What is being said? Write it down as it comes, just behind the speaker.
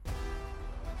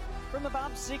From the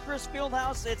Bob Sechrist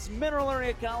Fieldhouse, it's Mineral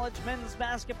Area College men's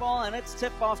basketball, and it's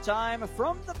tip-off time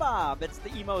from the Bob. It's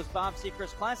the Emo's Bob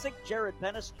Sechrist Classic. Jared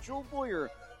Pettis, Jewel Boyer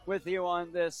with you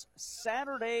on this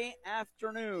Saturday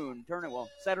afternoon.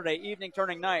 Saturday evening,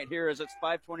 turning night here as it's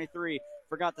 5:23.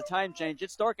 Forgot the time change.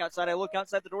 It's dark outside. I look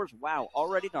outside the doors. Wow,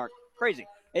 already dark. Crazy.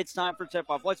 It's time for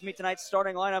tip-off. Let's meet tonight's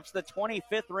starting lineups. The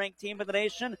 25th ranked team of the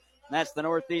nation. That's the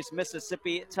Northeast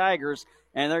Mississippi Tigers,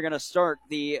 and they're going to start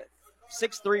the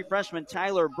 6'3 freshman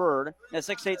Tyler Bird, a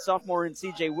 6'8 sophomore in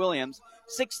C.J. Williams,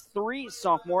 6'3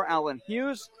 sophomore Alan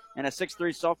Hughes, and a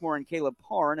 6'3 sophomore in Caleb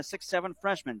Parr, and a 6'7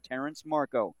 freshman Terrence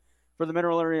Marco. For the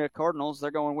Mineral Area Cardinals, they're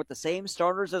going with the same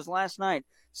starters as last night.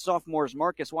 Sophomores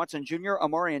Marcus Watson Jr.,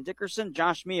 Amarian Dickerson,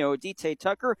 Josh Mio, D.T.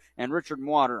 Tucker, and Richard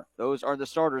Mwater. Those are the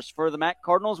starters for the MAC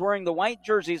Cardinals, wearing the white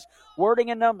jerseys,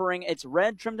 wording and numbering. It's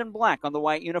red trimmed in black on the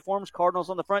white uniforms. Cardinals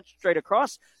on the front, straight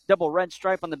across. Double red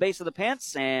stripe on the base of the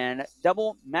pants, and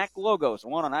double MAC logos,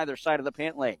 one on either side of the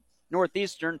pant leg.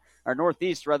 Northeast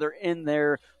in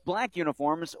their black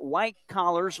uniforms, white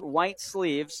collars, white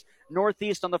sleeves.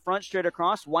 Northeast on the front, straight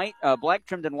across, white, black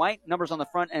trimmed in white. Numbers on the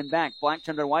front and back, black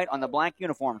trimmed in white on the black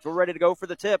uniforms. We're ready to go for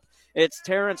the tip. It's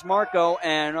Terrence Marco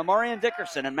and Amarian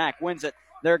Dickerson, and Mac wins it.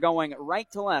 They're going right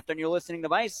to left on your listening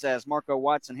device as Marco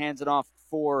Watson hands it off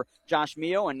for Josh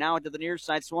Mio, and now into the near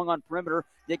side, swung on perimeter.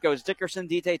 It goes Dickerson,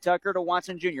 D.T. Tucker to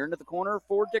Watson Jr. Into the corner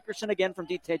for Dickerson again from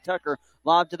D.T. Tucker.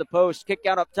 Lob to the post, kick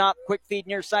out up top, quick feed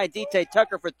near side. D.T.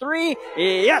 Tucker for three.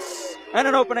 Yes! And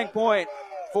an opening point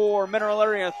for Mineral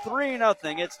Area,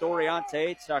 3-0. It's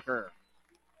Doriante Tucker.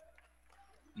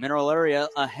 Mineral Area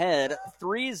ahead,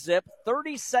 3-zip,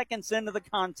 30 seconds into the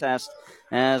contest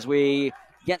as we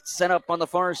get set up on the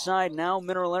far side. Now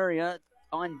Mineral Area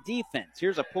on defense.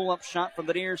 Here's a pull-up shot from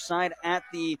the near side at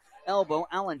the elbow.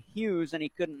 Alan Hughes, and he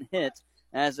couldn't hit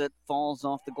as it falls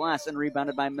off the glass and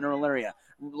rebounded by Mineral Area.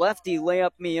 Lefty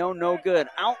layup Mio, no good.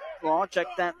 Outlaw, check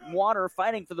that. Water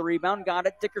fighting for the rebound, got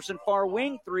it. Dickerson far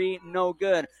wing, three, no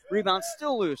good. Rebound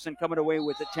still loose and coming away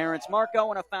with it. Terrence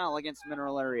Marco, and a foul against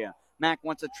Mineral Area. Mac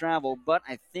wants to travel, but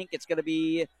I think it's going to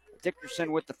be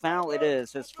Dickerson with the foul. It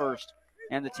is his first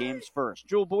and the team's first.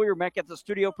 Jewel Boyer back at the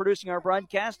studio producing our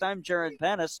broadcast. I'm Jared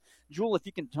Pettis. Jewel, if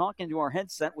you can talk into our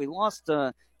headset. We lost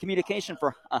communication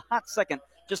for a hot second.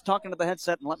 Just talking to the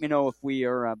headset and let me know if we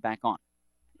are back on.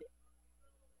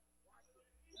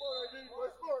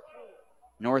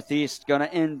 Northeast going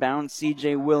to inbound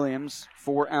C.J. Williams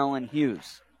for Alan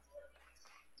Hughes.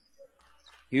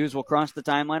 Hughes will cross the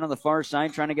timeline on the far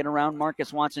side, trying to get around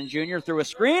Marcus Watson Jr. through a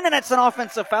screen, and it's an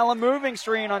offensive foul, a moving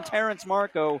screen on Terrence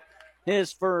Marco.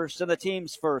 His first and the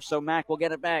team's first. So Mac will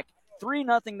get it back.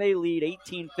 3-0 they lead,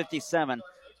 18:57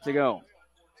 to go.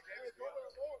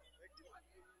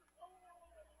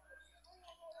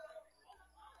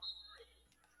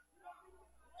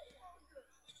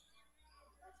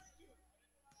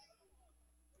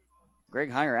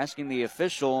 Greg Heyer asking the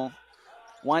official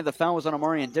why the foul was on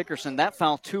Amarian Dickerson. That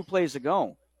foul 2 plays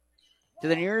ago. To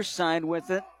the near side with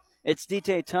it, it's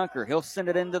D.T. Tucker. He'll send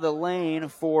it into the lane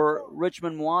for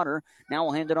Richmond Water. Now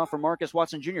we'll hand it off for Marcus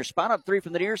Watson Jr. Spot up three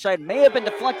from the near side. May have been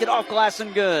deflected off glass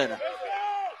and good.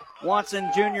 Watson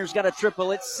Jr.'s got a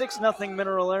triple. It's 6-0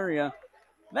 Mineral Area.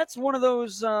 That's one of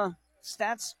those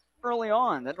stats early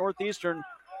on that Northeastern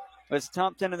was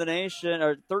top 10 in the nation,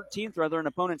 or 13th rather, an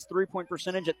opponent's three-point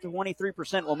percentage at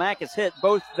 23%. Well, Mac has hit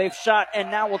both. They've shot,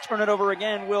 and now we'll turn it over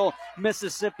again. Will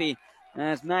Mississippi,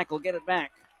 as Mac will get it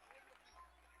back.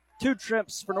 2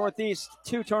 trips for Northeast,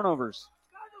 2 turnovers.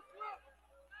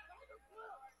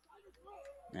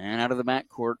 And out of the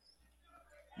backcourt,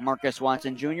 Marcus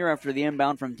Watson Jr. after the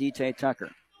inbound from D.T. Tucker.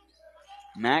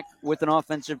 Mac with an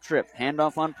offensive trip.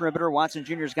 Handoff on perimeter. Watson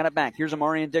Jr.'s got it back. Here's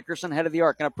Amarian Dickerson, head of the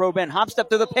arc. And a probe in. Hop step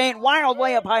through the paint. Wild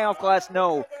layup high off glass.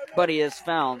 No, but he is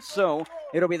fouled. So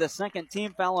it'll be the second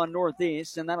team foul on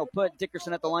Northeast, and that'll put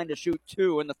Dickerson at the line to shoot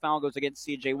 2, and the foul goes against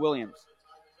C.J. Williams.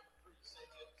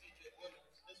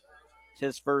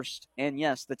 His first, and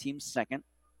yes, the team's second.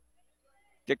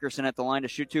 Dickerson at the line to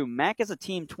shoot 2. Mac as a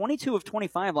team, 22 of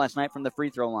 25 last night from the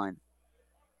free throw line.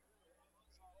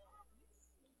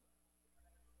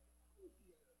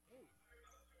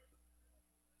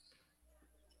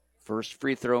 First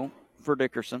free throw for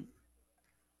Dickerson.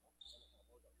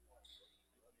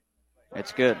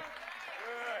 It's good.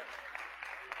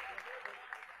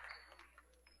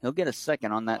 He'll get a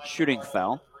second on that shooting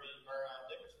foul.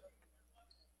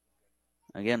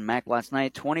 Again, Mac last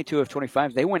night, 22 of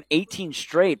 25. They went 18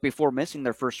 straight before missing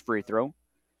their first free throw.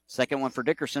 Second one for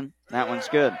Dickerson. That one's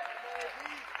good.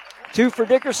 2 for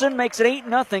Dickerson makes it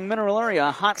 8-0 Mineral Area.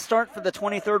 A hot start for the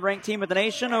 23rd ranked team of the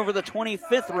nation over the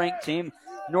 25th ranked team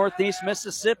Northeast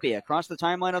Mississippi. Across the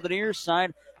timeline on the near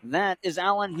side, that is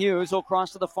Allen Hughes. He'll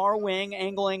cross to the far wing,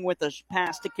 angling with a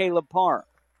pass to Caleb Parr.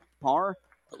 Parr,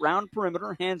 round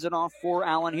perimeter, hands it off for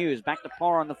Allen Hughes. Back to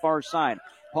Parr on the far side.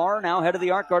 Parr now head of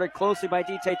the arc, guarded closely by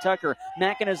D.T. Tucker.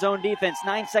 Mack in his own defense.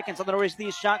 9 seconds on the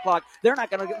Northeast shot clock. They're not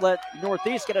going to let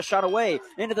Northeast get a shot away.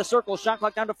 Into the circle. Shot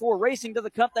clock down to 4. Racing to the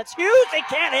cup. That's Hughes. They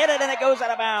can't hit it, and it goes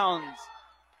out of bounds.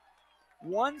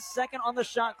 1 second on the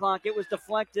shot clock. It was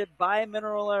deflected by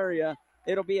Mineral Area.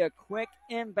 It'll be a quick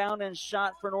inbound and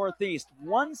shot for Northeast.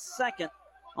 1 second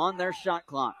on their shot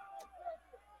clock.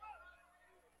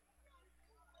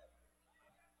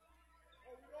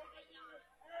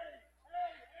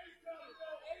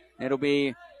 It'll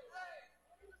be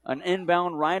an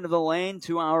inbound right of the lane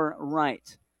to our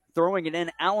right. Throwing it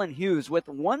in, Allen Hughes with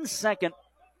 1 second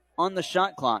on the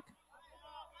shot clock.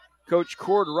 Coach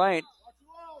Cord Wright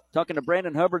talking to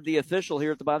Brandon Hubbard, the official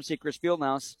here at the Bob Sechrist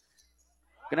Fieldhouse.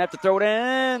 Going to have to throw it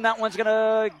in. That one's going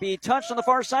to be touched on the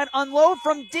far side. Unload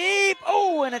from deep.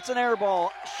 Oh, and it's an air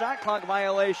ball. Shot clock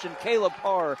violation. Caleb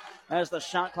Parr, as the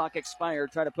shot clock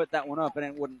expired, tried to put that one up, and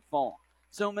it wouldn't fall.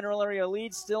 So Mineral Area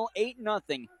leads still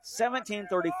 8-0,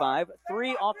 17-35.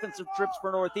 3 offensive trips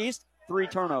for Northeast, 3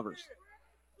 turnovers.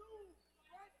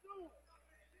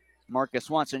 Marcus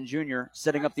Watson Jr.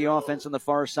 setting up the offense on the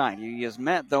far side. He is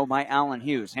met, though, by Allen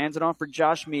Hughes. Hands it off for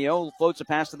Josh Mio. Floats a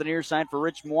pass to the near side for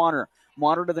Rich Water.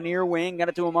 Water to the near wing. Got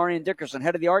it to Amarian Dickerson.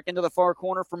 Head of the arc into the far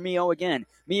corner for Mio again.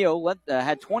 Mio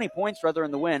had 20 points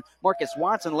in the win. Marcus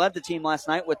Watson led the team last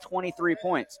night with 23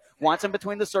 points. Watson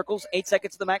between the circles. 8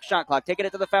 seconds to the max shot clock. Taking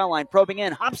it to the foul line. Probing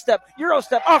in. Hop step. Euro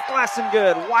step. Off glass and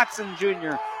good. Watson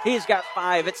Jr. He's got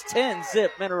 5. It's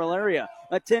 10-zip Mineral Area.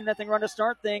 A 10-0 run to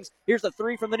start things. Here's a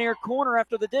 3 from the near corner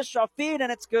after the dish off feed,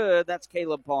 and it's good. That's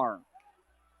Caleb Parr.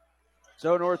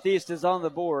 So Northeast is on the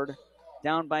board,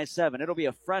 down by 7. It'll be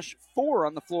a fresh 4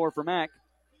 on the floor for Mack,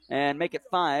 and make it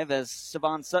 5 as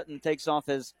Savon Sutton takes off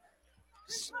his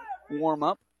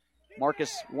warm-up.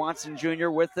 Marcus Watson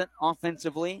Jr. with it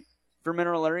offensively for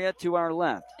Mineral Area to our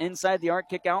left. Inside the arc,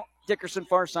 kick out. Dickerson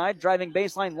far side, driving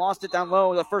baseline, lost it down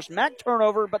low. The first Mack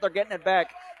turnover, but they're getting it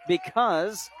back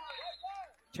because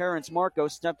Terrence Marco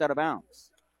stepped out of bounds.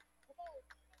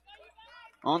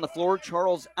 On the floor,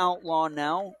 Charles Outlaw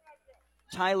now.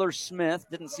 Tyler Smith,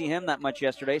 didn't see him that much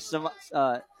yesterday.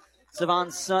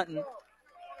 Savon Sutton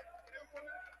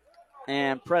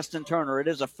and Preston Turner. It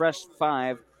is a fresh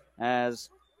 5 as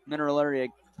Mineral Area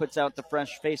puts out the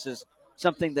fresh faces,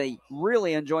 something they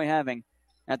really enjoy having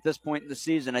at this point in the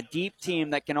season. A deep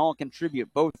team that can all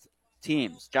contribute, both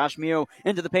teams. Josh Mio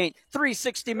into the paint.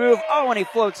 360 move. Oh, and he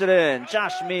floats it in.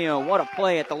 Josh Mio, what a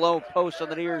play at the low post on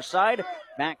the near side.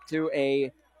 Back to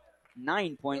a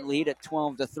 9-point lead at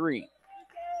 12-3.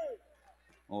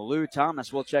 Well, Lou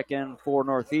Thomas will check in for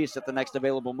Northeast at the next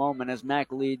available moment as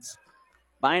Mack leads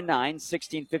by 9.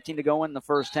 16-15 to go in the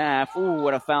first half. Ooh,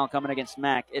 what a foul coming against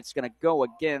Mack. It's going to go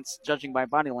against, judging by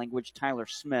body language, Tyler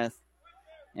Smith.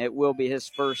 It will be his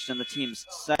first and the team's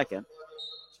second.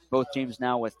 Both teams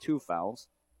now with 2 fouls.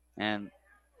 And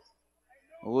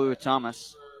Lou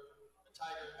Thomas, I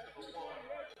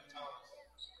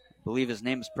believe his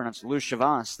name is pronounced Lou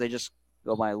Chavas. They just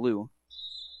go by Lou.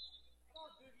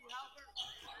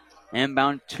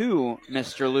 Inbound to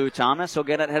Mr. Lou Thomas. He'll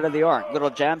get it head of the arc. Little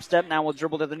jab step. Now we'll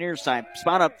dribble to the near side.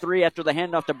 Spot up 3 after the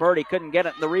handoff to Bird. He couldn't get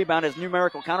it. The rebound is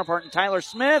numerical counterpart in Tyler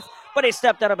Smith, but he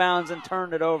stepped out of bounds and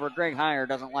turned it over. Greg Heyer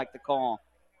doesn't like the call.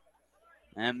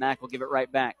 And Mack will give it right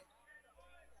back.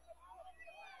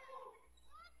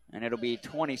 And it'll be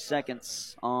 20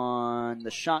 seconds on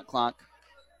the shot clock.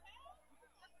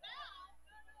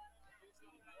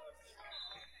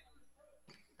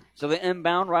 So the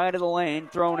inbound right of the lane,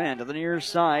 thrown in to the near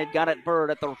side. Got it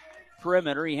Bird at the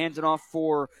perimeter. He hands it off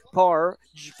for Parr.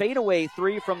 Fadeaway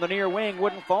 3 from the near wing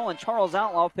wouldn't fall, and Charles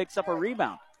Outlaw picks up a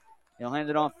rebound. He'll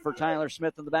hand it off for Tyler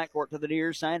Smith in the backcourt to the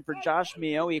near side for Josh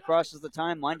Mio. He crosses the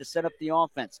timeline to set up the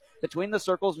offense. Between the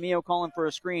circles, Mio calling for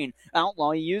a screen.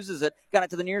 Outlaw, he uses it. Got it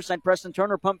to the near side. Preston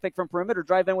Turner, pump fake from perimeter.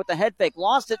 Drive in with the head fake.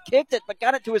 Lost it, kicked it, but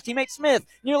got it to his teammate Smith.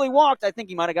 Nearly walked. I think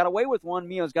he might have got away with one.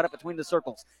 Mio's got it between the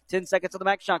circles. 10 seconds on the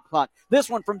back shot clock. This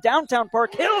one from downtown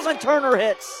Park Hills, and Turner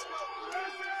hits.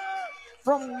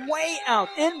 From way out,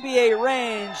 NBA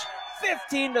range.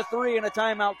 15-3 in a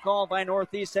timeout call by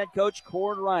Northeast head coach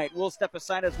Cord Wright. We'll step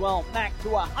aside as well. Mack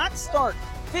to a hot start.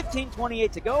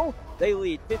 15:28 to go. They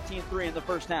lead 15-3 in the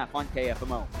first half on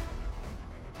KFMO.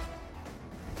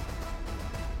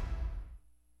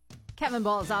 Kevin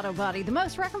Ball's Auto Body, the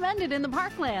most recommended in the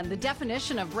Parkland. The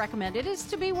definition of recommended is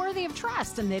to be worthy of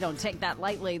trust, and they don't take that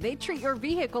lightly. They treat your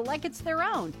vehicle like it's their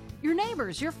own. Your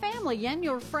neighbors, your family, and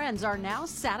your friends are now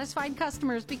satisfied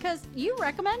customers because you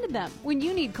recommended them. When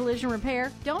you need collision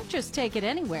repair, don't just take it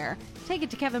anywhere. Take it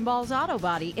to Kevin Ball's Auto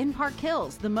Body in Park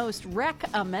Hills, the most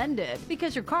recommended,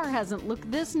 because your car hasn't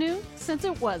looked this new since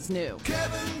it was new.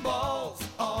 Kevin Ball's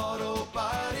Auto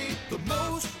Body, the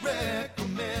most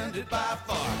recommended by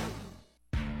far.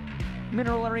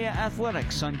 Mineral Area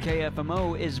Athletics on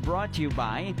KFMO is brought to you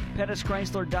by Pettis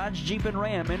Chrysler Dodge Jeep and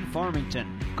Ram in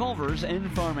Farmington, Culver's in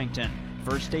Farmington,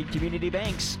 First State Community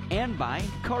Banks, and by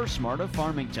CarSmart of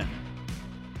Farmington.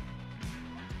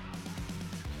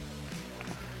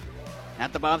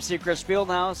 At the Bob Sechrist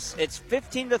Fieldhouse, it's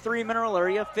 15-3 Mineral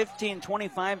Area,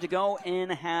 15:25 to go in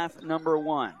half number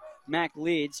one. Mack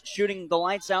leads, shooting the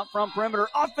lights out from perimeter,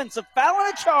 offensive foul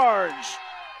and a charge.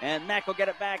 And Mack will get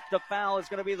it back. The foul is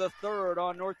going to be the third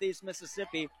on Northeast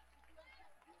Mississippi.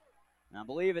 I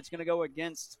believe it's going to go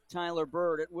against Tyler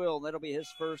Bird. It will. That'll be his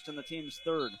first and the team's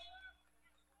third.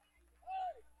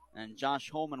 And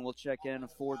Josh Holman will check in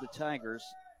for the Tigers,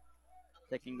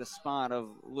 taking the spot of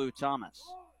Lou Thomas.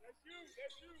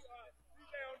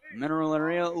 Mineral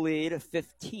Area lead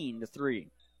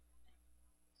 15-3.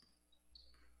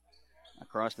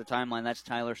 Across the timeline, that's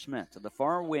Tyler Smith to the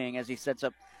far wing as he sets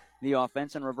up the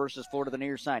offense and reverses floor to the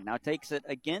near side. Now takes it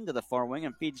again to the far wing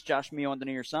and feeds Josh Mio on the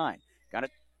near side. Got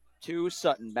it to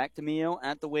Sutton. Back to Mio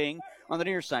at the wing on the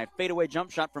near side. Fadeaway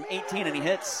jump shot from 18, and he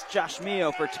hits Josh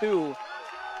Mio for two.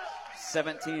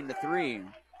 17-3.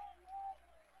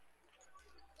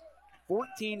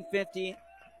 14:50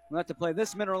 left to play.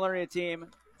 This Mineral Area team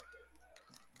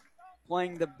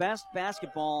playing the best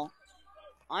basketball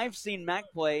I've seen Mack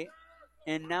play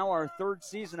in now our third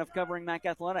season of covering Mack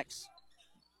Athletics.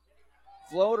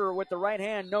 Floater with the right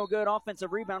hand, no good.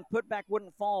 Offensive rebound, putback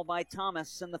wouldn't fall by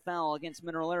Thomas, and the foul against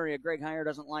Mineral Area. Greg Heyer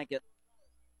doesn't like it.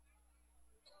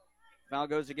 Foul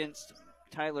goes against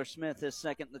Tyler Smith, his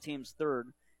second, the team's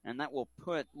third, and that will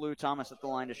put Lou Thomas at the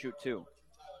line to shoot two.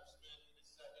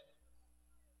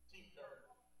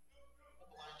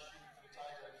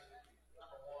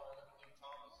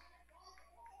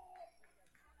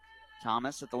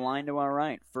 Thomas at the line to our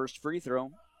right. First free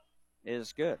throw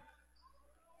is good.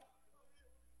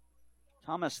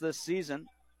 Thomas this season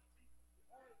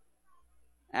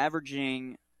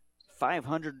averaging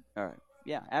 500,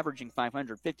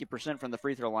 50% from the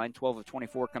free throw line, 12 of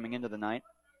 24 coming into the night.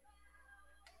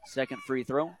 Second free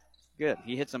throw, good.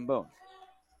 He hits them both.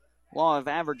 Law of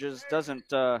averages doesn't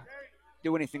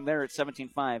do anything there at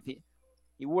 17-5.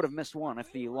 He would have missed one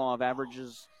if the law of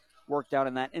averages worked out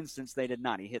in that instance. They did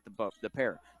not. He hit the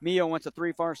pair. Mio wants a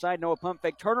three far side. Noah pump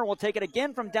fake. Turner will take it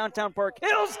again from downtown Park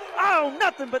Hills. Oh,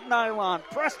 nothing but nylon.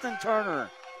 Preston Turner.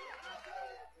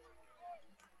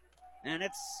 And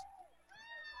it's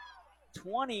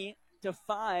 20-5.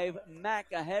 Mack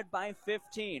ahead by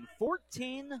 15.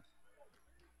 14-10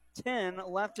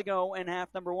 left to go in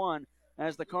half number one,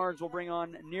 as the Cards will bring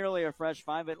on nearly a fresh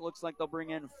five. It looks like they'll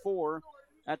bring in four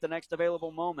at the next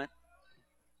available moment.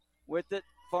 With it,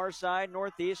 far side,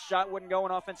 northeast. Shot wouldn't go.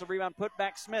 An offensive rebound. Put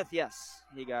back Smith. Yes,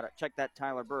 he got it. Check that,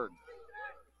 Tyler Bird.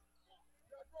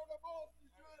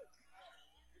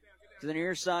 To the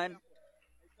near side.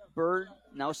 Bird,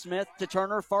 now Smith to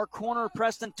Turner. Far corner,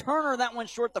 Preston Turner. That one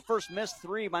short. The first missed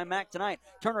three by Mack tonight.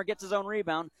 Turner gets his own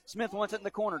rebound. Smith wants it in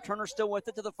the corner. Turner still with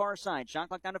it to the far side. Shot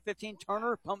clock down to 15.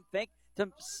 Turner, pump fake to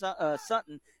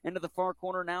Sutton into the far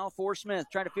corner now for Smith.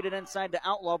 Trying to feed it inside to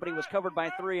Outlaw, but he was covered by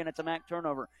three, and it's a Mack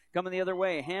turnover. Coming the other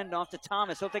way, hand off to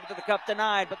Thomas. He'll take it to the cup,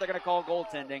 denied, but they're going to call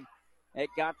goaltending. It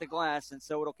got the glass, and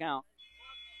so it'll count.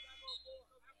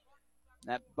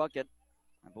 That bucket,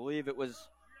 I believe it was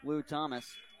Lou Thomas.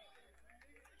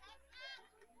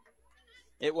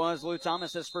 It was Lou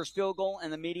Thomas's first field goal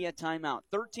and the media timeout.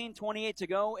 13:28 to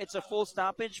go. It's a full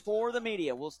stoppage for the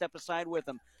media. We'll step aside with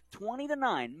them.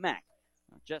 20-9, Mack.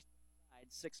 Just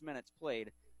 6 minutes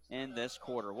played in this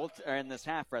quarter. In this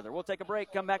half, rather. We'll take a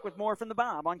break. Come back with more from the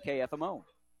Bob on KFMO.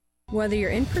 Whether you're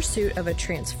in pursuit of a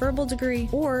transferable degree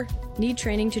or need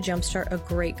training to jumpstart a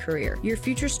great career, your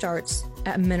future starts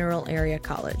at Mineral Area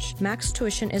College. Max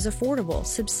tuition is affordable,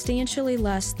 substantially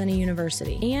less than a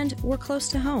university, and we're close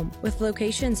to home with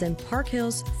locations in Park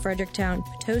Hills, Fredericktown,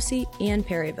 Potosi, and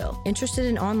Perryville. Interested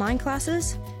in online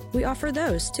classes? We offer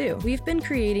those too. We've been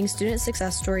creating student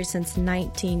success stories since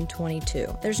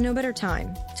 1922. There's no better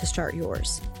time to start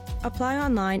yours. Apply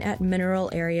online at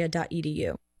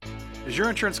mineralarea.edu. Is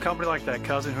your insurance company like that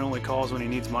cousin who only calls when he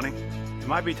needs money? It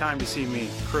might be time to see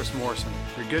me, Chris Morrison,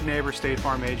 your good neighbor State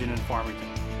Farm agent in Farmington.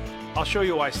 I'll show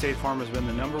you why State Farm has been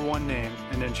the #1 name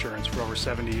in insurance for over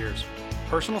 70 years.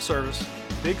 Personal service,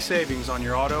 big savings on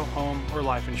your auto, home, or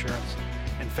life insurance,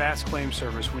 and fast claim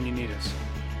service when you need us.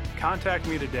 Contact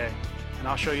me today, and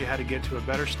I'll show you how to get to a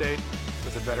better state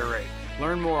with a better rate.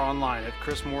 Learn more online at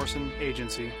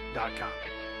chrismorrisonagency.com.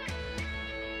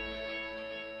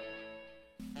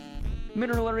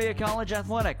 Mineral Area College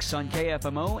Athletics on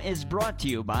KFMO is brought to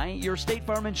you by your State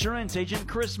Farm Insurance agent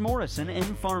Chris Morrison in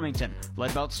Farmington,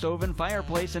 Leadbelt Stove and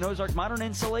Fireplace and Ozark Modern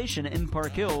Insulation in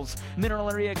Park Hills, Mineral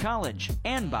Area College,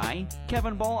 and by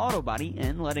Kevin Ball Auto Body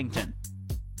in Leadington.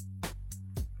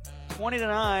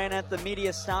 20-9 at the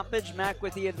media stoppage. Mac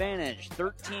with the advantage.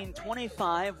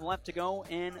 13:25 left to go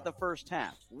in the first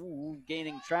half.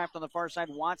 Gaining trapped on the far side.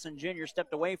 Watson Jr.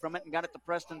 stepped away from it and got it to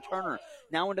Preston Turner.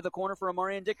 Now into the corner for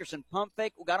Amarian Dickerson. Pump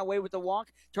fake. Got away with the walk.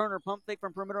 Turner pump fake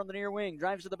from perimeter on the near wing.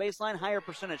 Drives to the baseline. Higher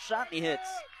percentage shot and he hits.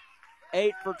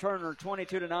 8 for Turner.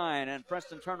 22-9. And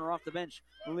Preston Turner off the bench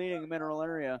leading Mineral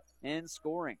Area in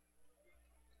scoring.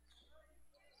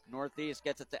 Northeast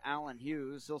gets it to Allen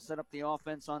Hughes. He'll set up the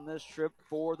offense on this trip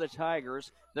for the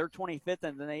Tigers. They're 25th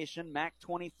in the nation. Mac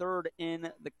 23rd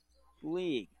in the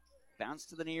league. Bounce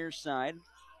to the near side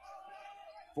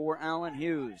for Allen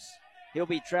Hughes. He'll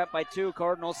be trapped by 2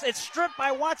 Cardinals. It's stripped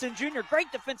by Watson Jr. Great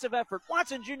defensive effort.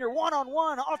 Watson Jr.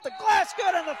 one-on-one off the glass.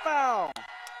 Good in the foul.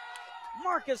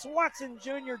 Marcus Watson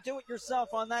Jr. do it yourself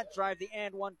on that drive. The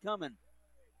and one coming.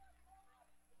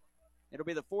 It'll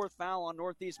be the 4th foul on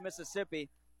Northeast Mississippi.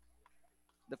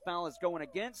 The foul is going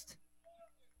against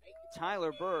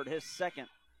Tyler Bird, his 2nd.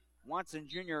 Watson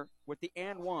Jr. with the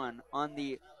and one on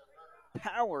the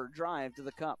power drive to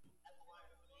the cup.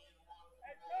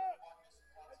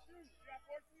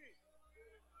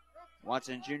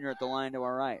 Watson Jr. at the line to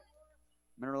our right.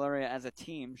 Mineral Area as a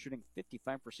team shooting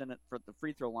 55% for the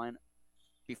free throw line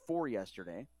before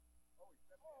yesterday.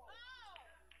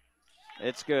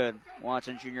 It's good.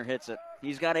 Watson Jr. hits it.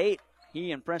 He's got 8.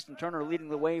 He and Preston Turner leading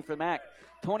the way for Mac.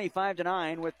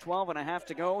 25-9 with 12.5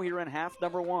 to go here in half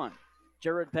number 1.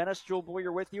 Jared Pettis, Jewel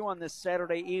Boyer with you on this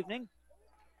Saturday evening.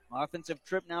 Offensive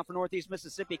trip now for Northeast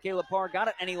Mississippi. Caleb Parr got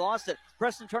it and he lost it.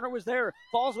 Preston Turner was there.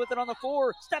 Falls with it on the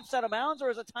floor. Steps out of bounds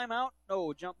or is it timeout?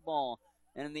 No, jump ball.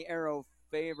 And the arrow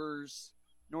favors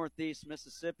Northeast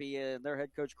Mississippi. Their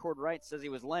head coach Cord Wright says he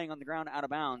was laying on the ground out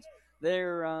of bounds.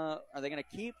 Are they going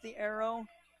to keep the arrow?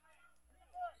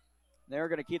 They're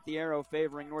going to keep the arrow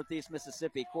favoring Northeast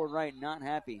Mississippi. Cord Wright not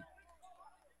happy.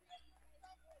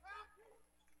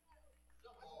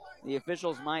 The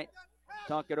officials might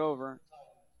talk it over.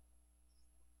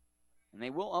 And they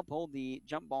will uphold the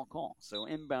jump ball call. So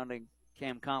inbounding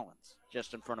Cam Collins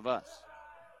just in front of us.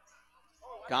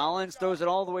 Collins throws it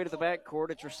all the way to the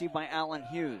backcourt. It's received by Allen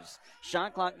Hughes.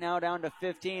 Shot clock now down to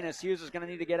 15 as Hughes is going to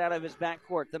need to get out of his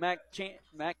backcourt. The Mac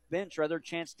bench,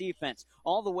 chance defense.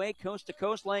 All the way coast to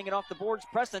coast, laying it off the boards.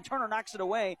 Preston Turner knocks it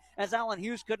away as Allen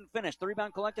Hughes couldn't finish. The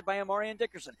rebound collected by Amarian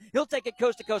Dickerson. He'll take it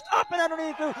coast to coast. Up and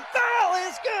underneath. Foul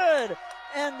is good!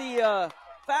 And the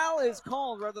foul is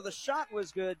called. Rather, the shot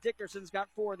was good. Dickerson's got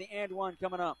 4. The and one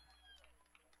coming up.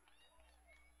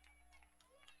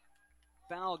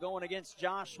 Foul going against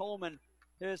Josh Holman,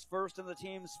 his first and the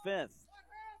team's 5th.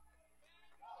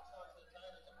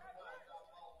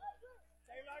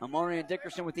 Amarian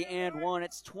Dickerson with the and one.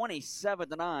 It's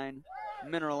 27-9,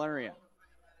 Mineral Area.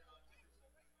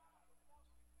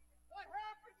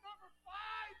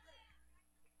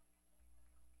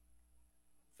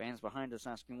 Fans behind us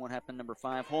asking what happened, number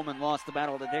 5. Holman lost the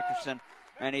battle to Dickerson,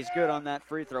 and he's good on that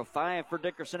free throw. 5 for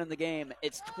Dickerson in the game.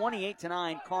 It's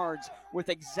 28-9 Cards with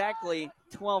exactly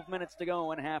 12 minutes to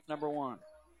go in half number 1.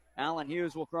 Allen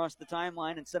Hughes will cross the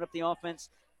timeline and set up the offense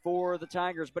for the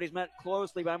Tigers, but he's met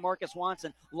closely by Marcus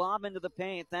Watson. Lob into the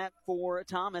paint, that for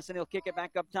Thomas, and he'll kick it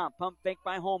back up top. Pump fake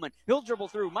by Holman. He'll dribble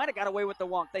through. Might have got away with the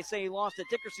walk. They say he lost it.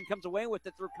 Dickerson comes away with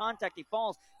it through contact. He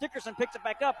falls. Dickerson picks it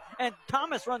back up, and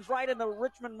Thomas runs right into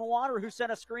Richmond Water, who set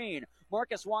a screen.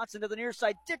 Marcus Watson to the near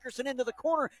side. Dickerson into the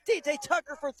corner. DJ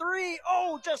Tucker for 3.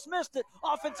 Oh, just missed it.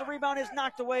 Offensive rebound is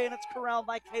knocked away, and it's corralled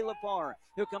by Caleb Parr.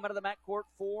 He'll come out of the backcourt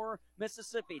for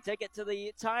Mississippi. Take it to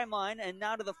the timeline and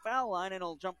now to the foul line, and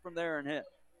he'll jump from there and hit.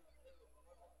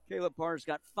 Caleb Parr's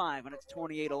got 5, and it's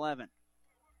 28-11.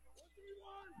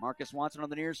 Marcus Watson on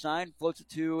the near side. Floats it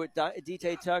to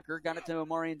DJ Tucker. Got it to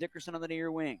Amarian Dickerson on the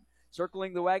near wing.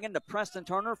 Circling the wagon to Preston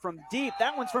Turner from deep.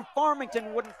 That one's from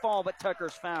Farmington. Wouldn't fall, but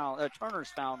Turner's fouled.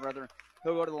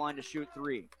 He'll go to the line to shoot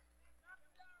 3.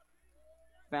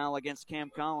 Foul against Cam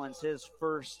Collins, his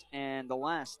first and the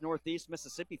last Northeast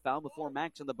Mississippi foul before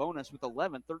Max in the bonus with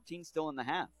 11, 13 still in the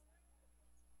half.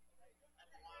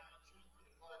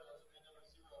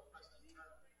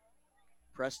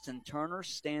 Preston Turner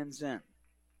stands in.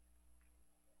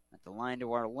 At the line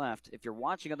to our left. If you're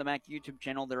watching on the Mac YouTube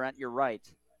channel, they're at your right.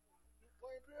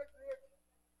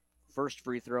 First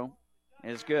free throw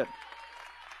is good.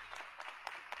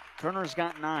 Turner's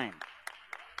got 9.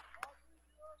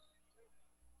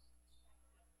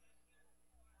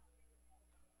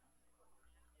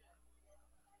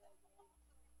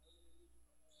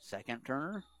 Second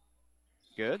Turner,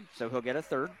 good, so he'll get a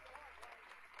third.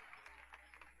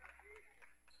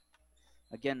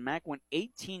 Again, Mack went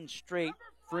 18 straight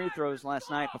free throws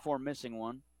last night before missing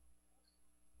one.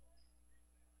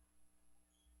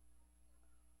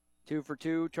 2 for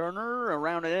 2, Turner,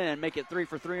 around it in, make it 3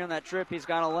 for 3 on that trip. He's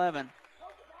got 11.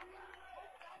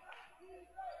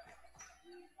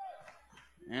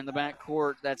 In the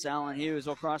backcourt, that's Allen Hughes.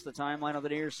 Will cross the timeline on the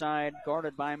near side,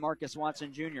 guarded by Marcus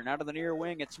Watson Jr. Now to the near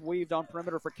wing, it's weaved on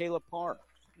perimeter for Caleb Parr.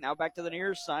 Now back to the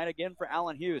near side again for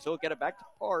Allen Hughes. He'll get it back to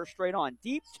Parr, straight on.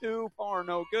 Deep 2, Parr,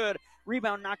 no good.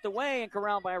 Rebound knocked away and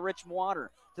corralled by Rich Water.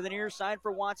 To the near side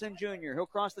for Watson Jr. He'll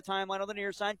cross the timeline on the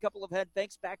near side. Couple of head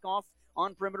fakes, back off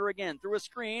on perimeter again. Through a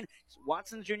screen,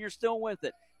 Watson Jr. still with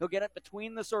it. He'll get it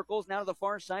between the circles. Now to the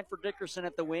far side for Dickerson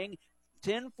at the wing.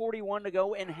 10:41 to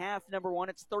go in half number one.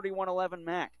 It's 31-11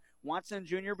 Mack. Watson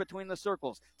Jr. between the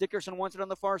circles. Dickerson wants it on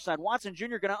the far side. Watson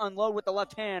Jr. going to unload with the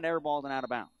left hand, airballed and out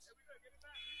of bounds.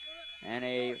 And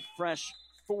a fresh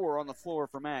 4 on the floor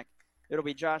for Mack. It'll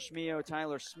be Josh Mio,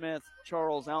 Tyler Smith,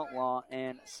 Charles Outlaw,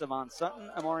 and Savon Sutton.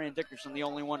 Amarian Dickerson, the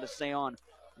only one to stay on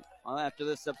after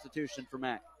this substitution for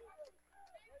Mack.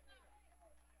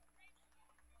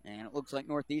 And it looks like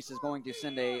Northeast is going to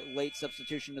send a late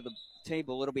substitution to the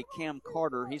table. It'll be Cam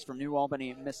Carter. He's from New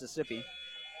Albany, Mississippi.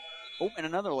 Oh, and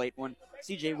another late one.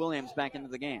 C.J. Williams back into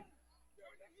the game.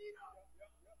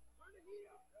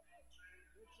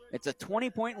 It's a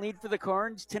 20-point lead for the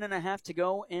Cards. 10.5 to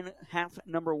go in half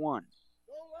number one.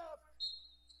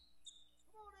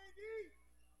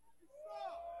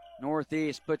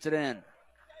 Northeast puts it in.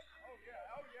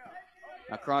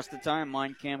 Across the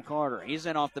timeline, Cam Carter. He's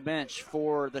in off the bench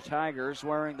for the Tigers,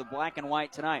 wearing the black and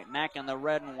white tonight. Mack in the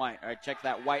red and white. All right, check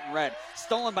that, white and red.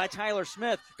 Stolen by Tyler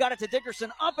Smith. Got it to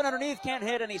Dickerson. Up and underneath, can't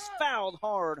hit, and he's fouled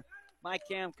hard by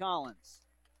Cam Collins.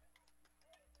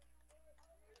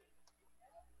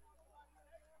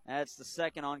 That's the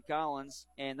second on Collins,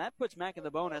 and that puts Mack in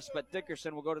the bonus, but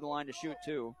Dickerson will go to the line to shoot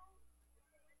two.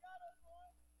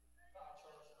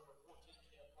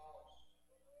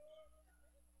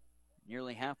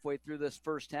 Nearly halfway through this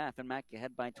first half, and Mack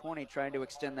ahead by 20, trying to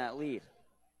extend that lead.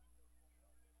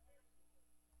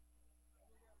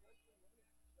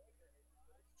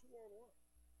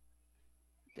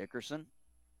 Dickerson.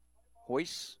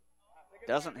 Hoist.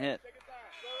 Doesn't hit.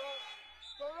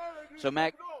 So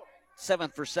Mack,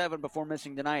 7 for 7 before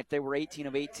missing tonight. They were 18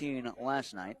 of 18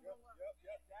 last night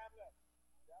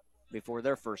before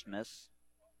their first miss.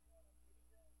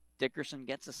 Dickerson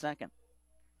gets a second.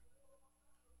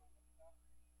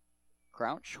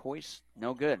 Crouch, hoist,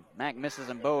 no good. Mack misses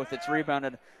them both. It's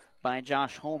rebounded by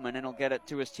Josh Holman, and he'll get it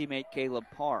to his teammate Caleb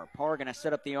Parr. Parr going to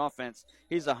set up the offense.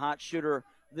 He's a hot shooter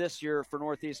this year for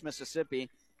Northeast Mississippi.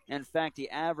 In fact, he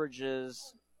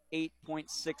averages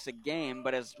 8.6 a game,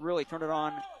 but has really turned it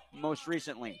on most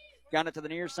recently. Got it to the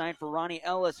near side for Ronnie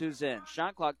Ellis, who's in.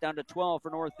 Shot clock down to 12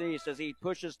 for Northeast as he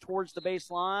pushes towards the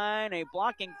baseline. A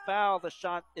blocking foul. The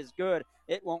shot is good.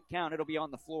 It won't count. It'll be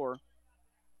on the floor.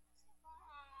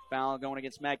 Foul going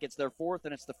against Mack. It's their fourth,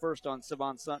 and it's the first on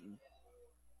Savon Sutton.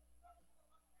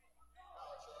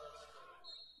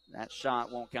 That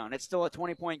shot won't count. It's still a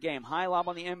 20-point game. High lob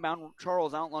on the inbound.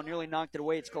 Charles Outlaw nearly knocked it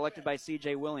away. It's collected by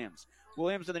C.J. Williams.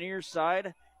 Williams to the near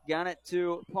side. Got it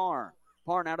to Parr.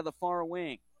 Parr now to the far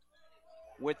wing.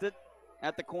 With it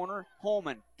at the corner,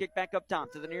 Holman. Kick back up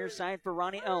top to the near side for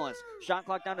Ronnie Ellis. Shot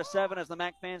clock down to 7 as the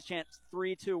Mack fans chant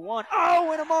 3, 2, 1.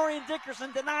 Oh, and Amarian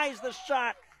Dickerson denies the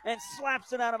shot and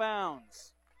slaps it out of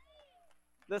bounds.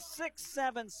 The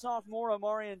 6'7 sophomore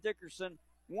Amarian Dickerson,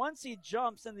 once he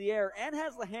jumps in the air and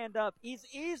has the hand up, he's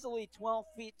easily 12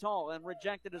 feet tall, and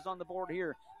rejected is on the board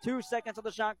here. 2 seconds on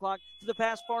the shot clock to the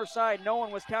pass far side. No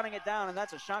one was counting it down, and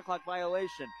that's a shot clock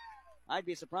violation. I'd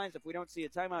be surprised if we don't see a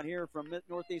timeout here from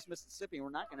Northeast Mississippi.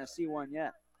 We're not going to see one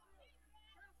yet.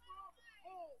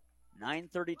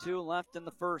 9:32 left in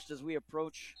the first as we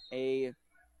approach a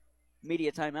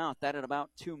media timeout. That at about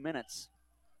 2 minutes.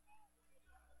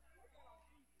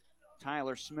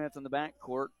 Tyler Smith in the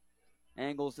backcourt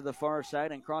angles to the far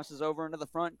side and crosses over into the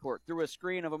front court through a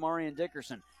screen of Amarian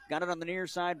Dickerson. Got it on the near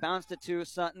side, bounced it to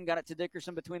Sutton, got it to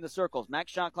Dickerson between the circles.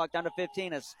 Max shot clock down to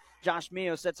 15 as Josh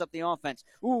Mio sets up the offense.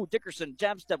 Ooh, Dickerson,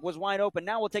 jab step was wide open.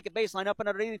 Now we'll take a baseline up and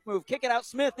underneath move. Kick it out,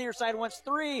 Smith near side wants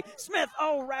 3. Smith,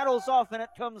 rattles off and it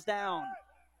comes down.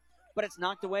 But it's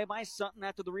knocked away by Sutton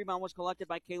after the rebound was collected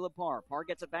by Caleb Parr. Parr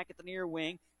gets it back at the near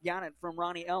wing. Got it from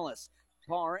Ronnie Ellis.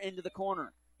 Parr into the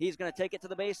corner. He's going to take it to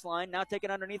the baseline. Now take it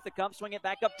underneath the cup, swing it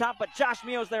back up top, but Josh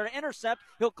Mio's there to intercept.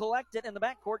 He'll collect it in the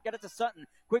backcourt, get it to Sutton.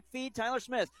 Quick feed, Tyler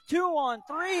Smith.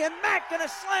 2-on-3, and Mack going to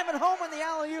slam it home in the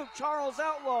alley-oop. Charles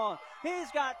Outlaw,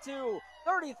 he's got 2.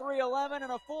 33-11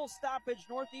 and a full stoppage.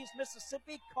 Northeast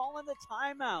Mississippi calling the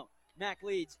timeout. Mack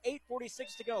leads,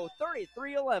 8:46 to go,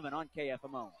 33-11 on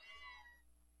KFMO.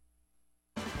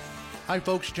 Hi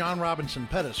folks, John Robinson,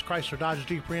 Pettis, Chrysler Dodge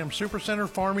Jeep Ram Supercenter,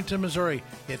 Farmington, Missouri.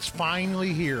 It's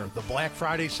finally here, the Black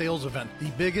Friday sales event, the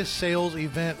biggest sales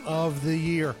event of the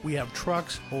year. We have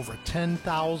trucks over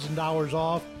 $10,000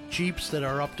 off, Jeeps that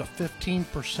are up to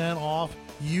 15% off.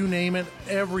 You name it,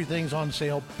 everything's on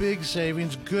sale. Big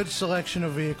savings, good selection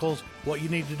of vehicles. What you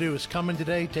need to do is come in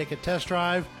today, take a test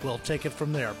drive. We'll take it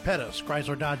from there. Pettis,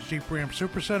 Chrysler Dodge Jeep Ram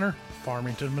Supercenter,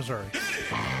 Farmington, Missouri.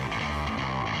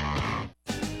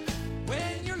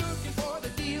 When you're looking for the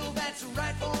deal that's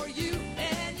right for you,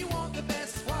 and you want the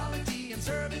best quality and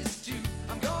service too,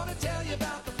 I'm gonna tell you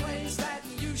about the place that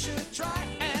you should try,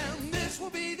 and this will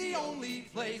be the only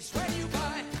place where you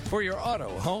buy. For your auto,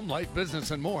 home, life,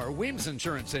 business, and more, Weems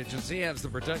Insurance Agency has the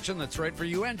protection that's right for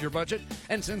you and your budget.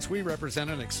 And since we represent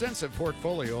an extensive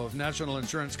portfolio of national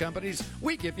insurance companies,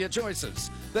 we give you choices.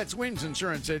 That's Weems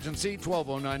Insurance Agency,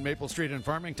 1209 Maple Street in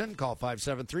Farmington. Call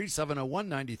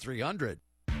 573-701-9300.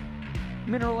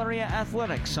 Mineral Area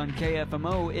Athletics on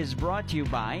KFMO is brought to you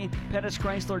by Pettis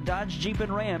Chrysler Dodge Jeep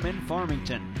and Ram in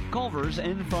Farmington, Culver's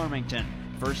in Farmington,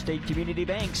 First State Community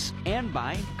Banks, and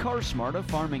by CarSmart of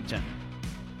Farmington.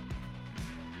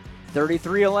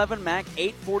 33-11, Mac,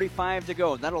 8:45 to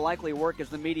go. That'll likely work as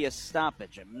the media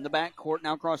stoppage. In the backcourt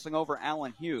now crossing over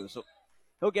Allen Hughes. So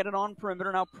he'll get it on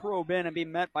perimeter, now probe in and be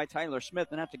met by Tyler Smith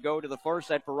and have to go to the far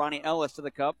side for Ronnie Ellis to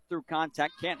the cup. Through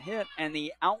contact, can't hit, and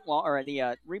the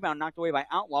rebound knocked away by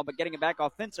Outlaw, but getting it back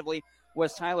offensively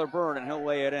was Tyler Bird, and he'll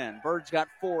lay it in. Bird's got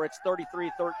 4. It's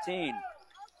 33-13.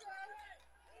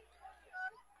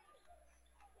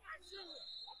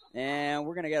 And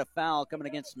we're going to get a foul coming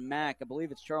against Mack. I believe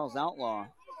it's Charles Outlaw.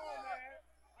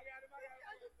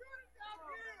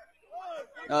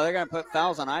 Oh, they're going to put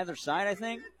fouls on either side, I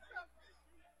think.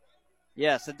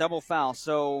 Yes, a double foul.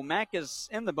 So Mack is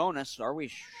in the bonus. Are we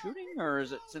shooting, or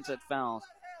is it since it fouls?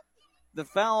 The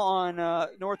foul on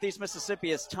Northeast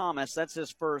Mississippi is Thomas. That's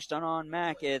his first. And on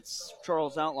Mack, it's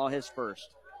Charles Outlaw, his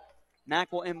first.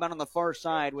 Mack will inbound on the far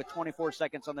side with 24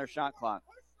 seconds on their shot clock.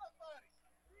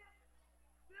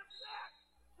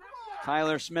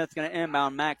 Tyler Smith going to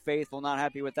inbound. Mac Faithful not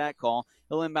happy with that call.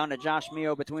 He'll inbound to Josh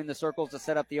Mio between the circles to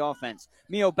set up the offense.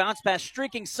 Mio bounce pass,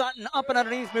 streaking Sutton up and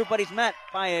underneath move, but he's met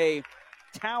by a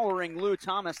towering Lou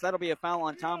Thomas. That'll be a foul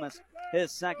on Thomas,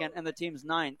 his second, and the team's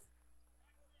 9th.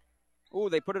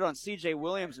 Ooh, they put it on C.J.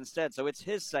 Williams instead, so it's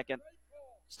his second.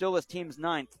 Still his team's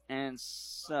 9th, and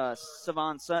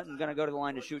Savon Sutton going to go to the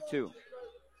line to shoot 2.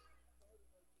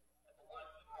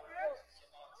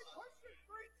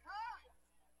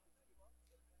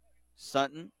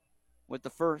 Sutton with the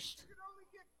first.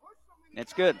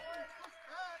 It's good.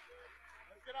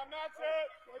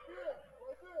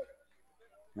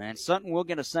 And Sutton will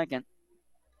get a second.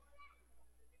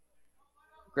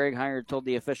 Greg Heyer told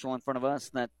the official in front of us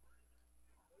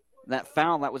that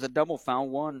foul, that was a double foul,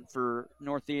 one for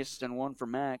Northeast and one for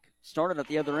Mack. Started at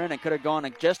the other end and could have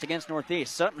gone just against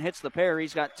Northeast. Sutton hits the pair.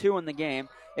 He's got 2 in the game.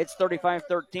 It's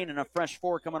 35-13 and a fresh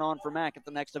 4 coming on for Mack at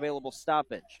the next available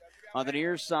stoppage. On the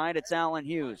near side, it's Allen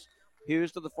Hughes.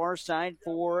 Hughes to the far side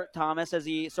for Thomas as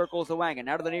he circles the wagon.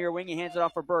 Out of the near wing, he hands it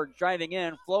off for Berg. Driving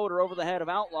in, floater over the head of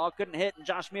Outlaw. Couldn't hit, and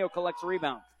Josh Mio collects a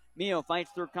rebound. Mio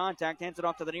fights through contact, hands it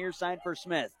off to the near side for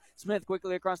Smith. Smith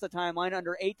quickly across the timeline,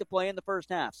 under 8 to play in the first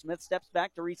half. Smith steps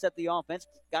back to reset the offense.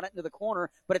 Got it into the corner,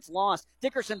 but it's lost.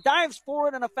 Dickerson dives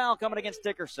forward, and a foul coming against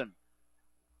Dickerson.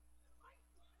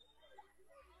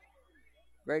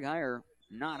 Greg Heyer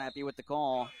not happy with the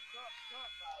call.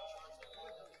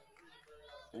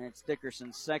 And it's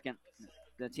Dickerson's second.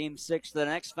 The team's 6th. The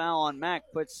next foul on Mack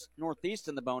puts Northeast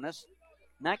in the bonus.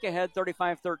 Mack ahead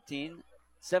 35-13.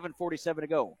 7:47 to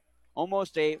go.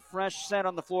 Almost a fresh set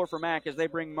on the floor for Mack as they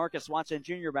bring Marcus Watson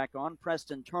Jr. back on,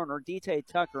 Preston Turner, D.T.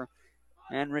 Tucker,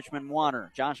 and Richmond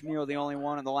Water. Josh Mio the only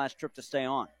one on the last trip to stay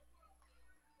on.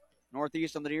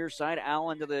 Northeast on the near side,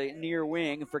 Allen to the near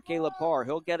wing for Caleb Parr.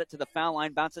 He'll get it to the foul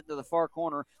line, bounce it to the far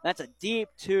corner. That's a deep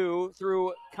 2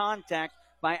 through contact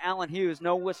by Allen Hughes.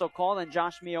 No whistle call, and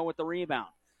Josh Mio with the rebound.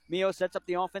 Mio sets up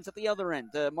the offense at the other end.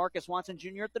 Marcus Watson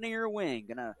Jr. at the near wing.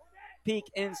 Gonna peek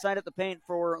inside at the paint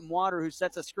for Water, who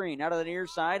sets a screen. Out of the near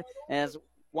side as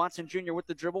Watson Jr. with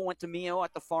the dribble went to Mio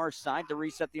at the far side to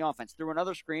reset the offense. Through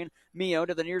another screen, Mio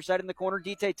to the near side in the corner.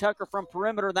 D.T. Tucker from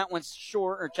perimeter. That one's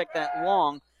short, or check that,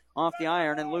 long. off the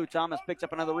iron, and Lou Thomas picks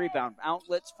up another rebound.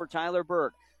 Outlets for Tyler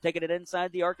Berg. Taking it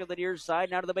inside the arc of the near side,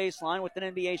 now to the baseline with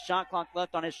an NBA shot clock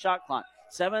left on his shot clock.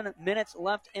 7 minutes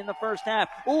left in the first half.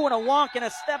 Ooh, and a walk and a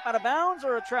step out of bounds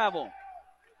or a travel?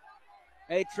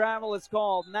 A travel is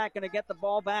called. Not going to get the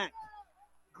ball back.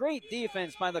 Great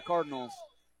defense by the Cardinals.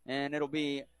 And it'll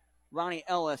be Ronnie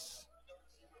Ellis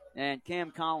and Cam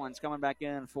Collins coming back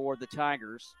in for the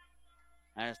Tigers,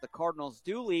 as the Cardinals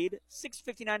do lead.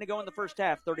 6:59 to go in the first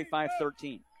half,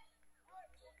 35-13.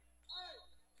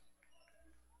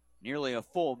 Nearly a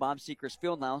full Bob Sechrist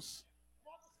Fieldhouse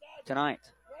tonight.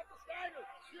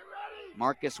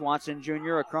 Marcus Watson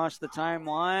Jr. across the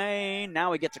timeline.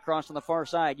 Now he gets across on the far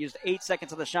side. Used 8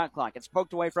 seconds of the shot clock. It's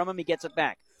poked away from him. He gets it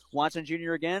back. Watson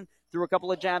Jr. again through a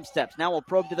couple of jab steps. Now we'll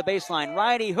probe to the baseline.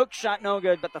 Righty hook shot, no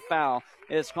good, but the foul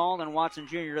is called, and Watson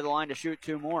Jr. to the line to shoot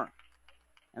 2 more.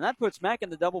 And that puts Mack in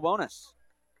the double bonus.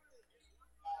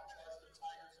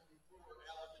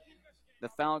 The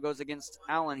foul goes against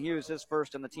Allen Hughes, his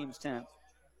first and the team's 10th.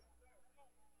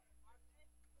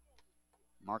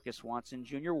 Marcus Watson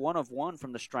Jr., 1 of 1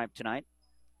 from the stripe tonight.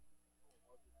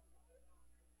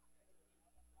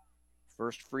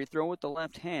 First free throw with the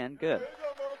left hand, good.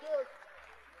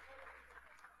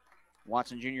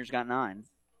 Watson Jr.'s got 9.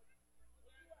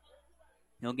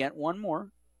 He'll get 1 more.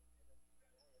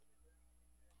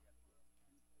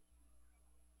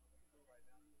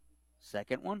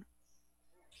 Second one.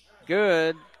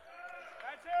 Good.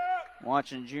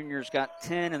 Watson Jr.'s got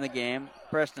 10 in the game.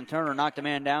 Preston Turner knocked a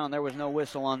man down. There was no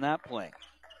whistle on that play.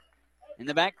 In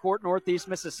the backcourt, Northeast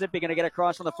Mississippi going to get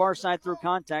across on the far side through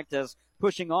contact, as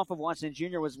pushing off of Watson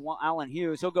Jr. was Allen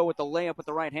Hughes. He'll go with the layup with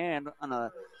the right hand on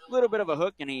a little bit of a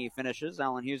hook, and he finishes.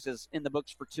 Allen Hughes is in the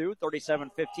books for 2.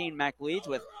 37-15. Mac leads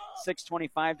with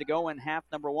 6:25 to go in half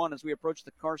number 1 as we approach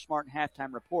the CarSmart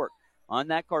halftime report. On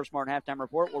that CarSmart halftime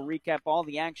report, we'll recap all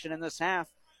the action in this half.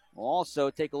 We'll also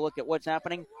take a look at what's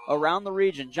happening around the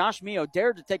region. Josh Mio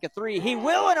dared to take a 3. He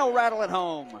will, and he'll rattle it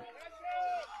home.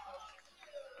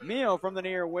 Mio from the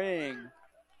near wing.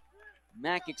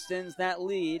 Mack extends that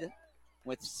lead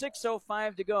with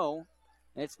 6:05 to go.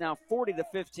 It's now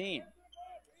 40-15.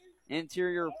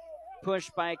 Interior push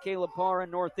by Caleb Parr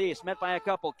in Northeast. Met by a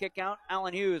couple. Kick out.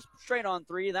 Allen Hughes straight on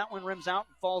 3. That one rims out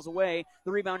and falls away.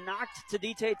 The rebound knocked to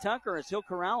D.T. Tucker as he'll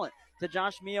corral it to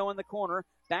Josh Mio in the corner.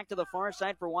 Back to the far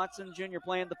side for Watson Jr.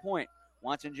 playing the point.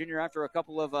 Watson Jr. after a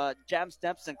couple of jab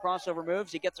steps and crossover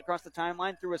moves. He gets across the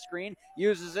timeline through a screen.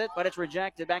 Uses it, but it's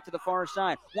rejected. Back to the far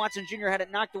side. Watson Jr. had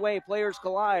it knocked away. Players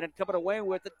collide and coming away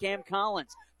with it. Cam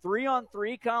Collins.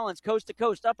 3-on-3. Collins coast to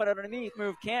coast. Up and underneath.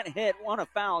 Move. Can't hit. Won a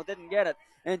foul. Didn't get it.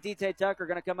 And D.T. Tucker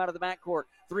going to come out of the backcourt.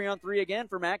 3-on-3 again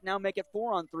for Mack. Now make it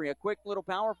 4-on-3. A quick little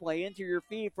power play into your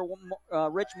feed for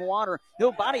Rich Mwater.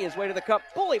 He'll body his way to the cup.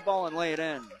 Bully ball and lay it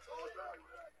in.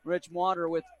 Rich Mwater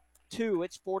with 2.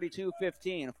 It's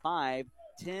 42-15.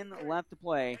 5:10 left to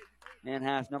play in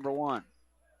half number 1.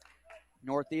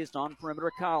 Northeast on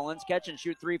perimeter. Collins. Catch and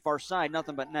shoot 3 far side.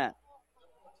 Nothing but net.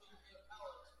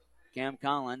 Cam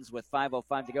Collins with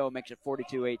 5:05 to go makes it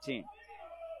 42-18.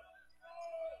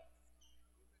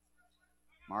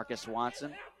 Marcus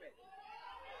Watson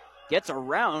gets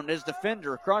around his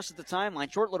defender across the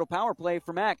timeline. Short little power play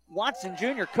for Mack. Watson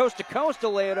Jr. coast to coast to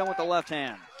lay it in with the left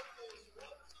hand.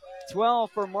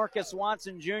 12 for Marcus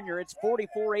Watson Jr. It's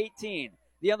 44-18.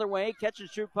 The other way, catch and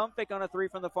shoot pump fake on a 3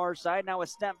 from the far side. Now a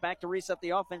step back to reset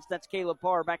the offense. That's Caleb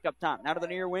Parr back up top. Now to the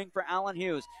near wing for Allen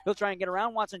Hughes. He'll try and get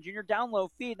around Watson Jr. Down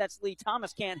low feed. That's Lee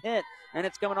Thomas. Can't hit. And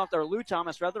it's coming off there. Lou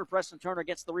Thomas, rather. Preston Turner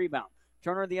gets the rebound.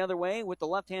 Turner the other way with the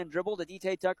left-hand dribble to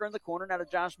D.T. Tucker in the corner. Now to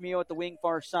Josh Mio at the wing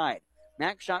far side.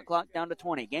 Mack shot clock down to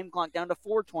 20. Game clock down to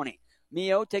 4:20.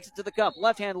 Mio takes it to the cup.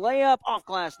 Left-hand layup. Off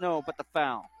glass, no, but the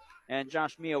foul. And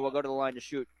Josh Mio will go to the line to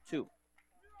shoot 2.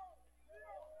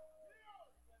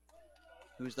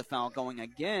 Who's the foul going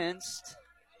against?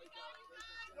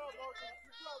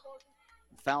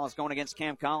 The foul is going against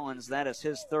Cam Collins. That is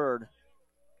his 3rd.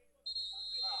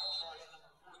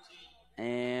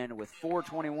 And with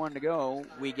 4:21 to go,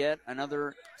 we get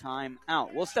another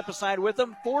timeout. We'll step aside with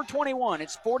them. 4:21.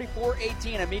 It's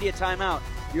 44-18, immediate timeout.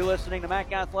 You're listening to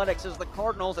MAC Athletics as the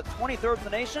Cardinals at 23rd in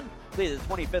the nation lead the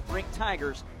 25th ranked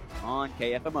Tigers on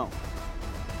KFMO.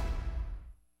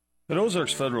 At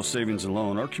Ozarks Federal Savings and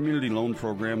Loan, our community loan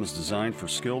program is designed for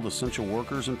skilled essential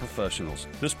workers and professionals.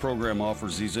 This program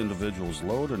offers these individuals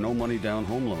low to no money down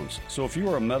home loans. So if you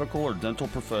are a medical or dental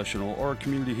professional or a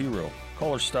community hero, call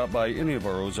or stop by any of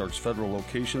our Ozarks Federal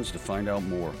locations to find out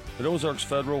more. At Ozarks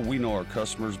Federal, we know our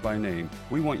customers by name.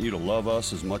 We want you to love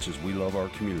us as much as we love our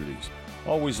communities.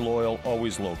 Always loyal,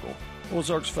 always local.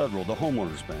 Ozarks Federal, the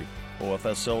homeowners bank.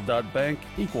 OFSL.bank,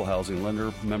 equal housing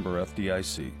lender, member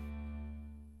FDIC.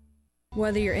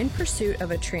 Whether you're in pursuit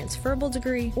of a transferable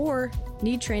degree or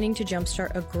need training to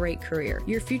jumpstart a great career,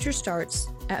 your future starts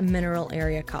at Mineral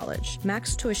Area College.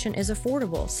 Max tuition is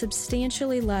affordable,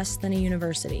 substantially less than a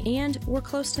university, and we're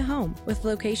close to home with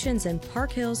locations in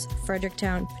Park Hills,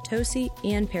 Fredericktown, Potosi,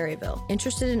 and Perryville.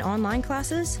 Interested in online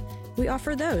classes? We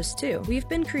offer those too. We've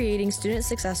been creating student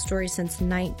success stories since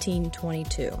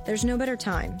 1922. There's no better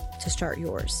time to start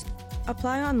yours.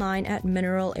 Apply online at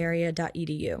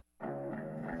mineralarea.edu.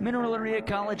 Mineral Area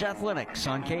College Athletics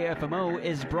on KFMO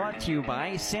is brought to you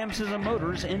by Samson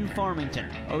Motors in Farmington,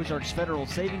 Ozarks Federal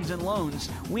Savings and Loans,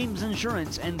 Weems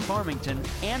Insurance in Farmington,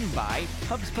 and by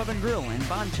Hub's Pub and Grill in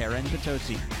Bonne Terre and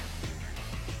Potosi.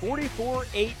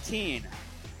 44-18.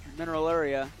 Mineral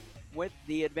Area with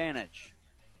the advantage.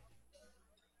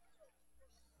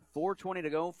 4:20 to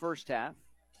go, first half.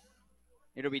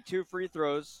 It'll be 2 free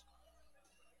throws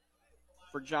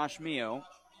for Josh Mio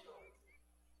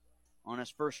on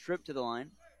his first trip to the line.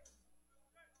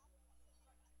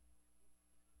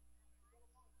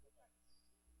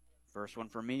 First one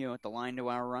for Mio at the line to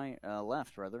our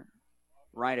left.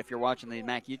 Right, if you're watching the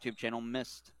MAC YouTube channel,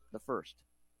 missed the first.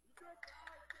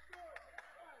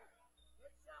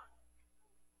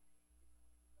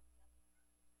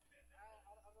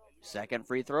 Second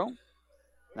free throw.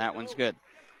 That one's good.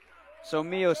 So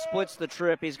Mio splits the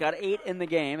trip. He's got 8 in the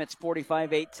game. It's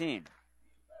 45-18.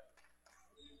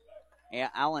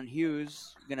 Allen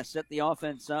Hughes going to set the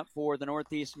offense up for the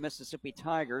Northeast Mississippi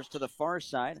Tigers to the far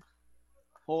side.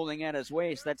 Holding at his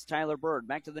waist, that's Tyler Bird.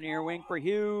 Back to the near wing for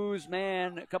Hughes.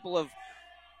 Man, a couple of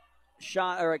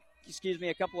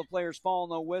players fall,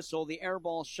 no whistle. The air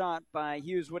ball shot by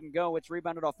Hughes wouldn't go. It's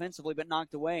rebounded offensively, but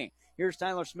knocked away. Here's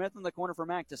Tyler Smith in the corner for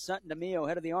Mac to Sutton to Mio,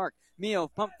 head of the arc. Mio,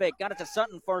 pump fake, got it to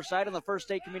Sutton, far side on the First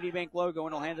State Community Bank logo,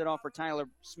 and he'll hand it off for Tyler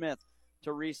Smith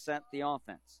to reset the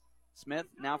offense. Smith,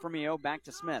 now for Mio, back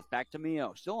to Smith, back to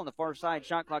Mio. Still on the far side,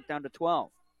 shot clock down to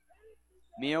 12.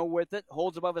 Mio with it,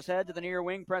 holds above his head to the near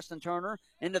wing, Preston Turner.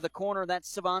 Into the corner, that's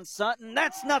Savon Sutton.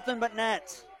 That's nothing but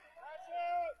net.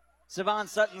 Savon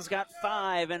Sutton's got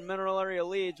 5, and Mineral Area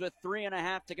leads with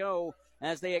 3.5 to go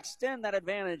as they extend that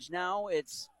advantage. Now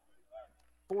it's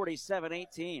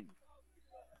 47-18.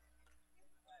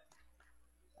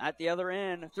 At the other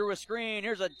end, through a screen,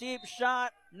 here's a deep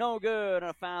shot, no good.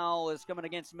 A foul is coming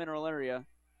against Mineral Area.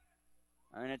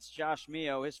 And it's Josh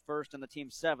Mio, his first and the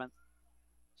team's 7th.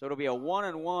 So it'll be a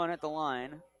 1-and-1 at the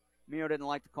line. Mio didn't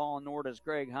like the call, nor does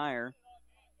Greg Heyer.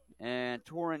 And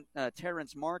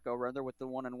Terrence Marco, with the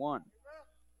 1-and-1.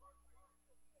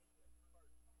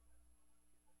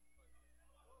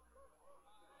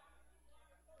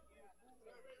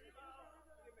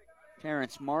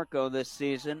 Terrence Marco this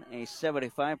season, a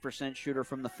 75% shooter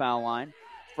from the foul line.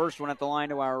 First one at the line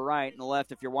to our right, and the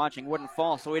left, if you're watching, wouldn't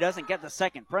fall, so he doesn't get the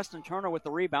second. Preston Turner with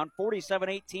the rebound,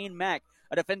 47-18 Mac.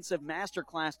 A defensive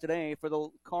masterclass today for the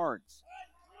Cards.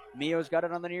 Mio's got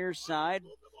it on the near side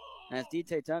as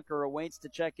D.T. Tucker awaits to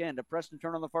check in. To Preston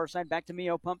Turner on the far side, back to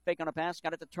Mio, pump fake on a pass,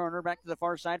 got it to Turner, back to the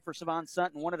far side for Savon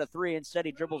Sutton, 1 at a 3. Instead,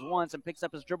 he dribbles once and picks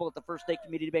up his dribble at the First State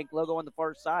Community Bank logo on the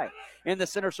far side. In the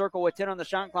center circle with 10 on the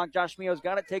shot clock, Josh Mio's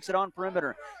got it, takes it on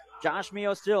perimeter. Josh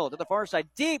Mio still to the far side,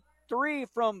 deep 3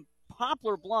 from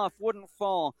Poplar Bluff, wouldn't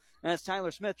fall as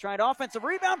Tyler Smith tried. Offensive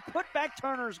rebound, put back,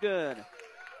 Turner's good.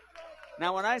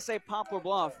 Now, when I say Poplar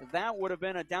Bluff, that would have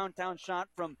been a downtown shot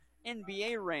from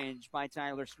NBA range by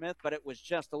Tyler Smith, but it was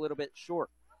just a little bit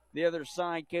short. The other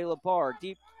side, Caleb Parr,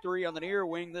 deep 3 on the near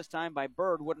wing, this time by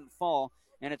Bird, wouldn't fall,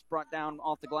 and it's brought down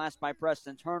off the glass by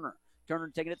Preston Turner.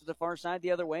 Turner taking it to the far side the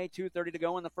other way, 2:30 to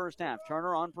go in the first half.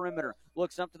 Turner on perimeter,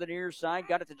 looks up to the near side,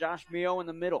 got it to Josh Mio in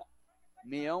the middle.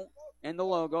 Mio and the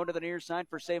logo to the near side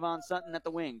for Savon Sutton at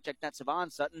the wing. Check that, Savon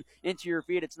Sutton into your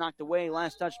feet. It's knocked away,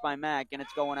 last touch by Mack, and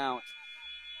it's going out.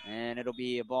 And it'll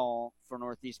be a ball for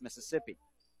Northeast Mississippi.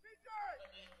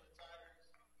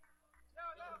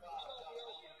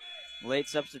 Late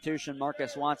substitution,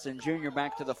 Marcus Watson Jr.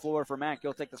 back to the floor for Mack.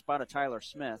 He'll take the spot of Tyler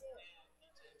Smith.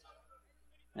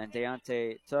 And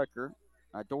Doriante Tucker,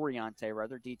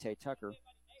 D.T. Tucker,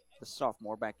 the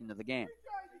sophomore, back into the game.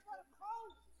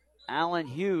 Allen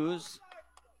Hughes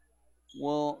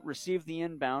will receive the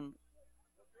inbound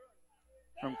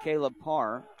from Caleb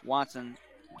Parr. Watson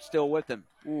still with him.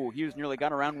 Hughes nearly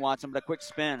got around Watson, but a quick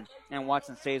spin, and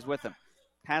Watson stays with him.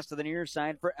 Pass to the near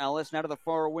side for Ellis, now to the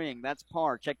far wing. That's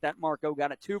Parr. Check that, Marco.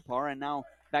 Got it to Parr, and now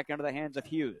back into the hands of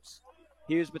Hughes.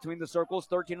 Hughes between the circles,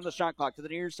 13 on the shot clock. To the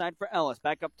near side for Ellis.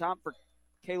 Back up top for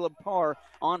Caleb Parr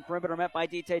on perimeter, met by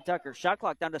D.T. Tucker. Shot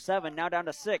clock down to 7, now down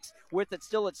to 6. With it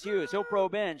still, it's Hughes. He'll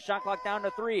probe in. Shot clock down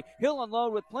to 3. He'll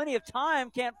unload with plenty of time.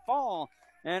 Can't fall.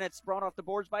 And it's brought off the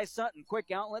boards by Sutton.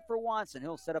 Quick outlet for Watson.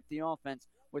 He'll set up the offense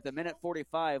with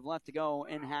 1:45 left to go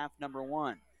in half number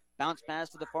 1. Bounce pass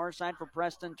to the far side for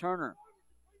Preston Turner.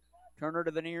 Turner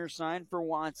to the near side for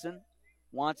Watson.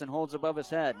 Watson holds above his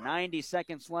head. 90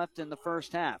 seconds left in the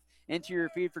first half. Interior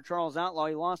feed for Charles Outlaw.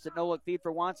 He lost it. No-look feed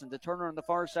for Watson to Turner on the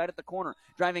far side at the corner.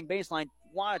 Driving baseline.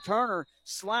 Turner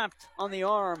slapped on the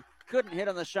arm. Couldn't hit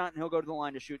on the shot, and he'll go to the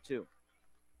line to shoot 2.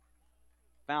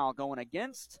 Foul going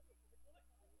against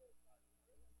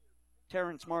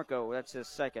Terrence Marco. That's his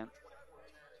second.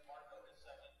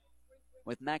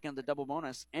 With Mack on the double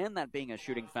bonus and that being a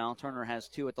shooting foul, Turner has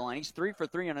 2 at the line. He's 3 for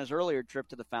 3 on his earlier trip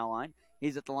to the foul line.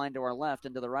 He's at the line to our left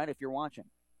and to the right if you're watching.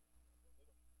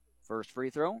 First free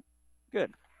throw,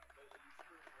 good.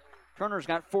 Turner's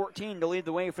got 14 to lead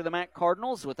the way for the Mack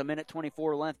Cardinals with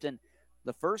 1:24 left in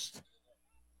the first.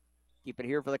 Keep it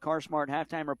here for the CarSmart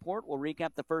halftime report. We'll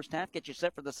recap the first half, get you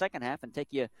set for the second half, and take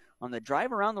you on the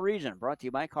drive around the region. Brought to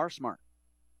you by CarSmart.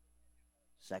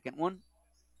 Second one,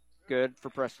 good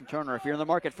for Preston Turner. If you're in the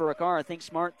market for a car, think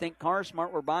smart, think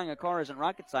CarSmart. Where buying a car isn't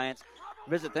rocket science.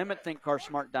 Visit them at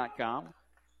thinkcarsmart.com.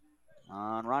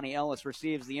 Ronnie Ellis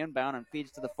receives the inbound and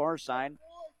feeds to the far side.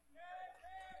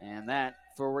 And that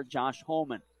forward Josh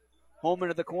Holman. Holman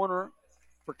to the corner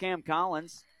for Cam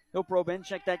Collins. He'll probe in,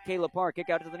 check that Caleb Parr. Kick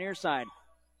out to the near side.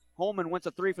 Holman wants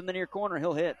a 3 from the near corner.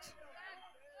 He'll hit.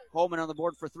 Holman on the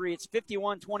board for 3. It's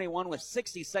 51-21 with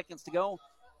 60 seconds to go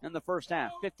in the first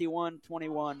half.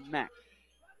 51-21 Mack.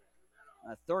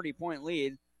 A 30-point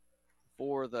lead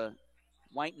for the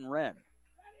white and red.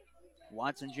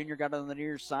 Watson Jr. got on the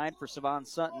near side for Savon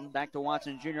Sutton. Back to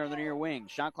Watson Jr. on the near wing.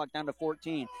 Shot clock down to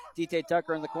 14. D.T.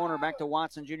 Tucker in the corner. Back to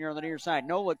Watson Jr. on the near side.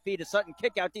 No look feed to Sutton.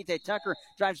 Kick out D.T. Tucker.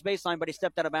 Drives baseline, but he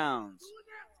stepped out of bounds.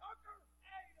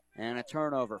 And a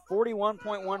turnover.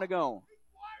 41.1 to go.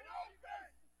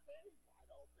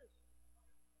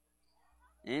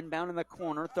 Inbound in the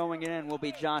corner. Throwing it in will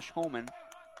be Josh Holman.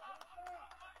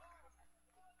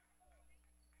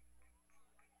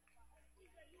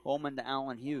 Holman to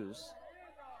Allen Hughes.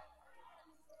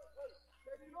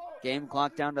 Game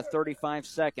clock down to 35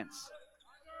 seconds.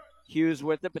 Hughes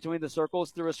with it between the circles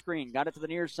through a screen. Got it to the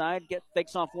near side.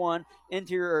 Fakes off one.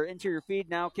 Interior feed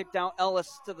now. Kicked out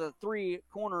Ellis to the 3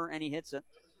 corner, and he hits it.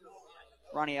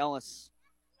 Ronnie Ellis.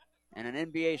 And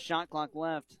an NBA shot clock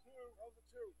left.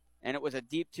 And it was a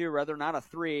deep 2, rather, not a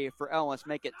 3 for Ellis.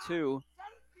 Make it 2.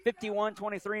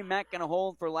 51-23. Mack going to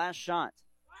hold for last shot.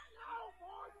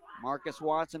 Marcus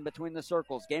Watson between the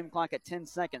circles. Game clock at 10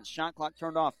 seconds. Shot clock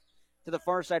turned off. To the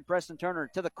far side, Preston Turner.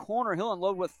 To the corner, he'll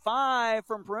unload with 5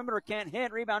 from perimeter. Can't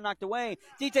hit. Rebound knocked away.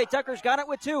 D.T. Tucker's got it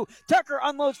with 2. Tucker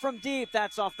unloads from deep.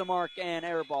 That's off the mark and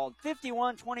airballed.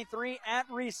 51-23 at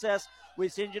recess. We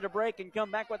send you to break and come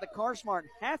back with the CarSmart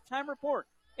halftime report.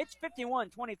 It's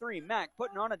 51-23. Mack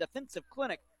putting on a defensive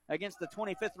clinic against the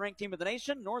 25th ranked team of the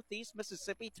nation, Northeast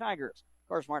Mississippi Tigers.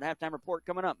 CarSmart halftime report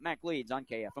coming up. Mack leads on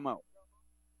KFMO.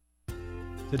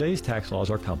 Today's tax laws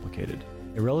are complicated.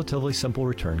 A relatively simple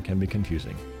return can be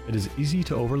confusing. It is easy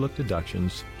to overlook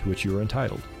deductions to which you are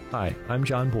entitled. Hi, I'm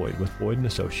John Boyd with Boyd &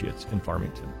 Associates in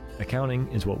Farmington. Accounting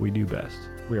is what we do best.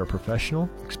 We are professional,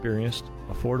 experienced,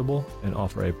 affordable, and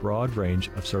offer a broad range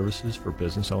of services for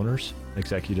business owners,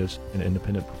 executives, and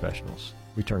independent professionals.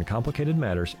 We turn complicated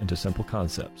matters into simple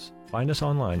concepts. Find us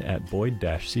online at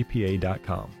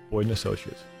boyd-cpa.com. Boyd &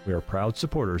 Associates. We are proud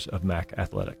supporters of Mack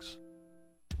Athletics.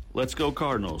 Let's go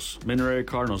Cardinals. Mineral Area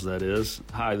Cardinals, that is.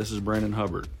 Hi, this is Brandon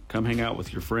Hubbard. Come hang out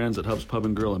with your friends at Hub's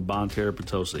Pub & Grill in Bonne Terre,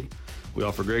 Potosi. We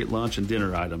offer great lunch and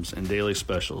dinner items and daily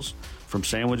specials. From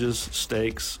sandwiches,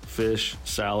 steaks, fish,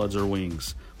 salads, or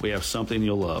wings, we have something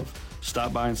you'll love.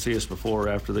 Stop by and see us before or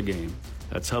after the game.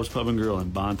 That's Hub's Pub & Grill in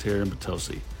Bonne Terre and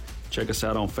Potosi. Check us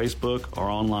out on Facebook or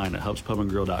online at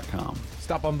hubspubandgrill.com.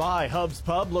 Stop on by Hub's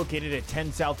Pub, located at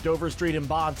 10 South Dover Street in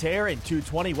Bonne Terre and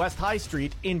 220 West High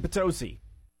Street in Potosi.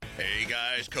 Hey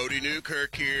guys, Cody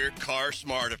Newkirk here,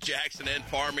 CarSmart of Jackson and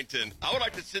Farmington. I would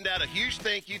like to send out a huge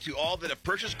thank you to all that have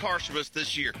purchased cars from us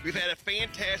this year. We've had a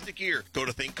fantastic year. Go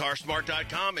to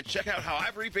thinkcarsmart.com and check out how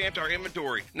I've revamped our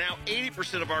inventory. Now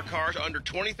 80% of our cars are under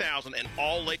 $20,000 and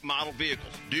all late model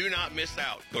vehicles. Do not miss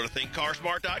out. Go to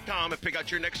thinkcarsmart.com and pick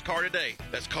out your next car today.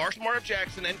 That's CarSmart of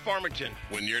Jackson and Farmington.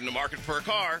 When you're in the market for a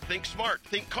car, think smart,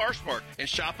 think CarSmart, and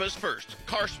shop us first.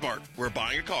 CarSmart, where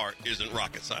buying a car isn't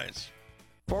rocket science.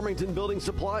 Farmington Building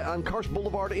Supply on Karst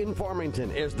Boulevard in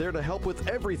Farmington is there to help with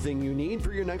everything you need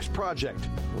for your next project.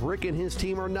 Rick and his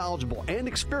team are knowledgeable and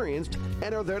experienced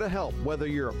and are there to help, whether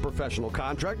you're a professional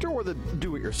contractor or the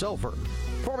do-it-yourselfer.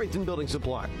 Farmington Building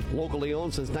Supply, locally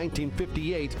owned since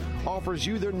 1958, offers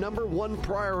you their number one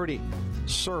priority,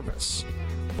 service.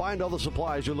 Find all the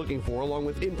supplies you're looking for along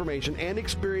with information and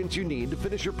experience you need to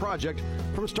finish your project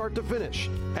from start to finish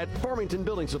at Farmington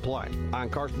Building Supply on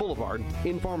Karst Boulevard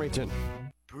in Farmington.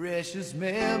 Precious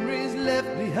memories left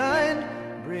behind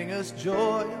bring us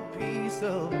joy and peace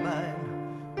of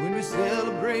mind when we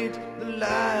celebrate the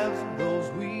lives of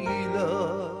those we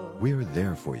love. We're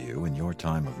there for you in your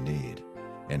time of need.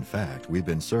 In fact, we've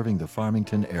been serving the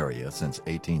Farmington area since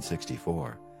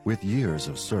 1864. With years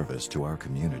of service to our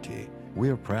community,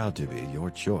 we're proud to be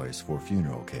your choice for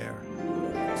funeral care.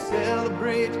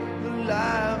 Celebrate the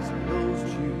lives of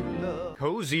those you love.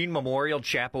 Cozine Memorial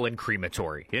Chapel and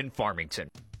Crematory in Farmington.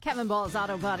 Kevin Ball's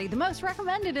Auto Body, the most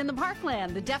recommended in the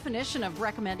Parkland. The definition of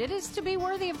recommended is to be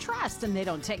worthy of trust, and they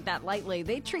don't take that lightly.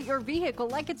 They treat your vehicle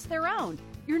like it's their own.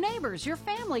 Your neighbors, your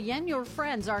family, and your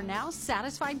friends are now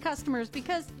satisfied customers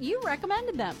because you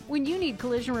recommended them. When you need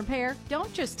collision repair,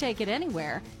 don't just take it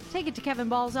anywhere. Take it to Kevin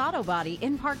Ball's Auto Body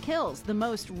in Park Hills, the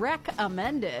most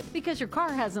recommended, because your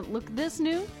car hasn't looked this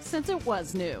new since it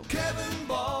was new. Kevin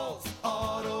Ball's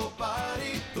Auto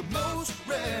Body, the most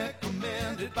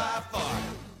recommended by far.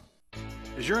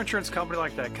 Is your insurance company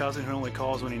like that cousin who only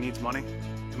calls when he needs money?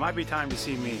 It might be time to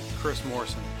see me, Chris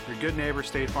Morrison, your good neighbor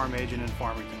State Farm agent in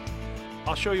Farmington.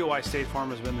 I'll show you why State Farm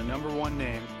has been the number one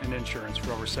name in insurance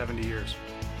for over 70 years.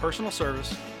 Personal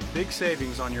service, big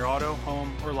savings on your auto,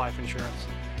 home, or life insurance,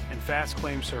 and fast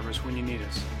claim service when you need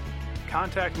us.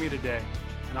 Contact me today,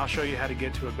 and I'll show you how to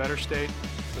get to a better state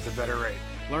with a better rate.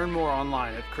 Learn more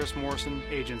online at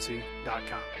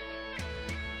chrismorrisonagency.com.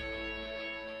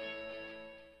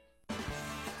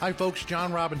 Hi folks,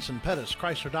 John Robinson, Pettis,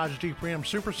 Chrysler Dodge Jeep Ram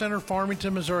Supercenter,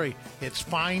 Farmington, Missouri. It's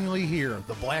finally here,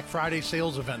 the Black Friday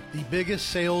sales event, the biggest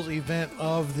sales event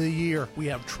of the year. We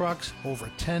have trucks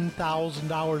over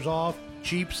 $10,000 off,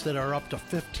 Jeeps that are up to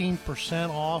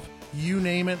 15% off. You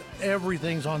name it,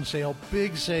 everything's on sale.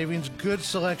 Big savings, good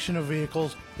selection of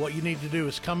vehicles. What you need to do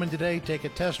is come in today, take a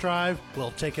test drive.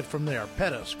 We'll take it from there.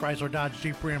 Pettis, Chrysler Dodge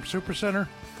Jeep Ram Supercenter,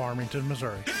 Farmington,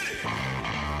 Missouri.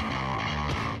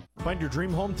 Find your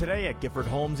dream home today at Gifford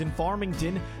Homes in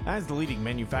Farmington. As the leading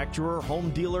manufacturer, home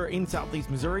dealer in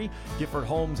Southeast Missouri, Gifford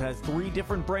Homes has 3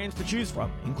 different brands to choose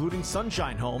from, including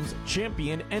Sunshine Homes,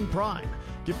 Champion, and Prime.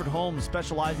 Gifford Homes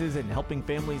specializes in helping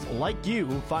families like you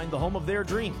find the home of their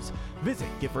dreams. Visit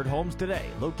Gifford Homes today,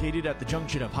 located at the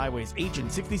junction of Highways 8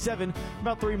 and 67,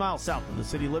 about 3 miles south of the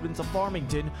city limits of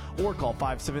Farmington, or call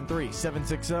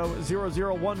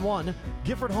 573-760-0011.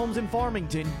 Gifford Homes in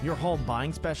Farmington, your home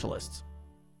buying specialists.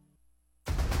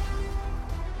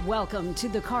 Welcome to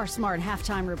the Car Smart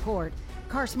Halftime Report.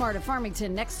 Car Smart of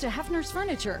Farmington next to Hefner's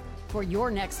Furniture. For your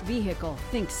next vehicle,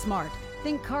 think smart.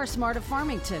 Think Car Smart of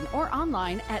Farmington or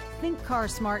online at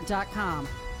thinkcarsmart.com.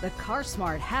 The Car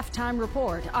Smart Halftime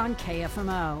Report on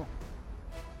KFMO.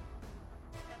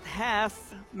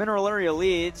 Half, Mineral Area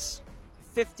leads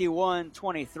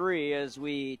 51-23 as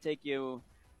we take you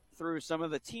through some of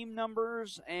the team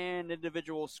numbers and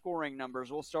individual scoring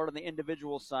numbers. We'll start on the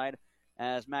individual side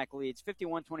as Mac leads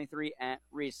 51-23 at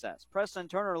recess. Preston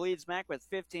Turner leads Mac with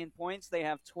 15 points. They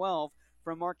have 12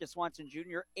 from Marcus Watson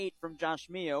Jr., 8 from Josh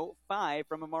Mio, 5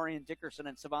 from Amarian Dickerson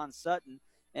and Savon Sutton,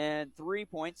 and 3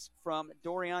 points from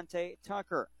Doriante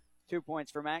Tucker. 2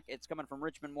 points for Mac. It's coming from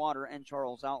Richmond Water and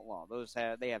Charles Outlaw.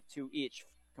 They have 2 each,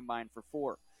 combined for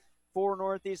 4. For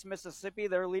Northeast Mississippi,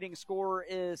 their leading scorer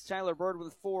is Tyler Bird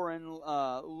with 4 and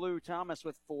Lou Thomas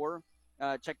with 4.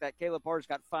 Check that. Caleb Parr's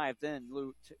got 5. Then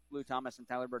Lou Thomas and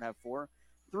Tyler Bird have 4.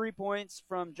 3 points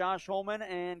from Josh Holman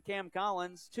and Cam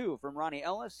Collins. 2 from Ronnie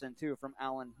Ellis and 2 from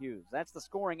Alan Hughes. That's the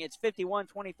scoring. It's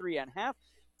 51-23 at half.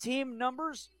 Team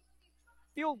numbers,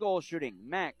 field goal shooting.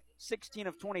 Mac, 16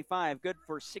 of 25, good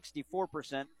for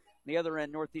 64%. The other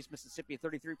end, Northeast Mississippi,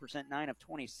 33%, 9 of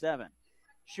 27.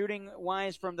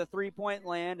 Shooting-wise from the three-point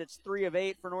land, it's 3 of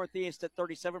 8 for Northeast at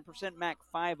 37%. Mac,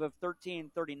 5 of 13,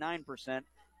 39%.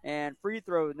 And free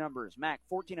throw numbers, Mac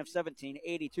 14 of 17,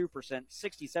 82%,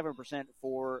 67%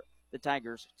 for the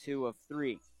Tigers, 2 of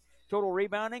 3. Total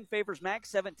rebounding favors Mac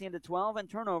 17-12, and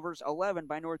turnovers 11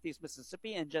 by Northeast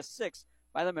Mississippi and just 6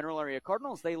 by the Mineral Area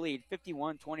Cardinals. They lead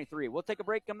 51-23. We'll take a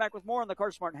break, come back with more on the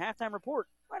Car Smart Halftime Report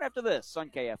right after this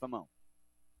on KFMO.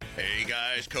 Hey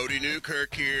guys, Cody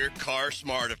Newkirk here, Car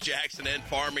Smart of Jackson and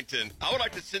Farmington. I would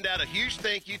like to send out a huge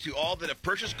thank you to all that have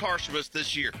purchased cars from us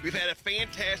this year. We've had a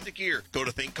fantastic year. Go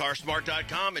to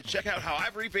thinkcarsmart.com and check out how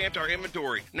I've revamped our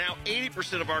inventory. Now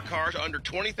 80% of our cars are under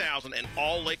 $20,000 and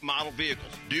all lake model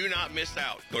vehicles. Do not miss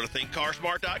out. Go to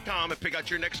thinkcarsmart.com and pick out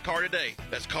your next car today.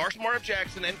 That's Car Smart of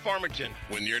Jackson and Farmington.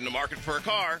 When you're in the market for a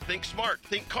car, think smart,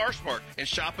 think Car Smart, and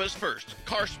shop us first.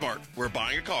 Car Smart, where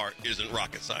buying a car isn't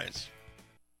rocket science.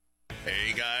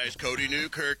 Hey guys, Cody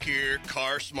Newkirk here,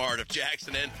 Car Smart of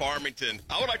Jackson and Farmington.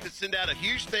 I would like to send out a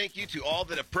huge thank you to all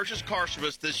that have purchased cars from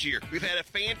us this year. We've had a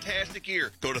fantastic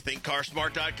year. Go to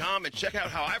thinkcarsmart.com and check out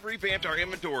how I've revamped our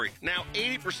inventory. Now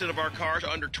 80% of our cars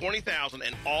are under $20,000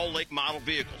 and all lake model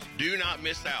vehicles. Do not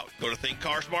miss out. Go to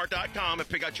thinkcarsmart.com and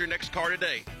pick out your next car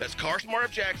today. That's Car Smart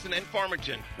of Jackson and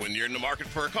Farmington. When you're in the market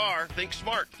for a car, think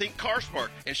smart, think Car Smart,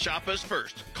 and shop us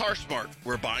first. Car Smart,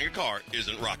 where buying a car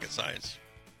isn't rocket science.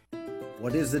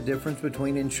 What is the difference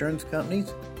between insurance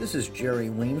companies? This is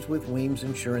Jerry Weems with Weems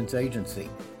Insurance Agency.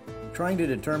 Trying to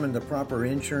determine the proper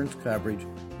insurance coverage,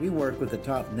 we work with the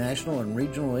top national and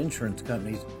regional insurance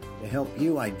companies to help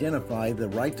you identify the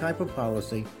right type of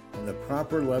policy and the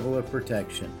proper level of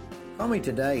protection. Call me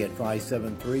today at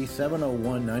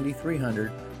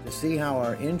 573-701-9300 to see how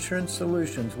our insurance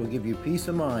solutions will give you peace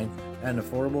of mind at an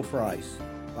affordable price.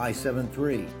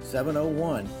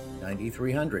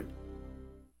 573-701-9300.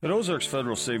 At Ozarks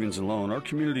Federal Savings and Loan, our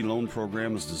community loan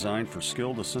program is designed for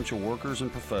skilled essential workers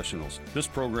and professionals. This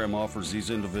program offers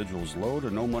these individuals low to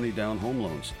no money down home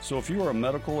loans. So if you are a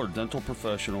medical or dental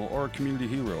professional or a community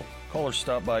hero, call or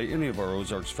stop by any of our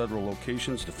Ozarks Federal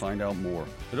locations to find out more.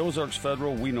 At Ozarks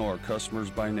Federal, we know our customers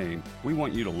by name. We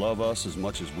want you to love us as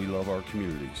much as we love our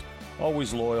communities.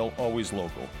 Always loyal, always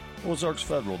local. Ozarks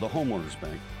Federal, the homeowners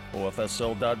bank.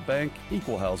 OFSL.bank,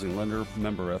 equal housing lender,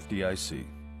 member FDIC.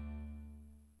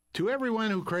 To everyone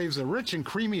who craves a rich and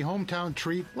creamy hometown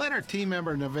treat, let our team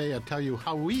member Nevaeh tell you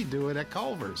how we do it at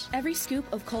Culver's. Every scoop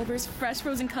of Culver's fresh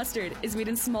frozen custard is made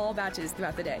in small batches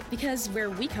throughout the day. Because where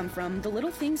we come from, the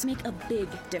little things make a big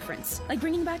difference. Like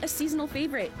bringing back a seasonal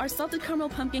favorite. Our salted caramel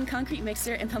pumpkin concrete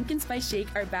mixer and pumpkin spice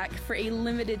shake are back for a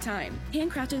limited time.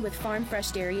 Handcrafted with farm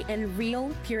fresh dairy and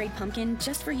real pureed pumpkin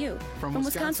just for you. From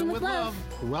Wisconsin with love.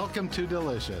 Welcome to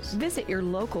Delicious. Visit your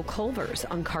local Culver's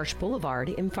on Karsh Boulevard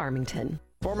in Farmington.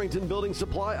 Farmington Building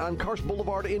Supply on Karsh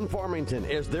Boulevard in Farmington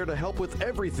is there to help with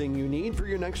everything you need for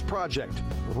your next project.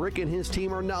 Rick and his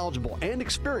team are knowledgeable and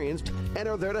experienced and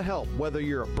are there to help, whether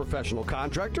you're a professional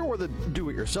contractor or the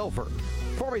do-it-yourselfer.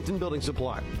 Farmington Building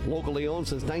Supply, locally owned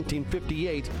since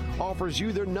 1958, offers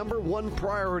you their number one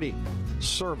priority,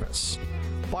 service.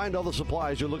 Find all the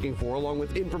supplies you're looking for along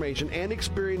with information and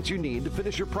experience you need to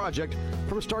finish your project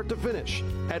from start to finish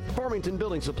at Farmington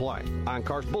Building Supply on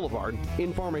Karsh Boulevard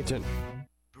in Farmington.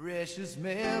 Precious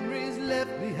memories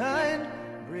left behind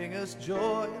bring us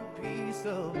joy and peace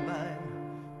of mind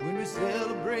when we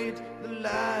celebrate the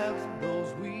lives of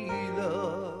those we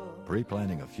love.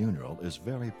 Pre-planning a funeral is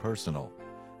very personal.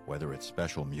 Whether it's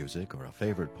special music or a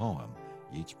favorite poem,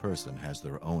 each person has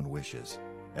their own wishes.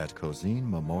 At Cozine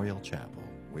Memorial Chapel,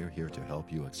 we're here to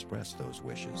help you express those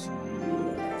wishes.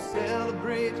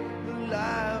 Celebrate the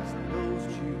lives of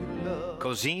those you love.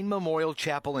 Cozine Memorial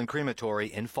Chapel and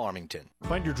Crematory in Farmington.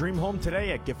 Find your dream home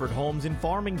today at Gifford Homes in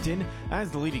Farmington.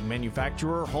 As the leading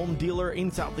manufacturer, home dealer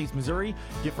in Southeast Missouri,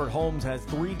 Gifford Homes has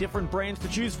 3 different brands to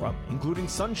choose from, including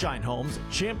Sunshine Homes,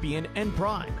 Champion, and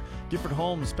Prime. Gifford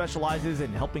Homes specializes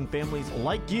in helping families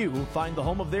like you find the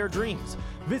home of their dreams.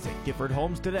 Visit Gifford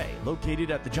Homes today,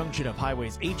 located at the junction of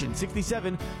Highways H and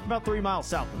 67, about 3 miles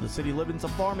south of the city limits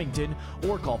of Farmington,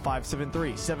 or call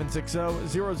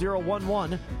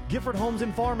 573-760-0011. Gifford Homes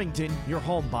in Farmington, your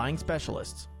home buying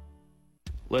specialists.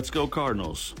 Let's go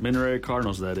Cardinals. Mineral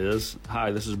Cardinals, that is.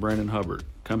 Hi, this is Brandon Hubbard.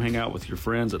 Come hang out with your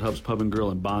friends at Hub's Pub and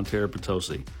Grill in Bonne Terre,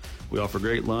 Potosi. We offer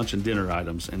great lunch and dinner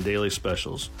items and daily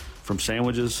specials. From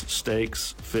sandwiches,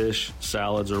 steaks, fish,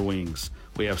 salads, or wings,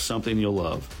 we have something you'll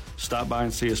love. Stop by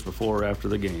and see us before or after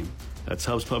the game. That's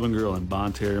Hub's Pub and Grill in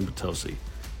Bonne Terre and Potosi.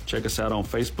 Check us out on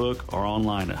Facebook or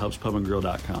online at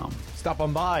hubspubandgrill.com. Stop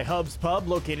on by Hub's Pub,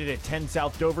 located at 10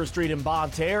 South Dover Street in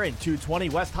Bonne Terre and 220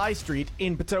 West High Street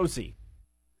in Potosi.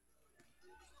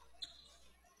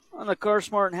 On the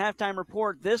CarSmart halftime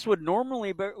report, this would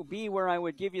normally be where I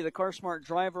would give you the CarSmart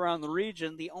drive around the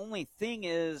region. The only thing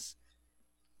is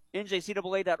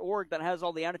NJCAA.org that has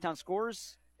all the out-of-town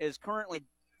scores is currently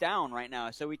down right now,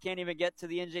 so we can't even get to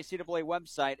the NJCAA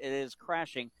website. It is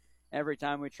crashing every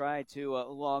time we try to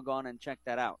log on and check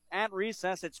that out. At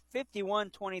recess, it's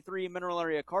 51-23 Mineral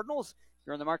Area Cardinals. If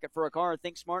you're in the market for a car,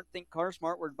 think smart, think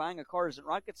CarSmart. We're buying a car isn't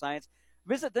rocket science.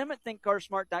 Visit them at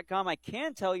thinkcarsmart.com. I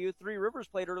can tell you Three Rivers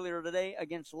played earlier today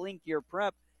against Link Year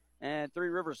Prep, and Three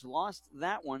Rivers lost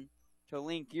that one to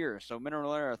Link Year. So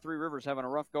Mineral Area, Three Rivers having a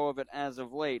rough go of it as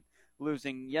of late,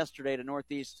 losing yesterday to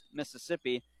Northeast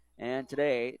Mississippi and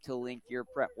today to Link Year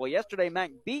Prep. Well, yesterday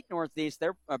Mac beat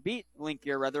beat Link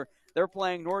Year rather. They're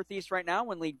playing Northeast right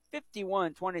now and lead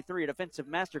 51-23. Defensive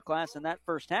masterclass in that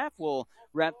first half. We'll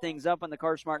wrap things up on the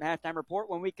CarSmart halftime report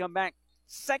when we come back.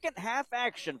 Second half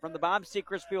action from the Bob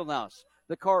Sechrist Fieldhouse.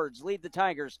 The Cards lead the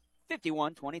Tigers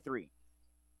 51-23.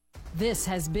 This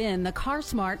has been the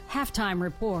CarSmart Halftime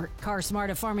Report. CarSmart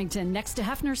of Farmington next to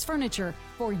Hefner's Furniture.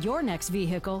 For your next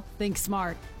vehicle, think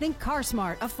smart. Think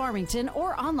CarSmart of Farmington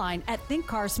or online at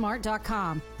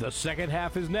thinkcarsmart.com. The second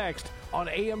half is next on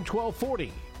AM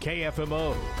 1240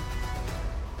 KFMO.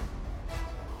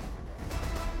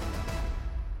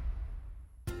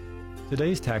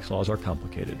 Today's tax laws are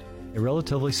complicated. A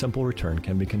relatively simple return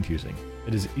can be confusing.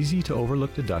 It is easy to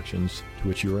overlook deductions to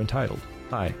which you are entitled.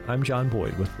 Hi, I'm John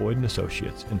Boyd with Boyd &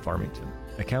 Associates in Farmington.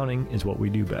 Accounting is what we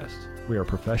do best. We are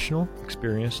professional,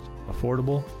 experienced,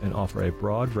 affordable, and offer a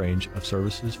broad range of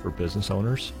services for business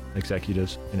owners,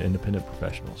 executives, and independent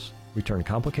professionals. We turn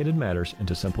complicated matters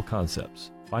into simple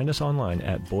concepts. Find us online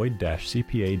at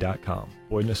boyd-cpa.com.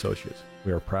 Boyd & Associates.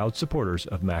 We are proud supporters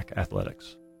of MAC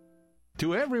Athletics.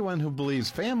 To everyone who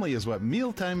believes family is what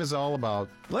mealtime is all about,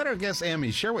 let our guest Emmy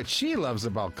share what she loves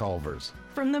about Culver's.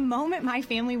 From the moment my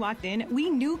family walked in, we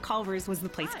knew Culver's was the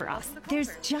place for us. There's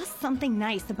just something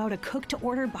nice about a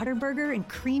cook-to-order butter burger and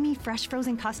creamy, fresh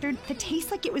frozen custard that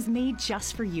tastes like it was made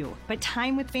just for you. But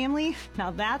time with family,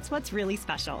 now that's what's really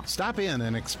special. Stop in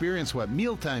and experience what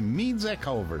mealtime means at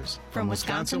Culver's. From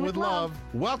Wisconsin with love,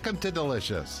 welcome to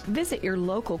Delicious. Visit your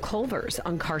local Culver's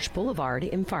on Karsh Boulevard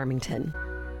in Farmington.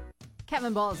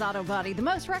 Kevin Ball's Auto Body, the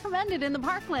most recommended in the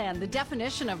Parkland. The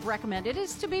definition of recommended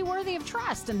is to be worthy of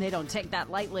trust, and they don't take that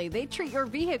lightly. They treat your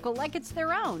vehicle like it's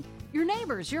their own. Your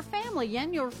neighbors, your family,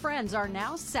 and your friends are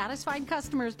now satisfied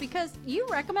customers because you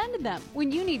recommended them.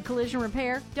 When you need collision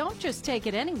repair, don't just take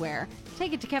it anywhere.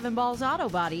 Take it to Kevin Ball's Auto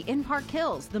Body in Park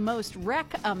Hills, the most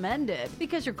recommended,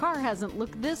 because your car hasn't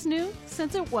looked this new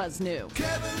since it was new.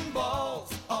 Kevin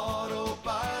Ball's Auto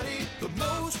Body, the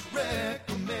most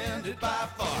recommended by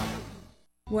far.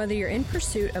 Whether you're in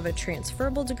pursuit of a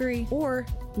transferable degree or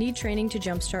need training to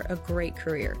jumpstart a great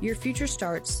career, your future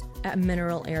starts at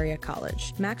Mineral Area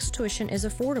College. Max tuition is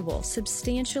affordable,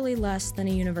 substantially less than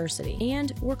a university,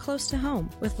 and we're close to home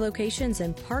with locations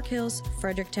in Park Hills,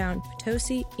 Fredericktown,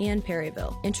 Potosi, and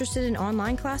Perryville. Interested in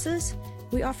online classes?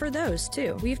 We offer those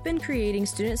too. We've been creating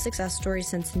student success stories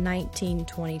since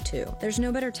 1922. There's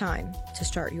no better time to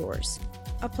start yours.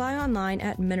 Apply online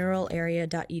at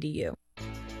mineralarea.edu.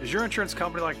 Is your insurance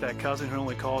company like that cousin who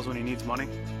only calls when he needs money?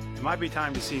 It might be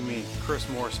time to see me, Chris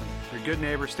Morrison, your good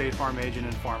neighbor State Farm agent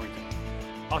in Farmington.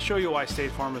 I'll show you why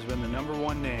State Farm has been the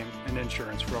 #1 name in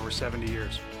insurance for over 70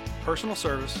 years. Personal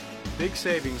service, big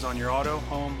savings on your auto,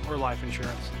 home, or life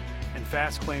insurance, and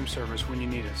fast claim service when you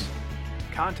need us.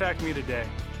 Contact me today,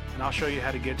 and I'll show you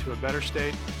how to get to a better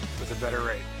state with a better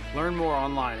rate. Learn more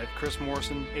online at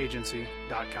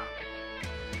chrismorrisonagency.com.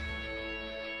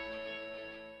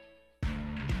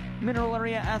 Mineral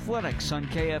Area Athletics on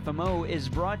KFMO is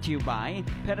brought to you by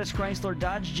Pettis Chrysler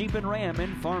Dodge Jeep and Ram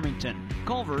in Farmington,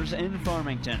 Culver's in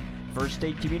Farmington, First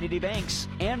State Community Banks,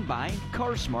 and by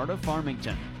CarSmart of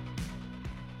Farmington.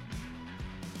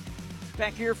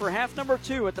 Back here for half number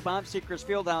 2 at the Bob Sechrist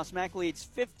Fieldhouse. Mac leads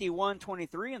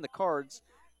 51-23, and the Cards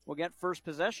will get first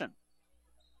possession.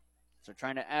 So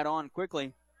trying to add on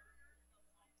quickly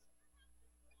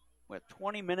with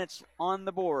 20 minutes on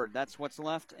the board. That's what's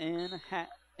left in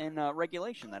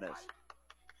regulation, that is.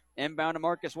 Inbound to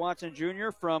Marcus Watson Jr.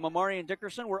 from Amarian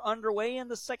Dickerson. We're underway in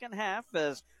the second half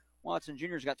as Watson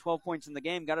Jr.'s got 12 points in the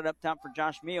game. Got it up top for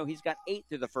Josh Mio. He's got 8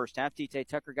 through the first half. T.J.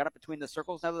 Tucker got it between the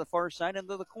circles. Now to the far side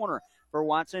into the corner for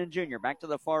Watson Jr. Back to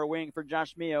the far wing for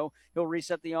Josh Mio. He'll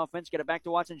reset the offense. Get it back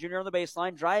to Watson Jr. on the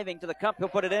baseline. Driving to the cup. He'll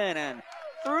put it in and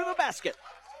through the basket.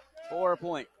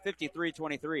 4-point,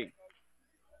 53-23.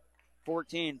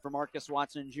 14 for Marcus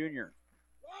Watson Jr.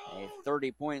 A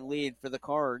 30-point lead for the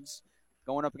Cards.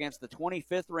 Going up against the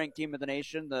 25th ranked team of the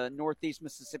nation, the Northeast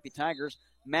Mississippi Tigers.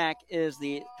 Mac is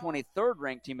the 23rd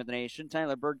ranked team of the nation.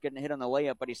 Tyler Bird getting hit on the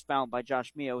layup, but he's fouled by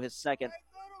Josh Mio, his second,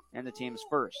 and the team's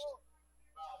first.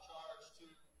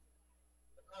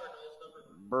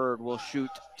 Bird will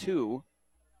shoot 2.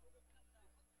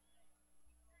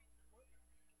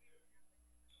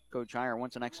 Coach Heyer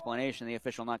wants an explanation. The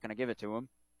official not going to give it to him.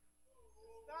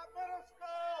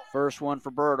 First one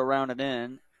for Bird, around it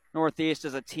in. Northeast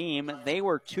as a team, they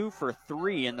were 2 for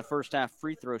 3 in the first half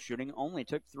free throw shooting, only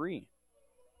took 3.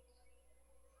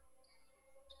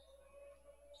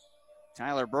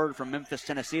 Tyler Bird from Memphis,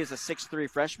 Tennessee is a 6'3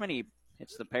 freshman. He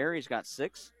hits the pair. He's got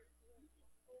 6.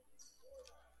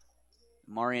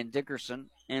 Marion Dickerson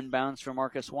inbounds for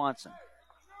Marcus Watson.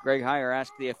 Greg Heyer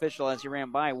asked the official as he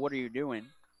ran by, "What are you doing?"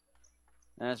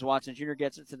 As Watson Jr.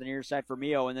 gets it to the near side for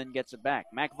Mio and then gets it back.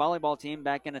 Mac volleyball team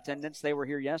back in attendance. They were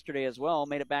here yesterday as well.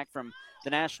 Made it back from the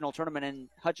national tournament in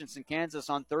Hutchinson, Kansas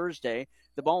on Thursday.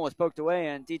 The ball was poked away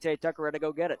and D.T. Tucker had to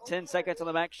go get it. 10 seconds on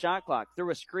the back shot clock.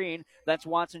 Through a screen. That's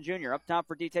Watson Jr. Up top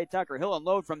for D.T. Tucker. He'll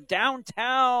unload from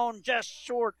downtown. Just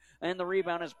short. And the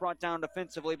rebound is brought down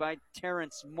defensively by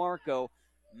Terrence Marco.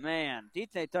 Man,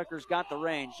 D.T. Tucker's got the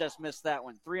range, just missed that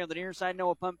one. 3 on the near side,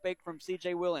 no pump fake from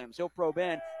C.J. Williams. He'll probe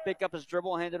in, pick up his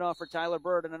dribble, hand it off for Tyler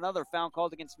Bird, and another foul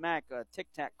called against Mack, a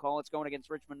tic-tac call. It's going against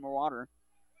Richmond Marauder.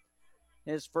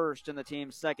 His first and the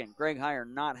team's second. Greg Heyer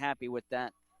not happy with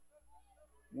that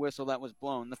whistle that was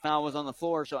blown. The foul was on the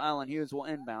floor, so Allen Hughes will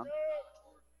inbound.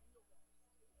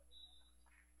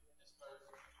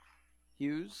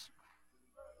 Hughes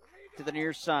to the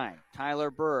near side. Tyler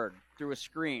Bird through a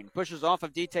screen. Pushes off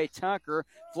of D.T. Tucker.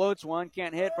 Floats one.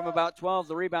 Can't hit from about 12.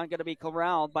 The rebound going to be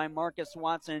corralled by Marcus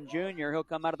Watson Jr. He'll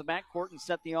come out of the backcourt and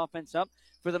set the offense up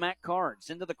for the Mac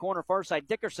Cards. Into the corner far side.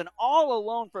 Dickerson all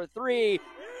alone for 3.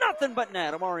 Nothing but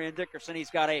net. Amarian Dickerson, he's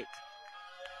got 8.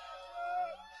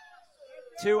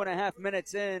 2.5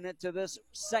 minutes into this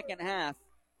second half.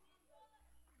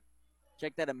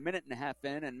 Check that, a minute and a half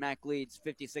in, and Mac leads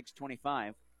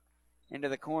 56-25. Into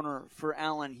the corner for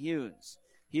Allen Hughes.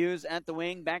 Hughes at the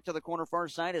wing, back to the corner far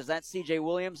side. Is that C.J.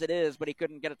 Williams? It is, but he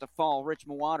couldn't get it to fall. Rich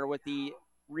Mwater with the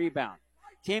rebound.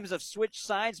 Teams have switched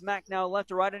sides. Mac now left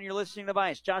to right on your listening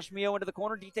device. Josh Mio into the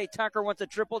corner. D.T. Tucker wants a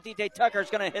triple. D.T. Tucker's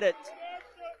going to hit it.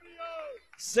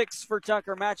 6 for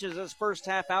Tucker, matches his first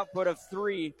half output of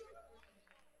 3.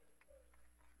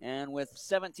 And with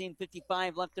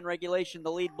 17:55 left in regulation,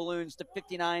 the lead balloons to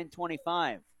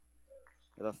 59-25.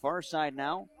 To the far side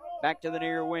now. Back to the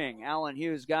near wing. Allen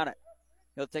Hughes got it.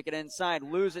 He'll take it inside,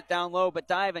 lose it down low, but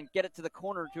dive and get it to the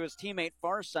corner to his teammate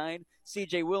far side.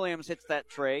 C.J. Williams hits that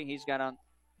tray. He's got on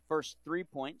first 3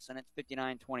 points, and it's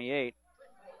 59-28.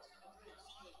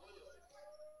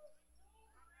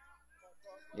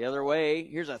 The other way,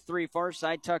 here's a 3 far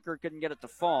side. Tucker couldn't get it to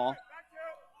fall.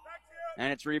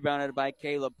 And it's rebounded by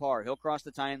Caleb Parr. He'll cross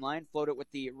the timeline, float it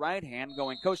with the right hand,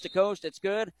 going coast to coast. It's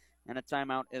good, and a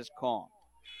timeout is called.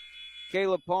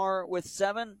 Caleb Parr with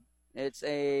 7. It's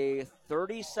a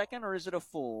 30-second, or is it a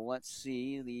full? Let's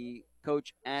see. The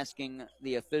coach asking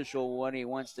the official what he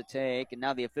wants to take, and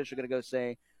now the official going to go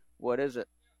say, what is it?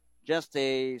 Just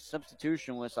a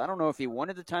substitution whistle. I don't know if he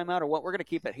wanted the timeout or what. We're going to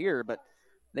keep it here, but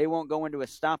they won't go into a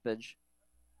stoppage.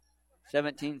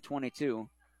 17-22.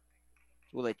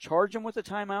 Will they charge him with a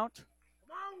timeout?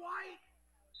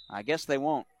 I guess they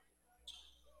won't.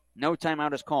 No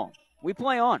timeout is called. We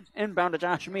play on. Inbound to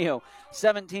Josh Mio.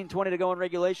 17:20 to go in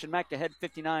regulation. Mac ahead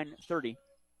 59-30.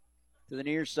 To the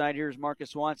near side, here's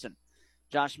Marcus Watson.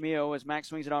 Josh Mio as Mac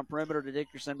swings it on perimeter to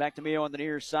Dickerson. Back to Mio on the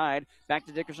near side. Back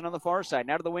to Dickerson on the far side.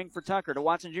 Now to the wing for Tucker. To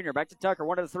Watson Jr. Back to Tucker.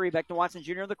 1 to the 3. Back to Watson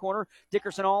Jr. in the corner.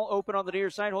 Dickerson all open on the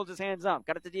near side. Holds his hands up.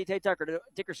 Got it to D.T. Tucker. To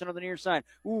Dickerson on the near side.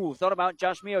 Ooh, thought about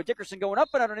Josh Mio. Dickerson going up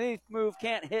and underneath move.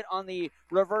 Can't hit on the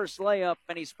reverse layup,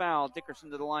 and he's fouled. Dickerson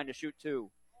to the line to shoot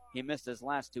 2. He missed his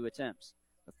last 2 attempts.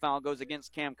 The foul goes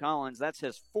against Cam Collins. That's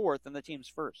his 4th and the team's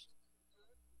first.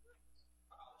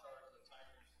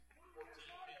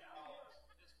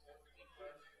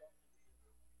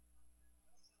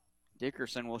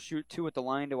 Dickerson will shoot 2 at the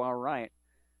line to our right.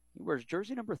 He wears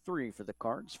jersey number 3 for the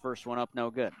Cards. First one up, no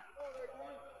good.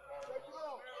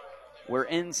 We're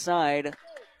inside.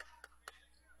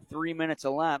 3 minutes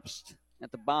elapsed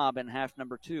at the Bob in half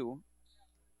number 2.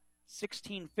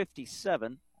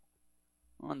 16:57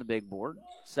 on the big board.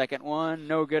 Second one,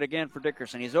 no good again for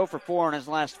Dickerson. He's 0 for 4 on his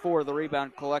last 4. The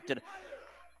rebound collected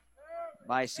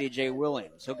by C.J.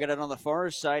 Williams. He'll get it on the far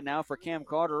side now for Cam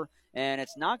Carter, and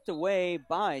it's knocked away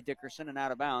by Dickerson and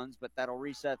out of bounds, but that'll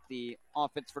reset the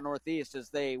offense for Northeast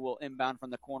as they will inbound from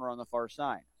the corner on the far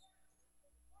side.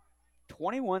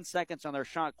 21 seconds on their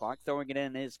shot clock. Throwing it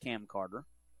in is Cam Carter.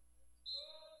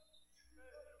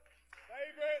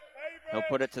 He'll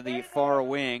put it to the far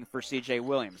wing for C.J.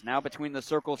 Williams. Now between the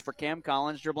circles for Cam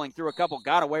Collins, dribbling through a couple,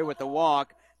 got away with the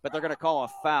walk, but they're going to call a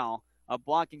foul, a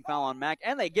blocking foul on Mack,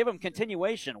 and they give him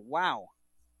continuation. Wow.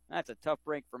 That's a tough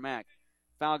break for Mack.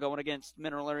 Foul going against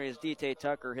Mineral Area's D.T.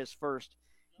 Tucker, his first,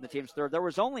 and the team's third. There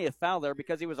was only a foul there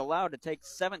because he was allowed to take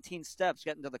 17 steps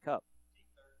getting to the cup.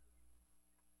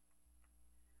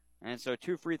 And so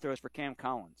 2 free throws for Cam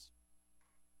Collins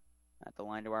at the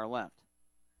line to our left.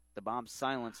 The bomb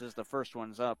silences. The first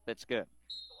one's up. It's good.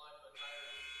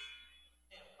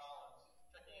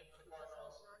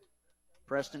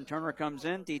 Preston Turner comes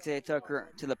in. DJ Tucker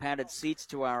to the padded seats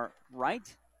to our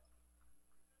right.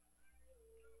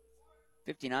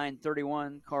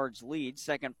 59-31, Cards lead.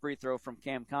 Second free throw from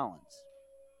Cam Collins.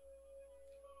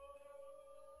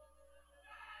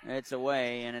 It's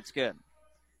away, and it's good.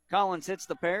 Collins hits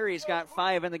the pair. He's got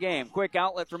 5 in the game. Quick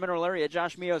outlet for Mineral Area.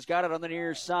 Josh Mio's got it on the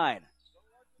near side.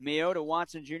 Mio to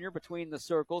Watson Jr. between the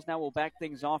circles. Now we'll back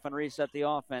things off and reset the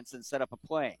offense and set up a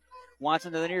play.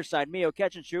 Watson to the near side. Mio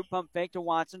catch and shoot. Pump fake to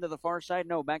Watson to the far side.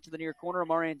 No, back to the near corner.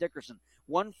 Amarian Dickerson.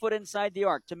 1 foot inside the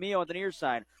arc to Mio on the near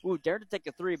side. Ooh, dared to take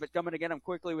a 3, but coming to get him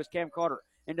quickly was Cam Carter.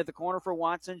 Into the corner for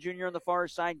Watson Jr. on the far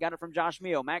side. Got it from Josh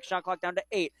Mio. Max shot clock down to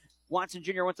 8. Watson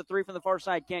Jr. wants a 3 from the far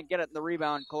side. Can't get it. And the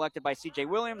rebound collected by C.J.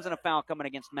 Williams, and a foul coming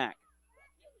against Mack.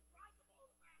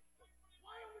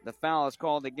 The foul is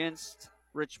called against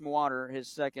Rich Mwater, his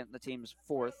second, the team's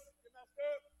fourth.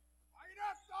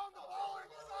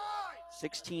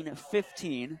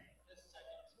 16-15.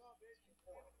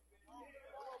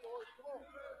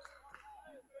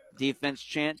 Defense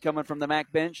chant coming from the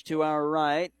Mack bench to our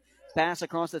right. Pass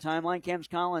across the timeline. Cam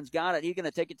Collins got it. He's going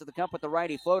to take it to the cup with the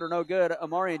righty floater. No good.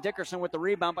 Amarian Dickerson with the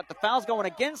rebound, but the foul's going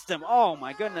against him. Oh,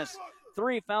 my goodness.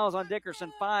 3 fouls on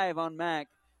Dickerson, 5 on Mack.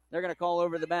 They're going to call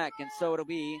over the back, and so it'll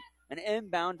be an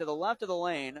inbound to the left of the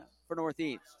lane for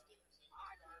Northeast.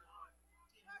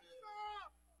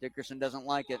 Dickerson doesn't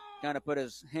like it. Kind of put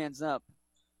his hands up.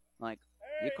 Like,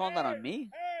 you calling that on me?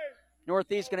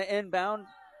 Northeast going to inbound,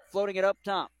 floating it up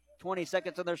top. 20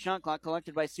 seconds on their shot clock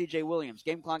collected by C.J. Williams.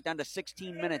 Game clock down to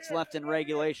 16 minutes left in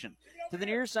regulation. To the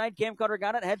near side, Cam Carter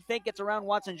got it. Head fake gets around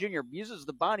Watson Jr. Uses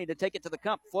the body to take it to the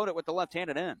cup. Float it with the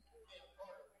left-handed end.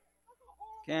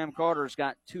 Cam Carter's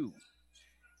got 2.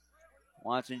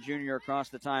 Watson Jr. across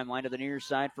the timeline to the near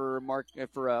side for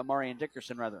Marian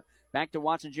Dickerson, rather. Back to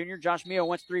Watson Jr. Josh Mio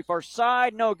wants 3 far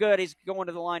side. No good. He's going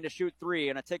to the line to shoot 3,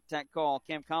 and a tic-tac call.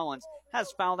 Cam Collins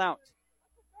has fouled out.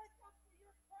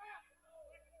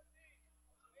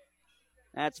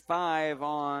 That's 5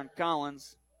 on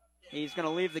Collins. He's going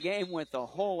to leave the game with a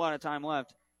whole lot of time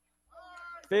left.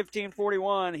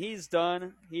 15-41, he's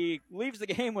done. He leaves the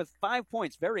game with 5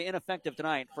 points. Very ineffective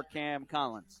tonight for Cam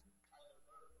Collins.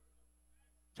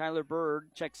 Tyler Bird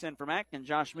checks in for Mack, and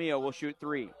Josh Mio will shoot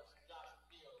 3.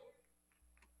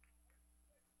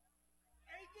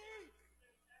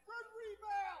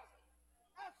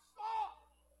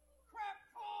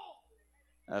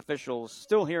 Officials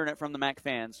still hearing it from the Mack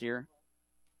fans here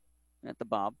at the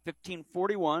Bob.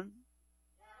 15-41.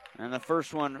 And the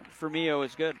first one for Mio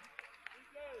is good.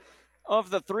 Of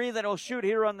the 3 that he'll shoot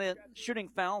here on the shooting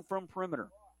foul from perimeter.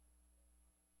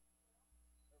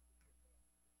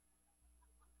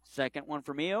 Second one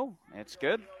for Mio. It's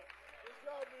good.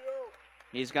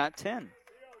 He's got 10.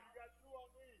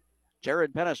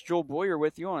 Jared Pettis, Joel Boyer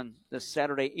with you on this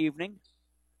Saturday evening.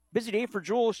 Busy day for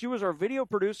Joel. She was our video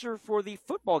producer for the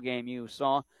football game you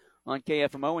saw on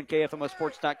KFMO and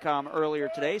KFMOsports.com earlier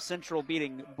today. Central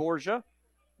beating Borgia.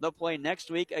 They'll play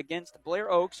next week against Blair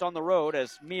Oaks on the road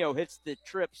as Mio hits the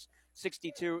trips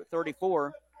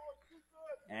 62-34.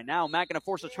 And now Mack going to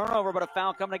force a turnover, but a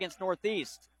foul coming against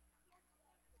Northeast.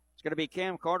 It's going to be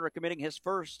Cam Carter committing his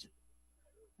first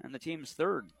and the team's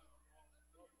third.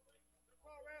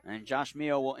 And Josh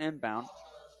Mio will inbound.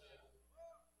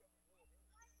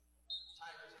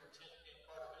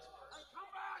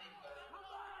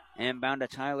 Inbound to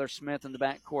Tyler Smith in the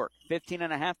backcourt.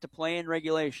 15.5 to play in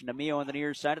regulation. To Mio on the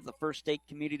near side of the First State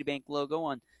Community Bank logo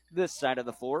on this side of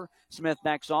the floor. Smith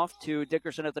backs off to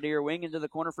Dickerson at the near wing into the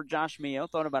corner for Josh Mio.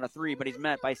 Thought about a 3, but he's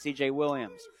met by C.J.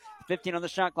 Williams. 15 on the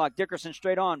shot clock. Dickerson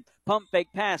straight on. Pump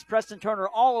fake pass. Preston Turner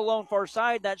all alone far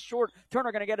side. That's short.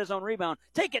 Turner going to get his own rebound.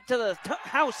 Take it to the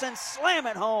house and slam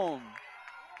it home.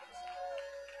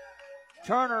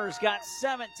 Turner's got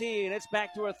 17. It's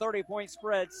back to a 30-point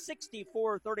spread.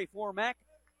 64-34 Mack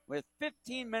with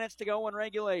 15 minutes to go in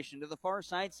regulation. To the far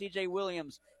side, C.J.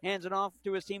 Williams hands it off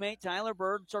to his teammate Tyler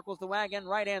Bird. Circles the wagon.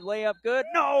 Right-hand layup good.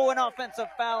 No, an offensive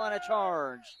foul and a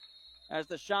charge. As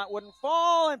the shot wouldn't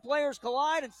fall and players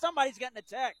collide and somebody's getting a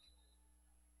tech.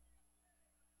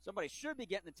 Somebody should be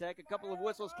getting a tech. A couple of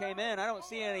whistles came in. I don't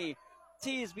see any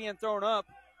tees being thrown up.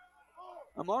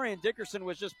 Amarian Dickerson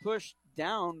was just pushed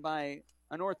down by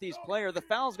a Northeast player. The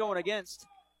foul's going against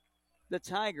the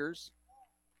Tigers.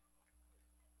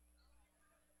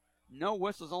 No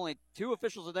whistles, only 2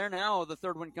 officials are there now. The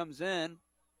third one comes in.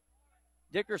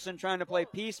 Dickerson trying to play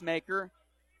peacemaker.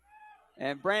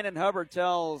 And Brandon Hubbard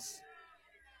tells,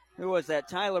 who was that,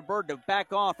 Tyler Bird, to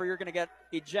back off or you're going to get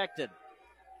ejected.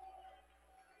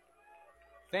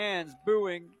 Fans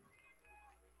booing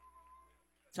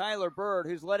Tyler Bird,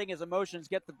 who's letting his emotions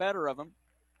get the better of him.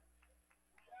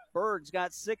 Bird's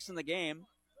got 6 in the game.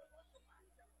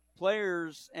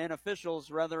 Players and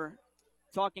officials, rather,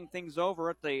 talking things over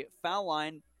at the foul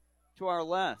line to our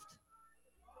left.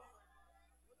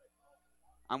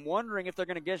 I'm wondering if they're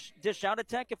going to dish out a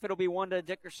tech, if it'll be 1 to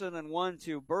Dickerson and 1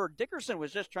 to Bird. Dickerson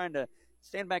was just trying to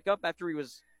stand back up after he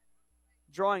was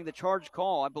drawing the charge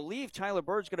call. I believe Tyler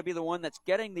Bird's going to be the one that's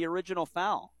getting the original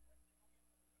foul.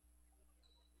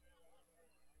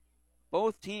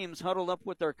 Both teams huddled up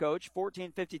with their coach.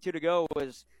 14:52 to go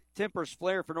as Tempers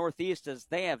flare for Northeast, as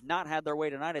they have not had their way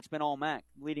tonight. It's been all MAC,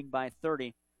 leading by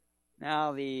 30.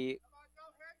 Now the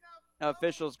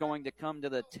official's going to come to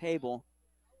the table,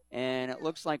 and it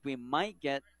looks like we might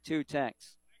get 2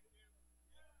 techs.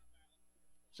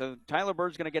 So Tyler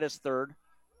Bird's going to get his 3rd.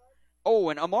 Oh,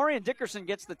 and Amarian Dickerson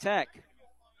gets the tech.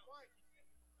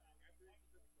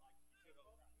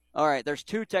 All right, there's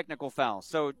 2 technical fouls.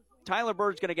 So Tyler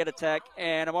Bird's going to get a tech,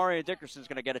 and Amarian Dickerson's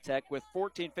going to get a tech with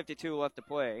 14:52 left to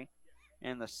play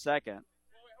in the second.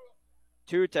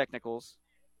 2 technicals.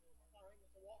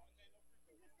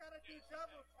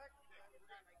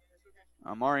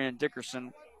 Amarian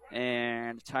Dickerson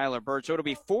and Tyler Bird. So it'll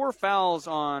be 4 fouls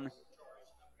on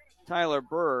Tyler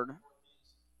Bird.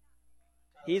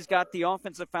 He's got the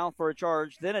offensive foul for a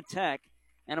charge, then a tech,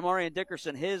 and Amarian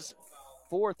Dickerson, his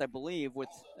 4th, I believe, with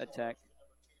a tech.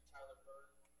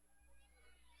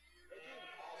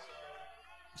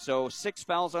 So 6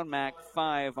 fouls on MAC,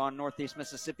 5 on Northeast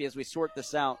Mississippi as we sort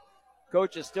this out.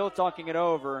 Coach is still talking it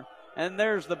over, and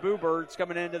there's the Boo Birds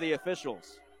coming into the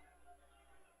officials.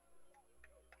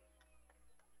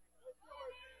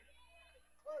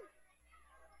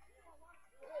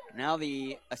 Now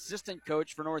the assistant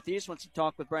coach for Northeast wants to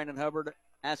talk with Brandon Hubbard,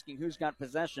 asking who's got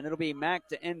possession. It'll be MAC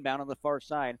to inbound on the far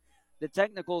side. The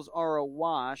technicals are a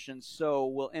wash, and so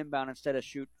we'll inbound instead of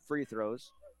shoot free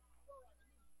throws.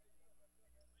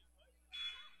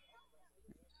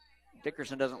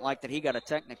 Dickerson doesn't like that he got a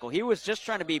technical. He was just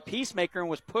trying to be peacemaker and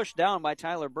was pushed down by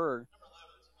Tyler Bird.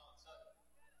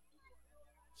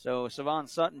 So Savon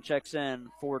Sutton checks in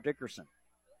for Dickerson.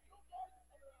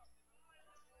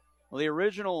 Well, the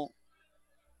original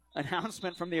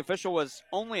announcement from the official was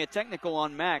only a technical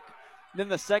on MAC. Then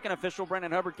the second official,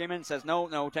 Brandon Hubbard, came in and says,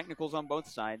 no, technicals on both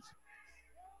sides.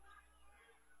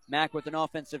 MAC with an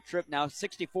offensive trip now.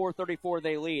 64-34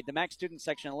 they lead. The MAC student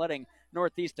section letting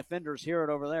Northeast defenders hear it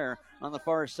over there on the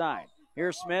far side.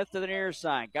 Here's Smith to the near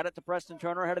side. Got it to Preston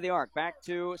Turner ahead of the arc. Back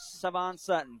to Savon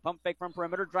Sutton. Pump fake from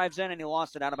perimeter. Drives in, and he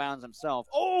lost it out of bounds himself.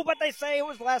 Oh, but they say it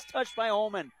was last touched by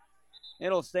Holman.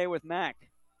 It'll stay with MAC.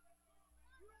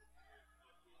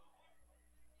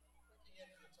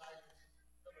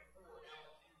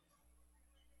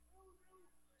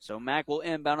 So MAC will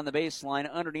inbound on the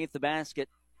baseline underneath the basket,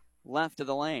 left of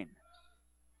the lane.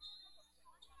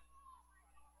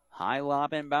 High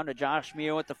lob inbound to Josh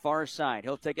Mio at the far side.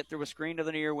 He'll take it through a screen to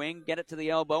the near wing, get it to the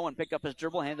elbow, and pick up his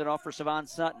dribble, hand it off for Savon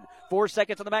Sutton. 4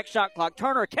 seconds on the MAC shot clock.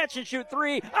 Turner, catch and shoot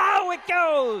 3. Oh, it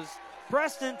goes!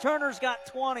 Preston Turner's got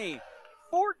 20.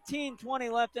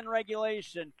 14-20 left in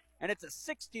regulation, and it's a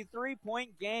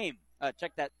 63-point game.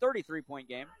 Check that, 33-point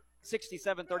game.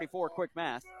 67-34, quick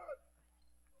math.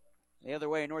 The other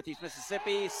way, Northeast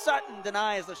Mississippi. Sutton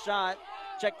denies the shot.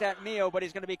 Check that, Mio, but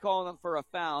he's going to be calling for a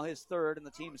foul, his 3rd and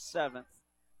the team's 7th.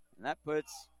 And that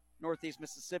puts Northeast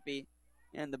Mississippi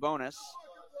in the bonus.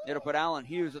 It'll put Allen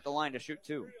Hughes at the line to shoot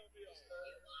 2.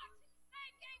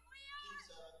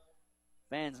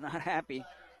 Fans not happy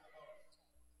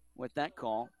with that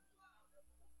call.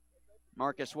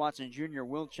 Marcus Watson Jr.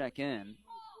 will check in.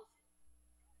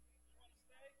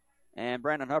 And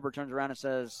Brandon Hubbard turns around and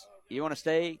says, you want to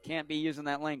stay? Can't be using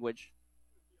that language.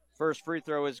 First free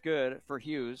throw is good for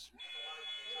Hughes.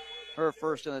 Her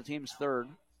 1st and the team's 3rd.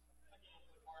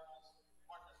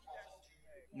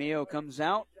 Mio comes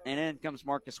out, and in comes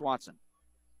Marcus Watson.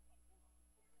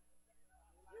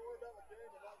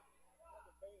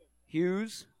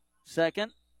 Hughes,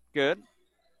 2nd. Good.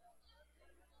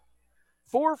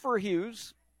 4 for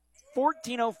Hughes.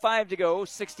 14:05 to go.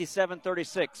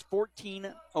 67-36.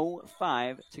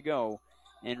 14:05 to go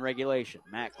in regulation.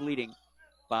 MAC leading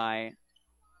by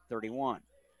 31.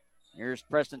 Here's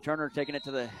Preston Turner taking it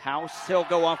to the house. He'll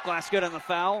go off glass, good on the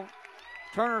foul.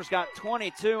 Turner's got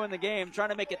 22 in the game, trying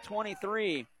to make it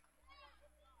 23.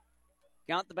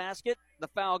 Count the basket. The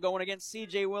foul going against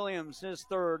C.J. Williams, his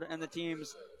 3rd and the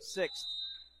team's 6th.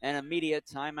 An immediate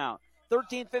timeout.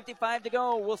 13:55 to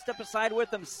go. We'll step aside with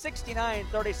them.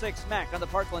 69-36 MAC on the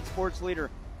Parkland Sports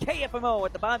Leader. KFMO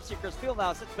at the Bob Seekers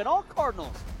Fieldhouse. It's been all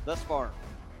Cardinals thus far.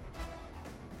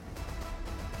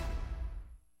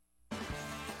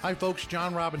 Hi folks,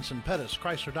 John Robinson, Pettis,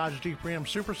 Chrysler Dodge Jeep Ram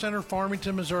Supercenter,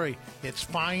 Farmington, Missouri. It's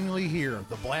finally here,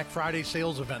 the Black Friday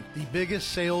sales event, the biggest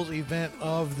sales event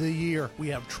of the year. We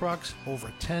have trucks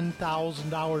over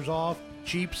 $10,000 off,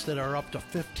 Jeeps that are up to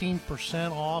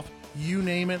 15% off. You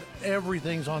name it,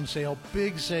 everything's on sale.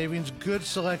 Big savings, good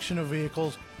selection of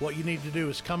vehicles. What you need to do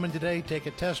is come in today, take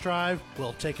a test drive.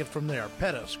 We'll take it from there.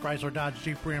 Pettis, Chrysler Dodge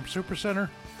Jeep Ram Supercenter,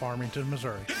 Farmington,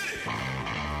 Missouri.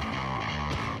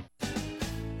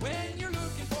 When you're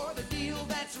looking for the deal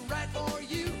that's right for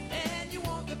you, and you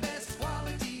want the best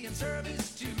quality and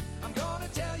service too, I'm gonna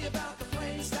tell you about the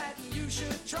place that you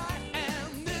should try,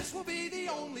 and this will be the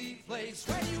only place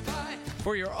where you buy.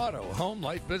 For your auto, home,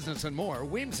 life, business, and more,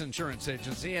 Weems Insurance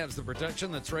Agency has the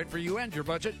protection that's right for you and your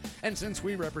budget. And since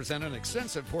we represent an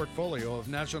extensive portfolio of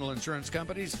national insurance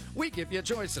companies, we give you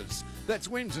choices. That's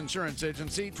Weems Insurance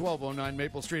Agency, 1209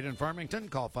 Maple Street in Farmington.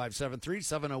 Call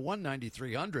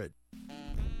 573-701-9300.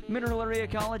 Mineral Area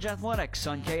College Athletics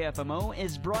on KFMO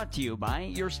is brought to you by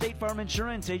your State Farm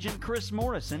Insurance agent Chris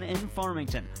Morrison in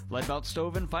Farmington, Leadbelt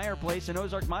Stove and Fireplace and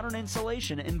Ozark Modern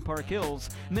Insulation in Park Hills,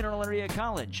 Mineral Area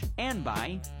College, and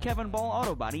by Kevin Ball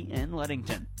Auto Body in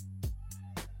Leadington.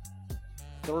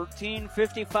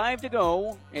 13:55 to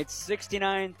go. It's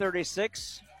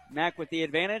 69-36. Mac with the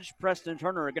advantage. Preston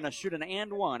Turner are going to shoot an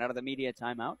and one out of the media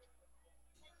timeout.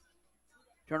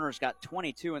 Turner's got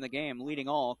 22 in the game, leading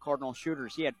all Cardinal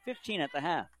shooters. He had 15 at the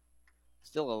half.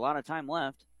 Still a lot of time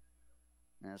left.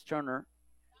 As Turner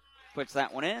puts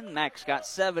that one in, Max got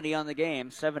 70 on the game,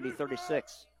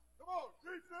 70-36.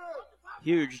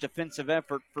 Huge defensive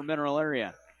effort for Mineral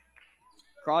Area.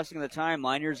 Crossing the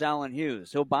timeline, here's Allen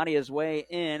Hughes. He'll body his way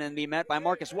in and be met by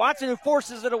Marcus Watson, who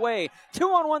forces it away.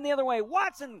 2-on-1 the other way.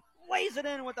 Watson lays it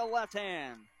in with the left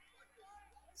hand.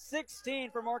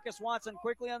 16 for Marcus Watson.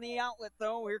 Quickly on the outlet,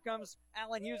 though. Here comes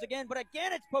Allen Hughes again, but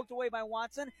again it's poked away by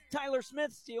Watson. Tyler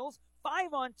Smith steals.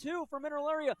 5-on-2 for Mineral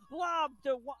Area. Lob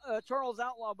to Charles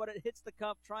Outlaw, but it hits the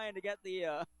cup trying to get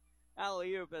the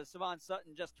alley-oop as Savon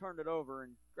Sutton just turned it over.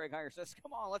 And Greg Heyer says,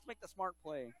 come on, let's make the smart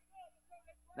play.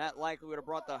 That likely would have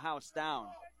brought the house down.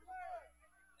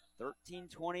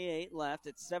 13:28 left.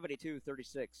 It's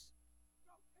 72-36.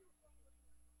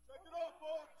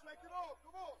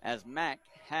 As Mack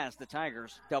has the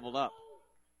Tigers doubled up.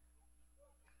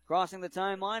 Crossing the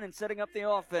timeline and setting up the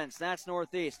offense. That's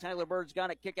Northeast. Tyler Bird's got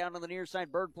it. Kick out on the near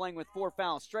side. Bird playing with 4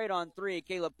 fouls. Straight on 3.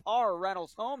 Caleb Parr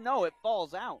rattles home. No, it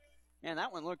falls out. Man,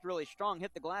 that one looked really strong.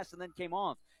 Hit the glass and then came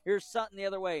off. Here's Sutton the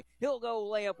other way. He'll go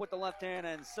layup with the left hand,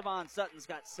 and Savon Sutton's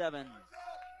got 7.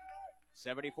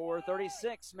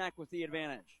 74-36. Mack with the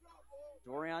advantage.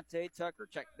 Doriante Tucker,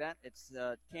 check that. It's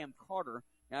Cam Carter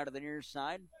out of the near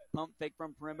side. Pump fake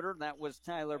from perimeter. That was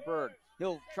Tyler Bird.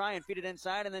 He'll try and feed it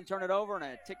inside and then turn it over, and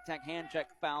a tic-tac hand check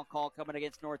foul call coming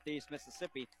against Northeast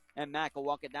Mississippi. And Mack will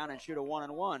walk it down and shoot a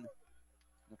 1-on-1.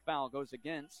 The foul goes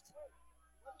against.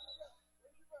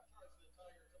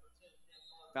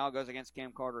 Foul goes against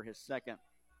Cam Carter, his second.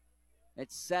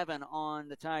 It's 7 on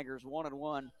the Tigers,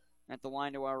 1-on-1 at the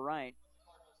line to our right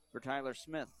for Tyler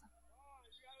Smith.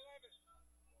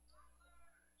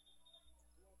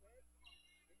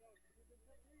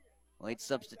 Late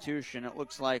substitution. It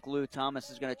looks like Lou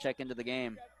Thomas is going to check into the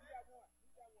game.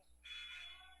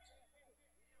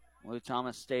 Lou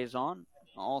Thomas stays on.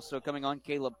 Also coming on,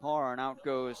 Caleb Parr, and out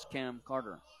goes Cam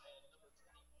Carter.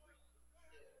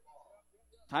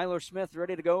 Tyler Smith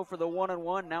ready to go for the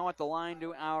 1-on-1, now at the line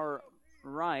to our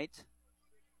right.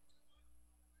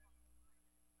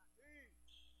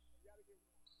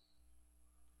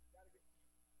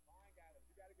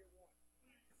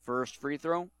 First free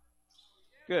throw.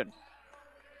 Good.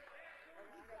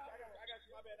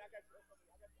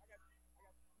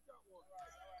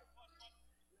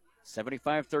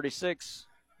 (75-36).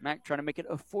 Mack trying to make it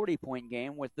a 40-point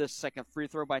game with this second free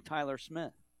throw by Tyler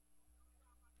Smith.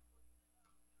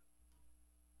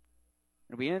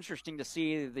 It'll be interesting to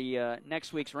see the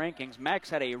next week's rankings. Max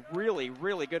had a really,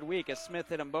 really good week as Smith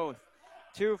hit them both.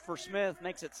 2 for Smith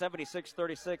makes it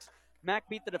 76-36. Mack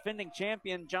beat the defending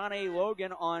champion John A.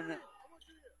 Logan on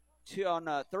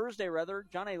Thursday.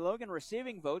 John A. Logan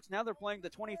receiving votes. Now they're playing the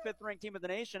 25th ranked team of the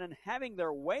nation and having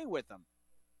their way with them.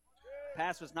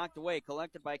 Pass was knocked away,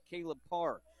 collected by Caleb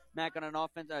Parr. Mack on an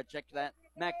offense, check that.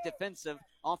 Mack defensive,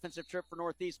 offensive trip for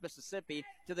Northeast Mississippi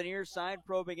to the near side,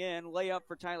 probing in, layup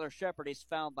for Tyler Shepard. He's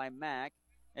fouled by Mack.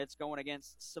 It's going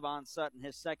against Savon Sutton,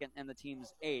 his second and the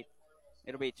team's 8th.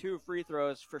 It'll be 2 free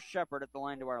throws for Shepard at the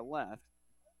line to our left.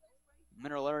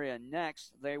 Mineral Area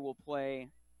next. They will play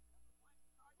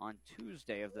on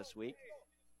Tuesday of this week.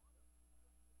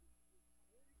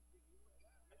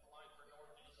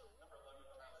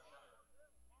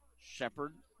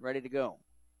 Shepard ready to go.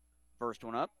 First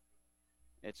one up.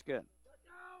 It's good.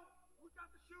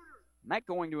 Mac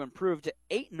going to improve to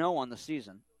 8-0 on the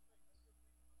season.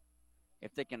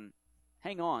 If they can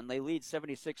hang on, they lead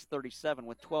 76-37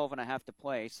 with 12.5 to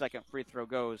play. Second free throw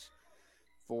goes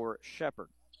for Shepard.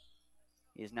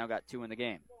 He's now got 2 in the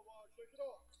game.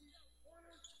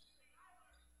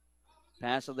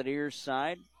 Pass on the near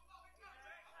side.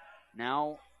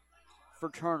 Now for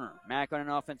Turner. Mack on an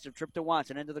offensive trip to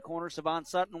Watson. Into the corner. Savon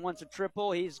Sutton wants a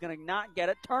triple. He's going to not get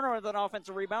it. Turner with an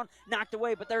offensive rebound. Knocked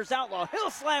away, but there's Outlaw. He'll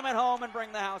slam it home and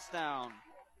bring the house down.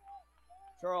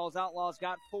 Charles Outlaw's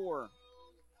got 4.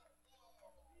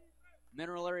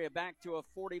 Mineral Area back to a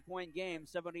 40-point game,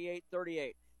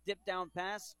 78-38. Dip down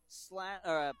pass,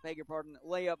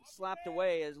 layup slapped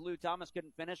away as Lou Thomas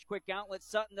couldn't finish. Quick outlet,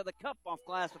 Sutton to the cup off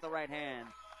glass with the right hand.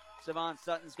 Savon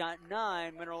Sutton's got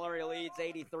 9. Mineral Area leads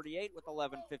 80-38 with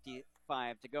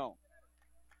 11:55 to go.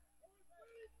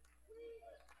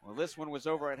 Well, this one was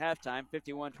over at halftime,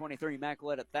 51-23. Mac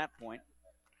led at that point.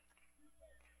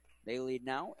 They lead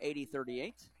now,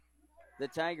 80-38. The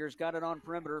Tigers got it on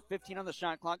perimeter. 15 on the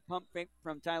shot clock. Pump fake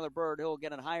from Tyler Bird. He'll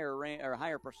get a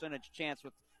higher percentage chance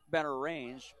with better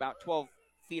range. About 12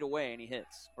 feet away, and he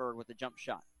hits. Bird with the jump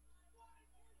shot.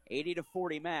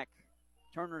 80-40 Mac.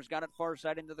 Turner's got it far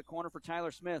side into the corner for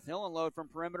Tyler Smith. He'll unload from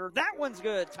perimeter. That one's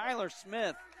good. Tyler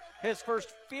Smith, his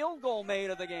first field goal made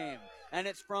of the game. And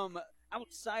it's from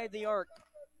outside the arc.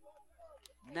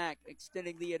 Mac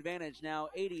extending the advantage now,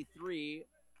 83-40.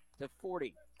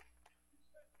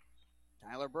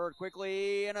 Tyler Bird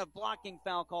quickly, and a blocking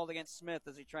foul called against Smith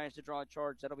as he tries to draw a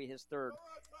charge. That'll be his 3rd,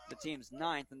 the team's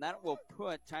 9th, and that will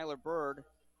put Tyler Bird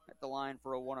at the line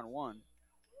for a 1-on-1.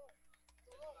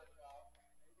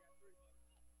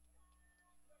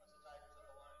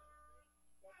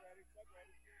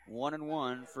 One and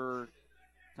one for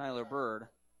Tyler Bird.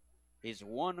 He's 2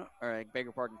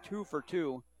 for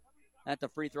 2 at the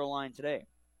free throw line today.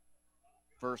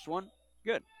 First one,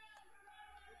 good.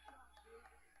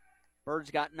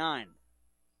 Bird's got 9.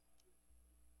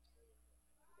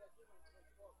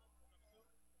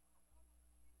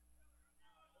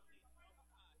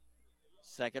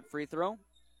 Second free throw,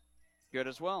 good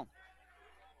as well.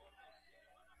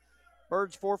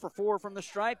 Bird's 4 for 4 from the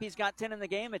stripe. He's got 10 in the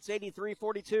game. It's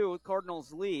 83-42.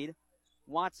 Cardinals lead.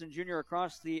 Watson Jr.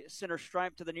 across the center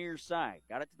stripe to the near side.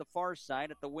 Got it to the far side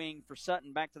at the wing for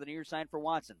Sutton. Back to the near side for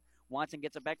Watson. Watson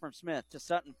gets it back from Smith to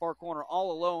Sutton, far corner,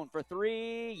 all alone for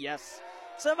 3. Yes.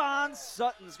 Savon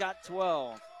Sutton's got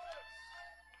 12.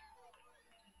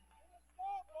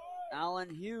 Allen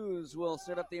Hughes will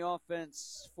set up the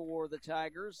offense for the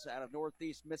Tigers out of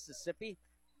Northeast Mississippi.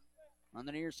 On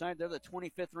the near side, they're the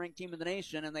 25th ranked team in the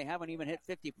nation, and they haven't even hit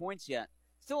 50 points yet.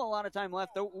 Still a lot of time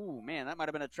left, though. Ooh, man, that might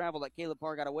have been a travel that Caleb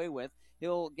Parr got away with.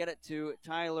 He'll get it to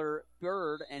Tyler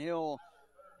Bird, and he'll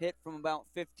hit from about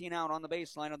 15 out on the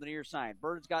baseline on the near side.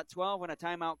 Bird's got 12 and a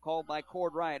timeout called by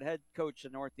Cord Wright, head coach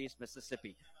of Northeast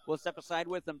Mississippi. We'll step aside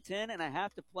with them.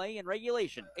 10.5 to play in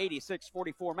regulation.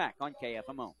 86-44 Mac on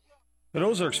KFMO. At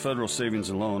Ozarks Federal Savings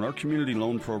and Loan, our community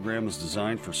loan program is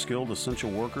designed for skilled essential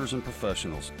workers and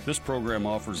professionals. This program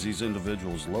offers these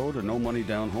individuals low to no money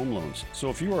down home loans. So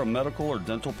if you are a medical or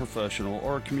dental professional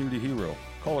or a community hero,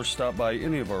 call or stop by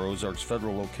any of our Ozarks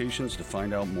Federal locations to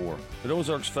find out more. At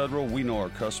Ozarks Federal, we know our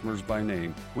customers by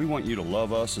name. We want you to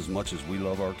love us as much as we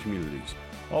love our communities.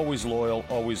 Always loyal,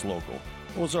 always local.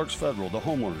 Ozarks Federal, the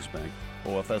homeowners bank.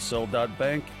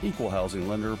 OFSL.bank, equal housing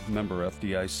lender, member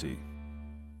FDIC.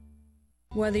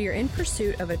 Whether you're in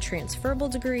pursuit of a transferable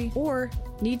degree or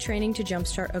need training to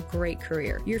jumpstart a great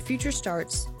career, your future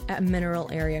starts at Mineral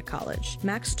Area College.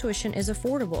 Max tuition is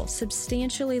affordable,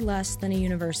 substantially less than a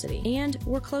university, and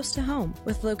we're close to home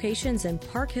with locations in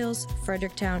Park Hills,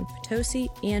 Fredericktown, Potosi,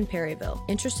 and Perryville.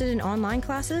 Interested in online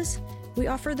classes? We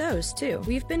offer those too.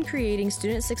 We've been creating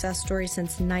student success stories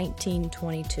since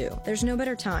 1922. There's no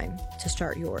better time to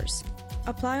start yours.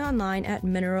 Apply online at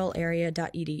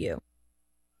mineralarea.edu.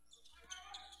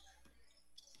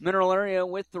 Mineral Area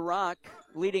with the rock,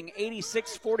 leading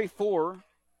 86-44.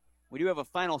 We do have a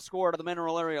final score out of the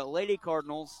Mineral Area Lady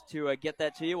Cardinals to get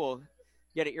that to you. We'll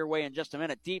get it your way in just a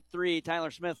minute. Deep 3,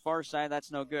 Tyler Smith, far side. That's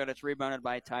no good. It's rebounded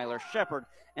by Tyler Shepard.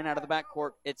 And out of the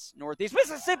backcourt, it's Northeast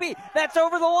Mississippi. That's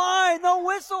over the line. No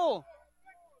whistle.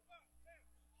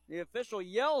 The official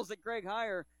yells at Greg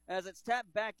Heyer as it's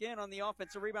tapped back in on the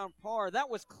offensive rebound. Parr. That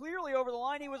was clearly over the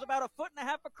line. He was about 1.5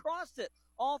 feet across it.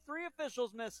 All 3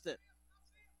 officials missed it.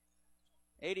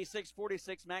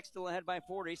 86-46, Max still ahead by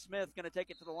 40. Smith going to take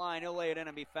it to the line. He'll lay it in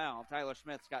and be fouled. Tyler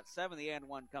Smith's got 7, the and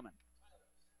 1 coming.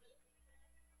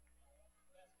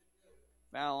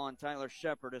 Foul on Tyler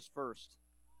Shepard is first.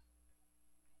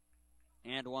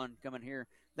 And one coming here.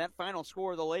 That final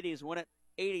score, the ladies win it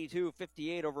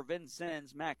 82-58 over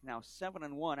Vincennes. Mac now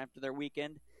 7-1 after their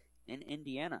weekend in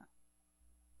Indiana.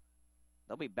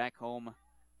 They'll be back home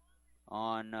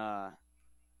on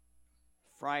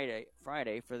Friday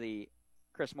for the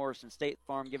Chris Morrison State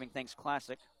Farm Giving Thanks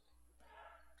Classic.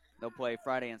 They'll play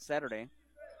Friday and Saturday.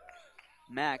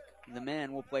 Mac, the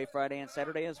men, will play Friday and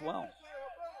Saturday as well.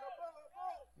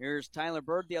 Here's Tyler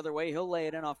Bird the other way. He'll lay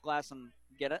it in off glass and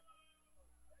get it.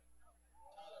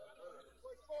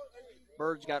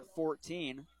 Bird's got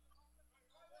 14.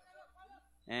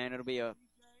 And it'll be a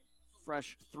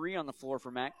fresh 3 on the floor for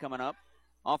Mac coming up.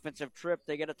 Offensive trip.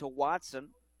 They get it to Watson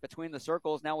between the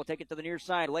circles. Now we'll take it to the near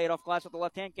side. Lay it off glass with the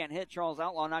left hand. Can't hit. Charles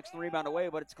Outlaw knocks the rebound away,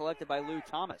 but it's collected by Lou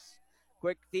Thomas.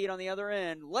 Quick feed on the other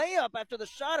end. Layup after the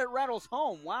shot. It rattles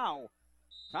home. Wow.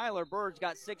 Tyler Bird's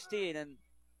got 16, and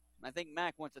I think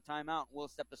Mac wants a timeout. We'll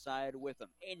step aside with him.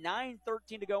 A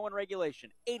 9:13 to go in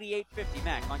regulation. 88-50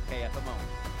 Mac on KFMO.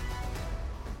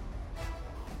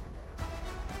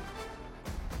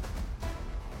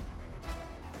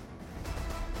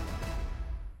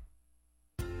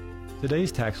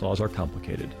 Today's tax laws are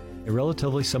complicated. A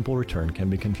relatively simple return can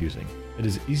be confusing. It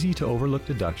is easy to overlook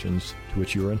deductions to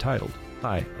which you are entitled.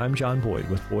 Hi, I'm John Boyd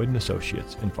with Boyd &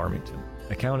 Associates in Farmington.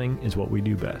 Accounting is what we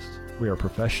do best. We are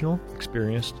professional,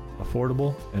 experienced,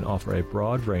 affordable, and offer a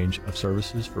broad range of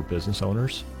services for business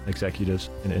owners,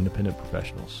 executives, and independent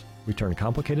professionals. We turn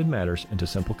complicated matters into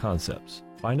simple concepts.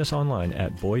 Find us online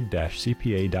at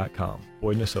boyd-cpa.com.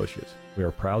 Boyd & Associates. We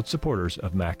are proud supporters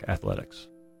of MAC Athletics.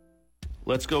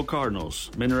 Let's go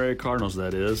Cardinals. Mineral Cardinals,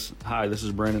 that is. Hi, this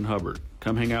is Brandon Hubbard.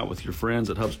 Come hang out with your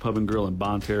friends at Hub's Pub and Grill in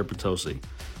Bonne Terre, Potosi.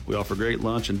 We offer great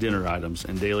lunch and dinner items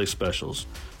and daily specials.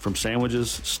 From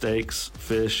sandwiches, steaks,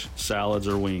 fish, salads,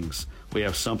 or wings, we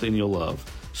have something you'll love.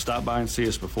 Stop by and see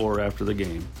us before or after the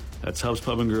game. That's Hub's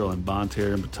Pub and Grill in Bonne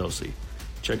Terre and Potosi.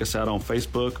 Check us out on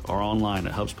Facebook or online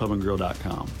at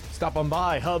hubspubandgrill.com. Stop on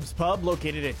by Hub's Pub,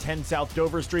 located at 10 South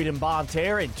Dover Street in Bonne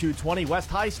Terre and 220 West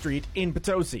High Street in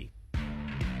Potosi.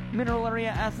 Mineral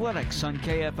Area Athletics on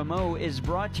KFMO is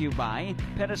brought to you by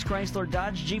Pettis Chrysler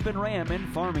Dodge Jeep and Ram in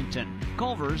Farmington,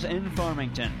 Culver's in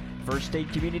Farmington, First State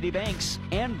Community Banks,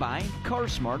 and by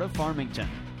CarSmart of Farmington.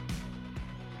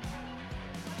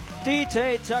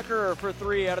 D.T. Tucker for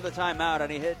 3 out of the timeout,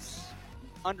 and he hits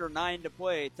under 9 to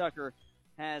play. Tucker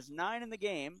has 9 in the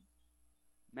game.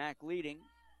 Mac leading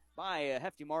by a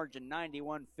hefty margin,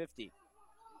 91-50.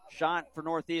 Shot for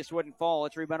Northeast wouldn't fall.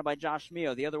 It's rebounded by Josh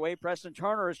Mio. The other way, Preston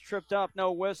Turner is tripped up.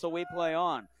 No whistle. We play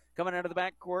on. Coming out of the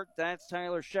backcourt, that's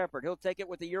Tyler Shepard. He'll take it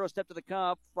with the Euro step to the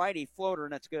cup. Righty floater,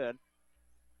 and that's good.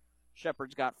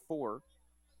 Shepard's got 4.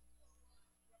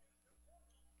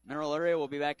 Mineral Area will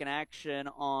be back in action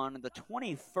on the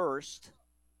 21st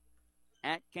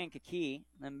at Kankakee.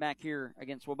 Then back here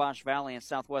against Wabash Valley in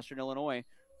southwestern Illinois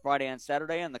Friday and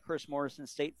Saturday on the Chris Morrison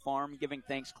State Farm Giving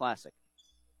Thanks Classic.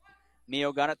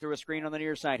 Mio got it through a screen on the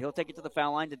near side. He'll take it to the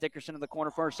foul line to Dickerson in the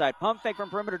corner far side. Pump fake from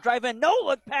perimeter. Drive in. No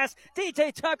look pass.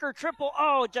 D.T. Tucker triple.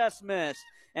 Oh, just missed.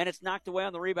 And it's knocked away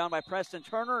on the rebound by Preston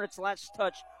Turner. It's last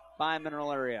touch by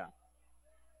Mineral Area.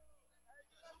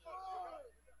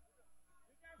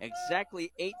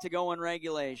 Exactly 8 to go in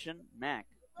regulation. Mac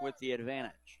with the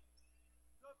advantage.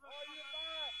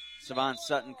 Savon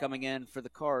Sutton coming in for the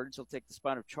Cards. He'll take the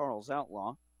spot of Charles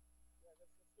Outlaw.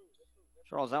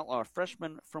 Charles Outlaw, a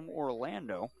freshman from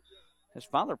Orlando. His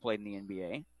father played in the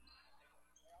NBA.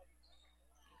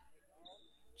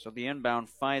 So the inbound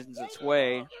finds its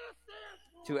way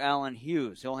to Allen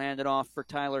Hughes. He'll hand it off for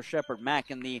Tyler Shepard. Mac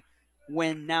in the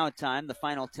win now time, the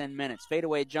final 10 minutes.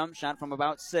 Fadeaway jump shot from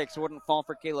about 6. Wouldn't fall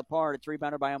for Caleb Hart. It's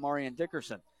rebounded by Amarian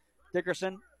Dickerson.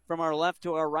 Dickerson from our left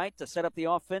to our right to set up the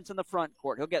offense in the front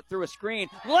court. He'll get through a screen.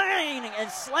 Lane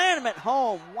and slam it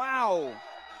home. Wow.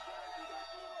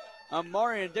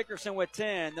 Amarian Dickerson with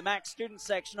 10. The Mac student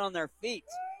section on their feet.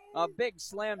 A big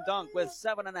slam dunk with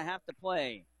 7.5 to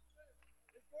play.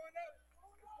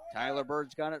 Tyler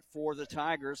Bird's got it for the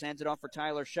Tigers. Hands it off for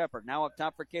Tyler Shepard. Now up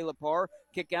top for Caleb Parr.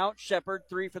 Kick out. Shepard,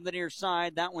 3 from the near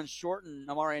side. That one's short, and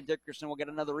Amarian Dickerson will get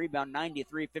another rebound.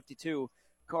 93-52.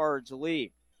 Cards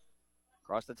lead.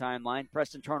 Across the timeline,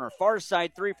 Preston Turner. Far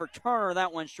side 3 for Turner.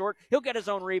 That one's short. He'll get his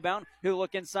own rebound. He'll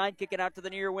look inside, kick it out to the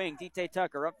near wing. D.T.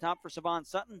 Tucker up top for Savon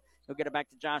Sutton. He'll get it back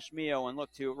to Josh Mio and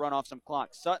look to run off some clock.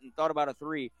 Sutton thought about a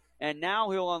 3. And now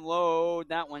he'll unload.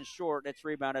 That one's short. It's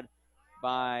rebounded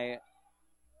by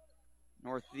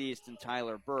Northeast and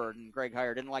Tyler Bird. And Greg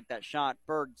Heyer didn't like that shot.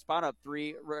 Bird spot up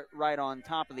 3 right on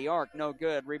top of the arc. No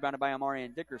good. Rebounded by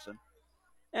Amarian Dickerson.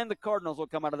 And the Cardinals will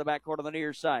come out of the backcourt on the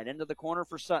near side. Into the corner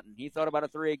for Sutton. He thought about a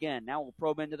 3 again. Now we'll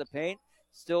probe into the paint.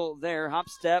 Still there. Hop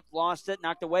step, lost it,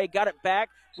 knocked away, got it back,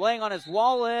 laying on his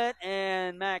wallet,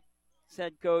 and Mac's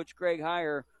head coach Greg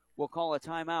Heyer will call a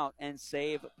timeout and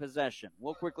save possession.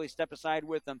 We'll quickly step aside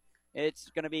with them. It's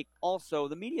going to be also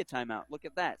the media timeout. Look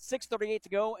at that. 6:38 to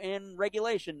go in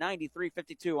regulation,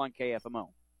 93-52 on KFMO.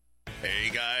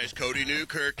 Hey guys, Cody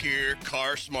Newkirk here,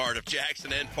 Car Smart of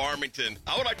Jackson and Farmington.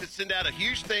 I would like to send out a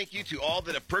huge thank you to all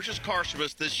that have purchased cars from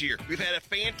us this year. We've had a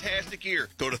fantastic year.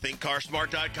 Go to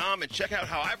thinkcarsmart.com and check out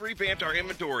how I've revamped our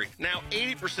inventory. Now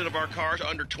 80% of our cars are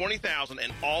under $20,000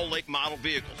 and all late model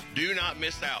vehicles. Do not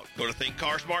miss out. Go to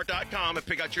thinkcarsmart.com and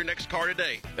pick out your next car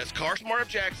today. That's Car Smart of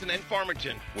Jackson and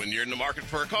Farmington. When you're in the market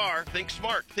for a car, think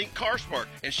smart, think Car Smart,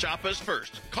 and shop us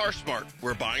first. Car Smart,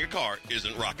 where buying a car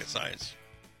isn't rocket science.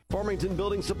 Farmington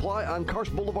Building Supply on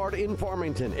Karst Boulevard in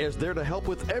Farmington is there to help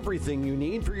with everything you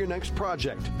need for your next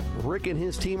project. Rick and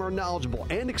his team are knowledgeable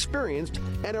and experienced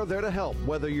and are there to help,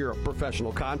 whether you're a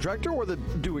professional contractor or the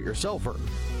do-it-yourselfer.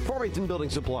 Farmington Building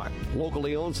Supply,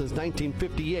 locally owned since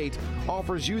 1958,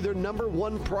 offers you their number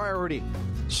one priority,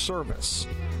 service.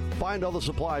 Find all the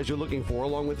supplies you're looking for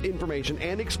along with information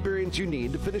and experience you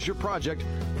need to finish your project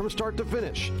from start to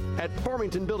finish at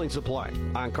Farmington Building Supply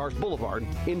on Karst Boulevard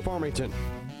in Farmington.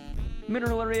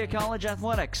 Mineral Area College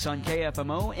Athletics on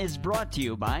KFMO is brought to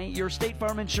you by your State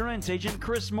Farm Insurance agent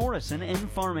Chris Morrison in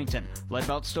Farmington,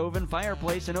 Leadbelt Stove and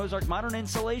Fireplace and Ozark Modern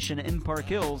Insulation in Park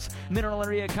Hills, Mineral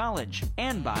Area College,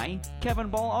 and by Kevin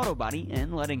Ball Auto Body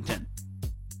in Leadington.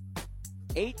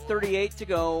 8:38 to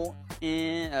go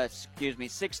in,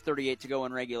 6:38 to go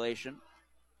in regulation.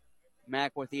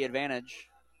 Mac with the advantage,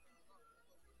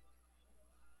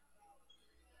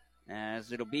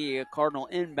 as it'll be a Cardinal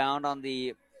inbound on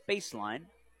the baseline.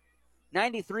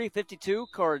 93-52,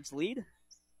 Cards lead.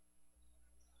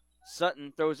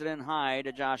 Sutton throws it in high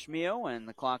to Josh Mio, and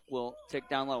the clock will tick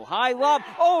down low. High lob.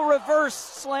 Oh, reverse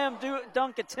slam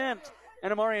dunk attempt.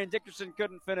 And Amarian Dickerson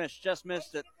couldn't finish, just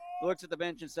missed it. Looks at the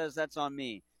bench and says, that's on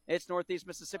me. It's Northeast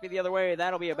Mississippi the other way.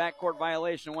 That'll be a backcourt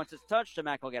violation. Once it's touched,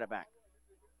 Mac will get it back.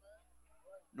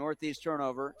 Northeast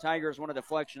turnover. Tigers want a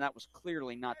deflection. That was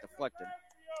clearly not deflected.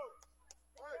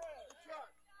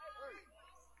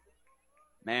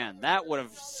 Man, that would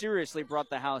have seriously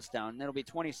brought the house down. It'll be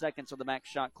 20 seconds on the max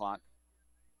shot clock.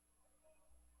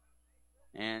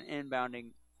 And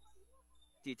inbounding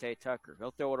D.T. Tucker.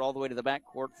 He'll throw it all the way to the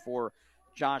backcourt for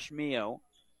Josh Mio.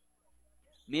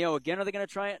 Mio again, are they going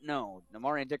to try it? No.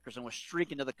 Amarian Dickerson was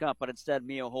streaking to the cup, but instead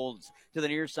Mio holds to the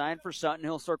near side for Sutton.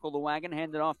 He'll circle the wagon,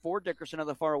 hand it off for Dickerson to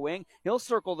the far wing. He'll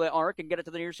circle the arc and get it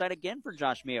to the near side again for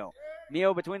Josh Mio.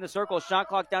 Mio between the circles, shot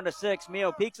clock down to 6.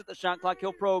 Mio peeks at the shot clock.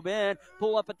 He'll probe in,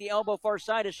 pull up at the elbow far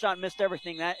side. His shot missed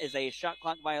everything. That is a shot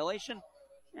clock violation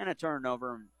and a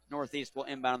turnover. Northeast will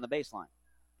inbound on the baseline.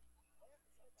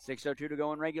 6:02 to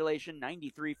go in regulation,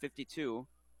 93-52.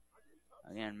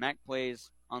 Again, Mac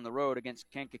plays on the road against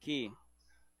Kankakee.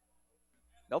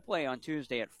 They'll play on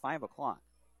Tuesday at 5 o'clock.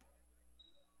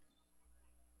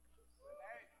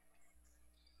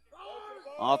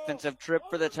 Offensive trip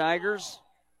for the Tigers.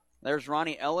 There's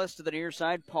Ronnie Ellis to the near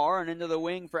side, Parr, and into the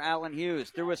wing for Allen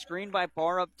Hughes. Through a screen by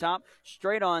Parr up top,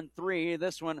 straight on three.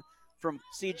 This one from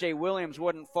C.J. Williams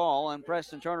wouldn't fall, and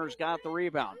Preston Turner's got the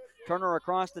rebound. Turner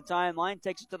across the timeline,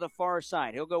 takes it to the far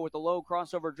side. He'll go with the low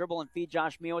crossover dribble and feed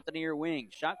Josh Mio at the near wing.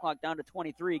 Shot clock down to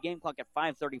 23, game clock at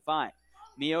 5:35.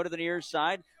 Mio to the near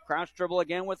side, crouch dribble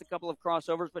again with a couple of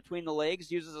crossovers between the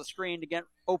legs, uses a screen to get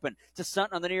open to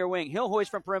Sutton on the near wing. He'll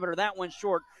hoist from perimeter, that one's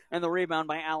short, and the rebound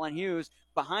by Allen Hughes.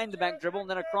 Behind the back dribble, and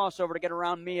then a crossover to get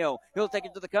around Mio. He'll take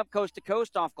it to the cup, coast to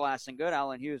coast, off glass and good.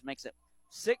 Allen Hughes makes it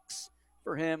 6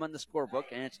 for him on the scorebook,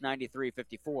 and it's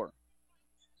 93-54.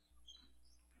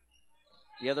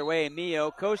 The other way, Mio,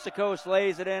 coast to coast,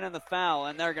 lays it in, and the foul,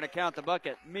 and they're going to count the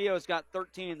bucket. Mio's got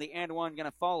 13, the and one going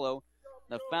to follow.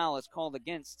 The foul is called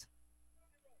against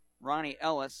Ronnie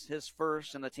Ellis, his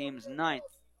first and the team's 9th.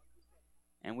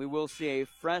 And we will see a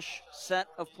fresh set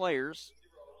of players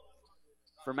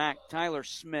for Mac. Tyler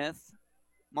Smith,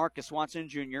 Marcus Watson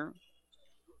Jr.,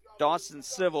 Dawson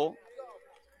Civil,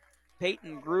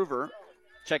 Peyton Groover,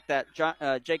 check that,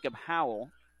 Jacob Howell,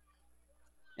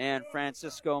 and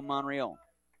Francisco Monreal.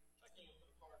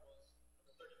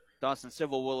 Dawson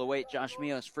Civil will await Josh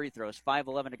Mio's free throws.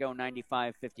 5:11 to go,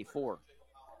 95-54.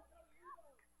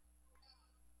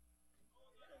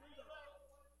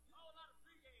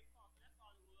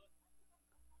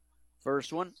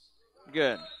 First one,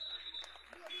 good.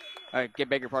 All right,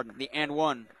 beg your pardon. The and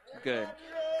one, good.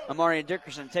 Amarian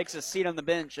Dickerson takes a seat on the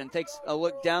bench and takes a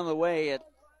look down the way at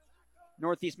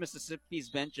Northeast Mississippi's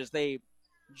bench as they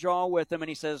jaw with him, and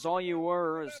he says, all you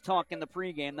were is talk in the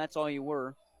pregame. That's all you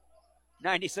were.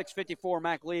 96-54,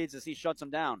 Mac leads as he shuts him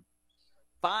down.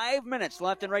 5 minutes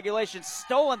left in regulation.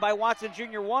 Stolen by Watson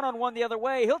Jr. One-on-one the other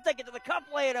way. He'll take it to the cup,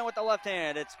 lay it in with the left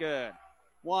hand. It's good.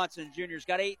 Watson Jr.'s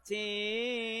got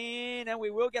 18, and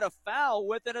we will get a foul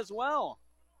with it as well.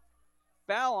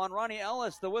 Foul on Ronnie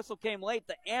Ellis. The whistle came late.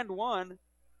 The and one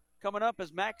coming up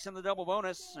as Max in the double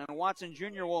bonus, and Watson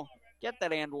Jr. will get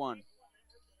that and one.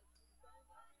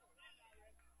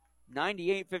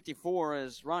 98-54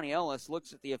 as Ronnie Ellis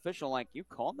looks at the official like, you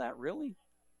called that, really?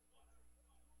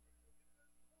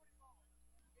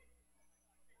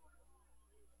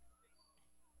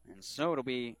 And so it'll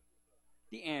be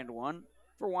the and one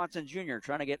for Watson Jr.,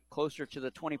 trying to get closer to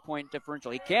the 20-point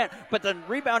differential. He can't, but the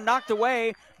rebound knocked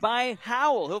away by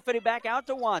Howell. He'll fit it back out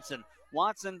to Watson.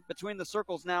 Watson between the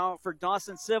circles now for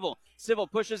Dawson Civil. Civil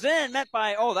pushes in, met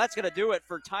by, that's going to do it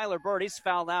for Tyler Bird. He's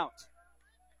fouled out.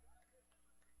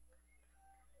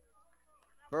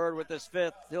 Bird with his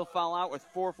fifth. He'll foul out with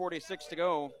 4:46 to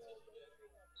go.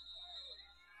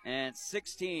 And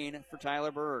 16 for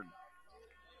Tyler Bird.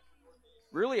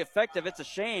 Really effective. It's a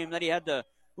shame that he had to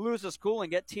lose his cool and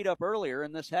get teed up earlier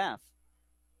in this half.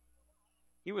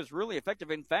 He was really effective.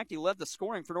 In fact, he led the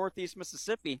scoring for Northeast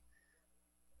Mississippi.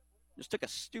 Just took a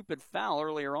stupid foul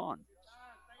earlier on.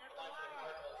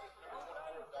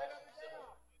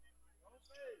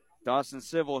 Dawson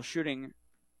Civil shooting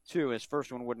two. His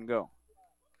first one wouldn't go.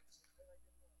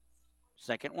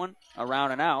 Second one,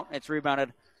 around and out. It's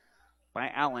rebounded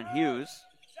by Allen Hughes.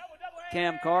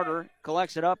 Cam Carter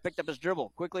collects it up, picked up his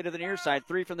dribble. Quickly to the near side.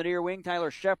 Three from the near wing,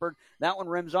 Tyler Shepard. That one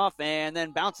rims off and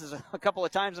then bounces a couple of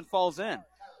times and falls in.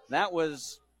 That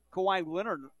was Kawhi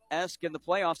Leonard-esque in the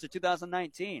playoffs of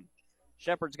 2019.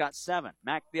 Shepard's got 7.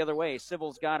 Mack the other way.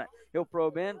 Civil's got it. He'll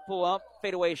probe in, pull up,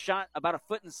 fadeaway shot about a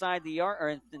foot inside the yard,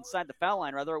 or inside the foul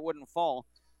line, rather. It wouldn't fall.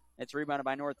 It's rebounded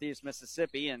by Northeast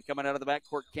Mississippi, and coming out of the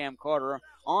backcourt, Cam Carter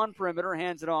on perimeter,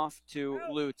 hands it off to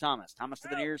Lou Thomas. Thomas to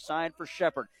the near side for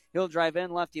Shepard. He'll drive in,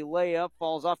 lefty layup,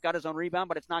 falls off, got his own rebound,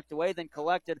 but it's knocked away, then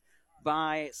collected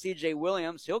by C.J.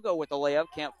 Williams. He'll go with the layup,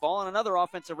 can't fall, and another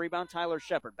offensive rebound, Tyler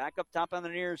Shepard. Back up top on the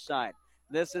near side.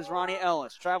 This is Ronnie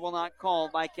Ellis. Travel not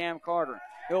called by Cam Carter.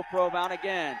 He'll probe out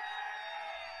again.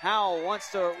 Howell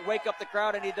wants to wake up the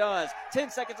crowd, and he does. 10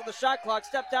 seconds on the shot clock.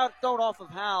 Stepped out, thrown off of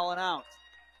Howell and out.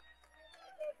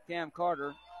 Cam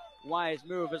Carter, wise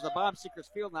move as the Bob Seekers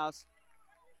Fieldhouse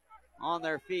on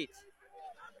their feet.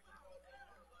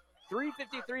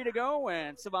 3:53 to go,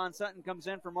 and Savon Sutton comes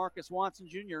in for Marcus Watson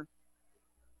Jr.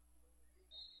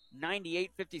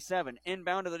 98-57.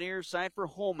 Inbound to the near side for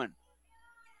Holman.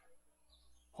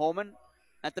 Holman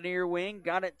at the near wing,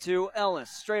 got it to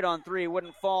Ellis. Straight on three,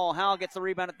 wouldn't fall. Howell gets the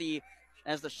rebound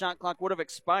as the shot clock would have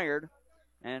expired.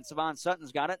 And Savon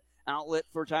Sutton's got it. Outlet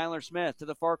for Tyler Smith to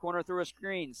the far corner through a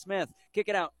screen. Smith, kick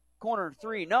it out. Corner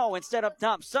three. No, instead up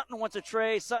top. Sutton wants a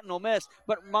tray. Sutton will miss,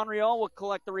 but Monreal will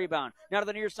collect the rebound. Now to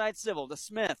the near side, Civil to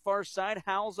Smith. Far side,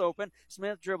 Howell's open.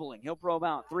 Smith dribbling. He'll probe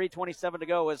out. 3:27 to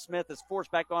go as Smith is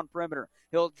forced back on perimeter.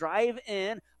 He'll drive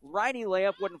in. Righty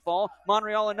layup wouldn't fall.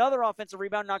 Monreal, another offensive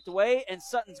rebound knocked away, and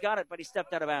Sutton's got it, but he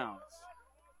stepped out of bounds.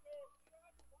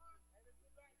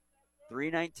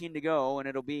 3:19 to go, and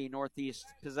it'll be Northeast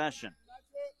possession.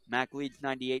 Mac leads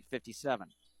 98-57.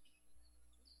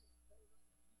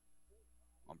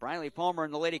 Well, Briley Palmer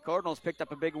and the Lady Cardinals picked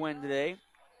up a big win today,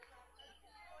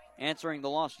 answering the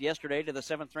loss yesterday to the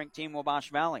 7th-ranked team, Wabash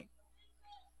Valley.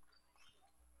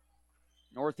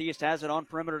 Northeast has it on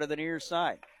perimeter to the near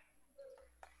side.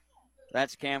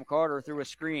 That's Cam Carter through a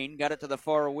screen, got it to the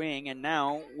far wing, and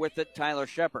now with it, Tyler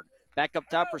Shepard. Back up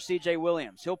top for C.J.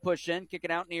 Williams. He'll push in, kick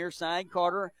it out near side.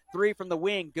 Carter, three from the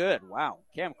wing, good. Wow,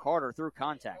 Cam Carter through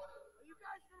contact.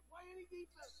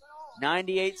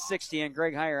 98-60, and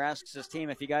Greg Heyer asks his team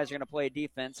if you guys are going to play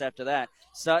defense after that.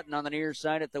 Sutton on the near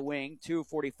side at the wing,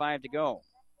 2:45 to go.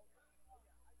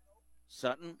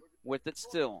 Sutton with it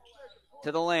still.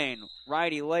 To the lane,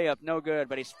 righty layup, no good,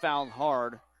 but he's fouled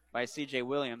hard by C.J.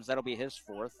 Williams. That'll be his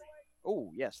 4th.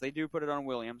 Oh, yes, they do put it on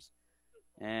Williams.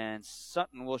 And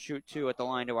Sutton will shoot 2 at the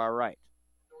line to our right.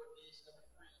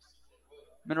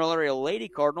 Mineral Area Lady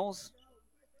Cardinals,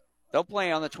 they'll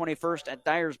play on the 21st at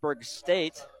Dyersburg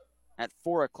State at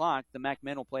 4 o'clock. The Mac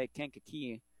men will play at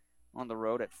Kankakee on the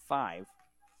road at 5.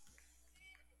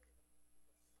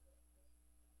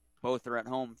 Both are at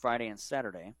home Friday and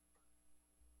Saturday.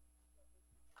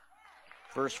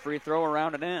 First free throw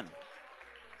around and in.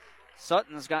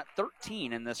 Sutton's got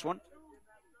 13 in this one.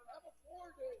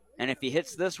 And if he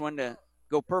hits this one to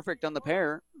go perfect on the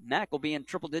pair, Mac will be in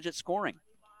triple-digit scoring.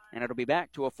 And it'll be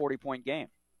back to a 40-point game.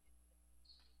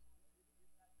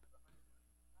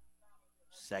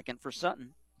 Second for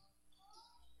Sutton.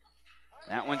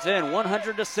 That one's in.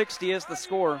 100-60 is the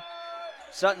score.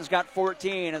 Sutton's got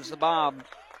 14 as the Bob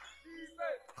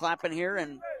clapping here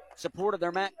in support of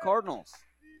their Mac Cardinals.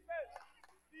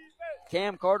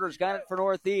 Cam Carter's got it for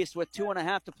Northeast with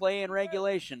 2.5 to play in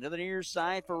regulation. To the near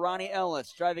side for Ronnie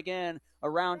Ellis. Drive again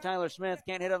around Tyler Smith.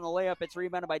 Can't hit on the layup. It's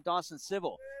rebounded by Dawson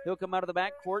Civil. He'll come out of the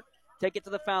backcourt, take it to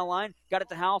the foul line. Got it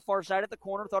to Howell, far side at the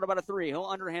corner. Thought about a three. He'll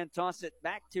underhand toss it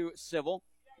back to Civil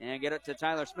and get it to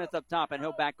Tyler Smith up top, and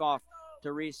he'll back off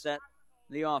to reset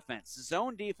the offense.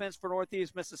 Zone defense for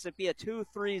Northeast Mississippi, a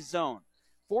 2-3 zone.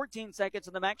 14 seconds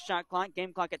on the max shot clock,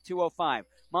 game clock at 2:05.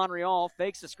 Montreal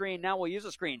fakes the screen, now we'll use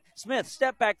a screen. Smith,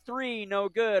 step back three, no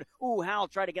good. Howell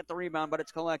tried to get the rebound, but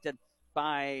it's collected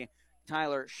by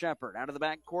Tyler Shepard. Out of the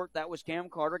backcourt, that was Cam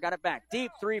Carter, got it back.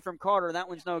 Deep three from Carter, that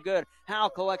one's no good.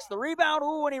 Howell collects the rebound,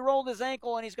 and he rolled his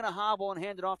ankle, and he's going to hobble and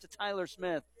hand it off to Tyler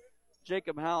Smith.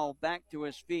 Jacob Howell back to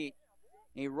his feet.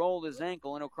 He rolled his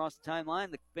ankle, and he'll cross the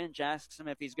timeline. The bench asks him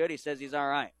if he's good. He says he's all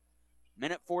right.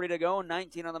 Minute 40 to go,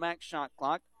 19 on the max shot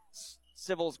clock.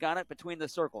 Civil's got it between the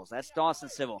circles. That's Dawson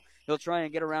Civil. He'll try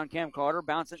and get around Cam Carter,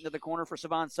 bounce it into the corner for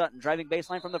Savon Sutton. Driving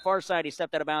baseline from the far side. He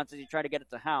stepped out of bounds as he tried to get it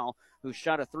to Howell, who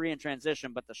shot a three in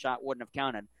transition, but the shot wouldn't have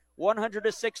counted.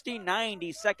 100-60,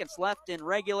 90 seconds left in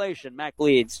regulation. Mac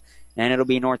leads, and it'll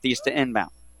be Northeast to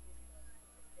inbound.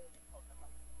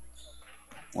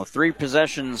 Well, 3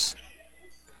 possessions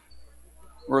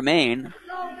remain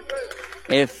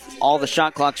if all the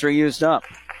shot clocks are used up.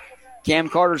 Cam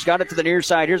Carter's got it to the near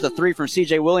side. Here's a three from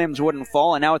C.J. Williams, wouldn't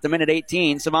fall. And now at the minute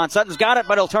 18, Savon Sutton's got it,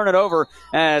 but he'll turn it over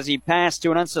as he passed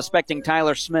to an unsuspecting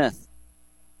Tyler Smith.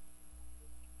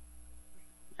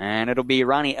 And it'll be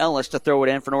Ronnie Ellis to throw it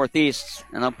in for Northeast,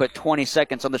 and they'll put 20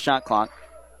 seconds on the shot clock.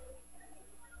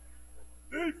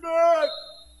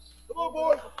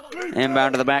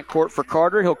 Inbound to the backcourt for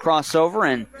Carter. He'll cross over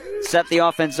and set the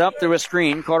offense up through a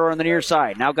screen. Carter on the near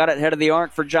side. Now got it head of the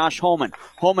arc for Josh Holman.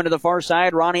 Holman to the far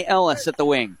side. Ronnie Ellis at the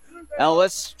wing.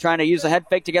 Ellis trying to use a head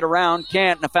fake to get around.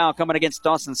 Can't. And a foul coming against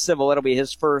Dawson Civil. It'll be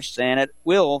his first, and it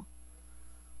will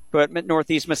put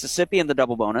Northeast Mississippi in the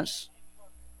double bonus.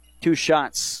 2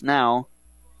 shots now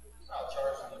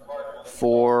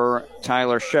for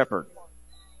Tyler Shepard.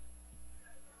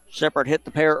 Shepard hit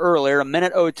the pair earlier. A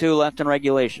minute 02 left in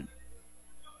regulation.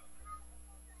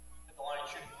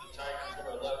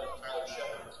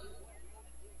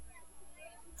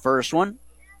 First one,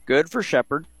 good for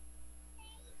Shepard.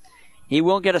 He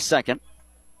will get a second.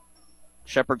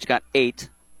 Shepard's got 8.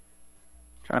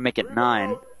 Trying to make it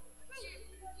 9.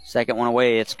 Second one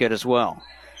away, it's good as well.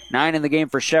 9 in the game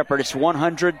for Shepard. It's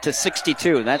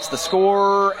 100-62. That's the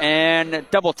score, and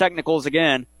double technicals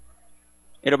again.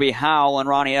 It'll be Howell and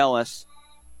Ronnie Ellis.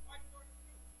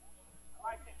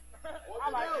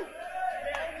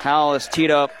 Howell is teed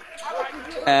up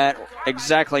at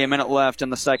exactly a minute left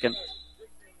in the second.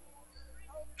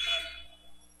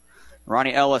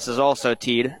 Ronnie Ellis is also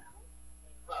teed.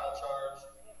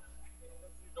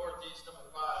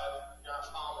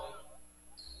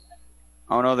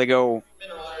 Oh no, they go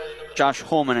Josh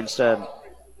Holman instead.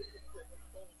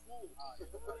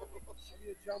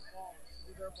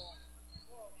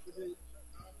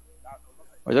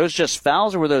 Were those just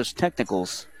fouls or were those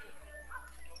technicals?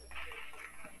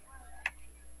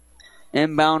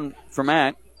 Inbound for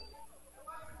Mac.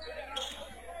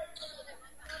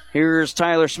 Here's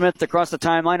Tyler Smith across the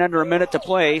timeline, under a minute to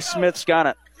play. Smith's got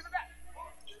it.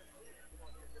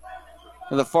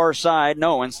 To the far side.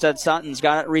 No, instead Sutton's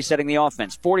got it, resetting the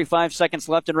offense. 45 seconds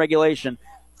left in regulation.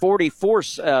 12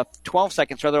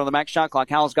 seconds rather on the max shot clock.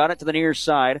 Howell's got it to the near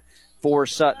side for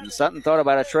Sutton. Sutton thought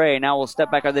about a tray. Now we'll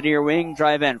step back on the near wing,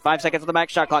 drive in. 5 seconds on the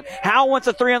max shot clock. Howell wants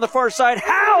a three on the far side.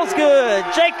 Howell's good.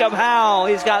 Jacob Howell.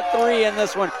 He's got 3 in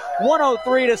this one.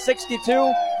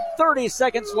 103-62. 30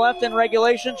 seconds left in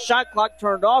regulation. Shot clock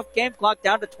turned off. Game clock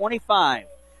down to 25.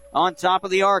 On top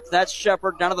of the arc, that's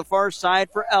Shepard down to the far side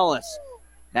for Ellis.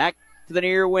 Back to the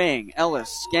near wing.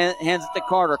 Ellis hands it to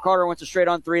Carter. Carter wants a straight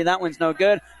on 3. That one's no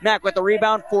good. Mac with the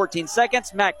rebound. 14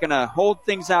 seconds. Mac going to hold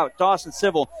things out. Dawson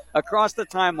Civil across the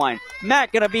timeline.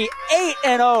 Mac going to be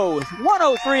 8-0.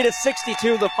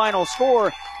 103-62 the final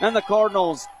score. And the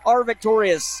Cardinals are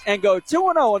victorious and go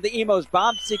 2-0 in the Emo's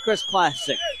Bob Sechrist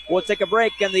Classic. We'll take a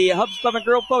break, and the Hubs Pub and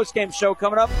Grill postgame show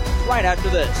coming up right after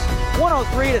this.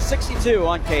 103-62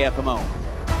 on KFMO.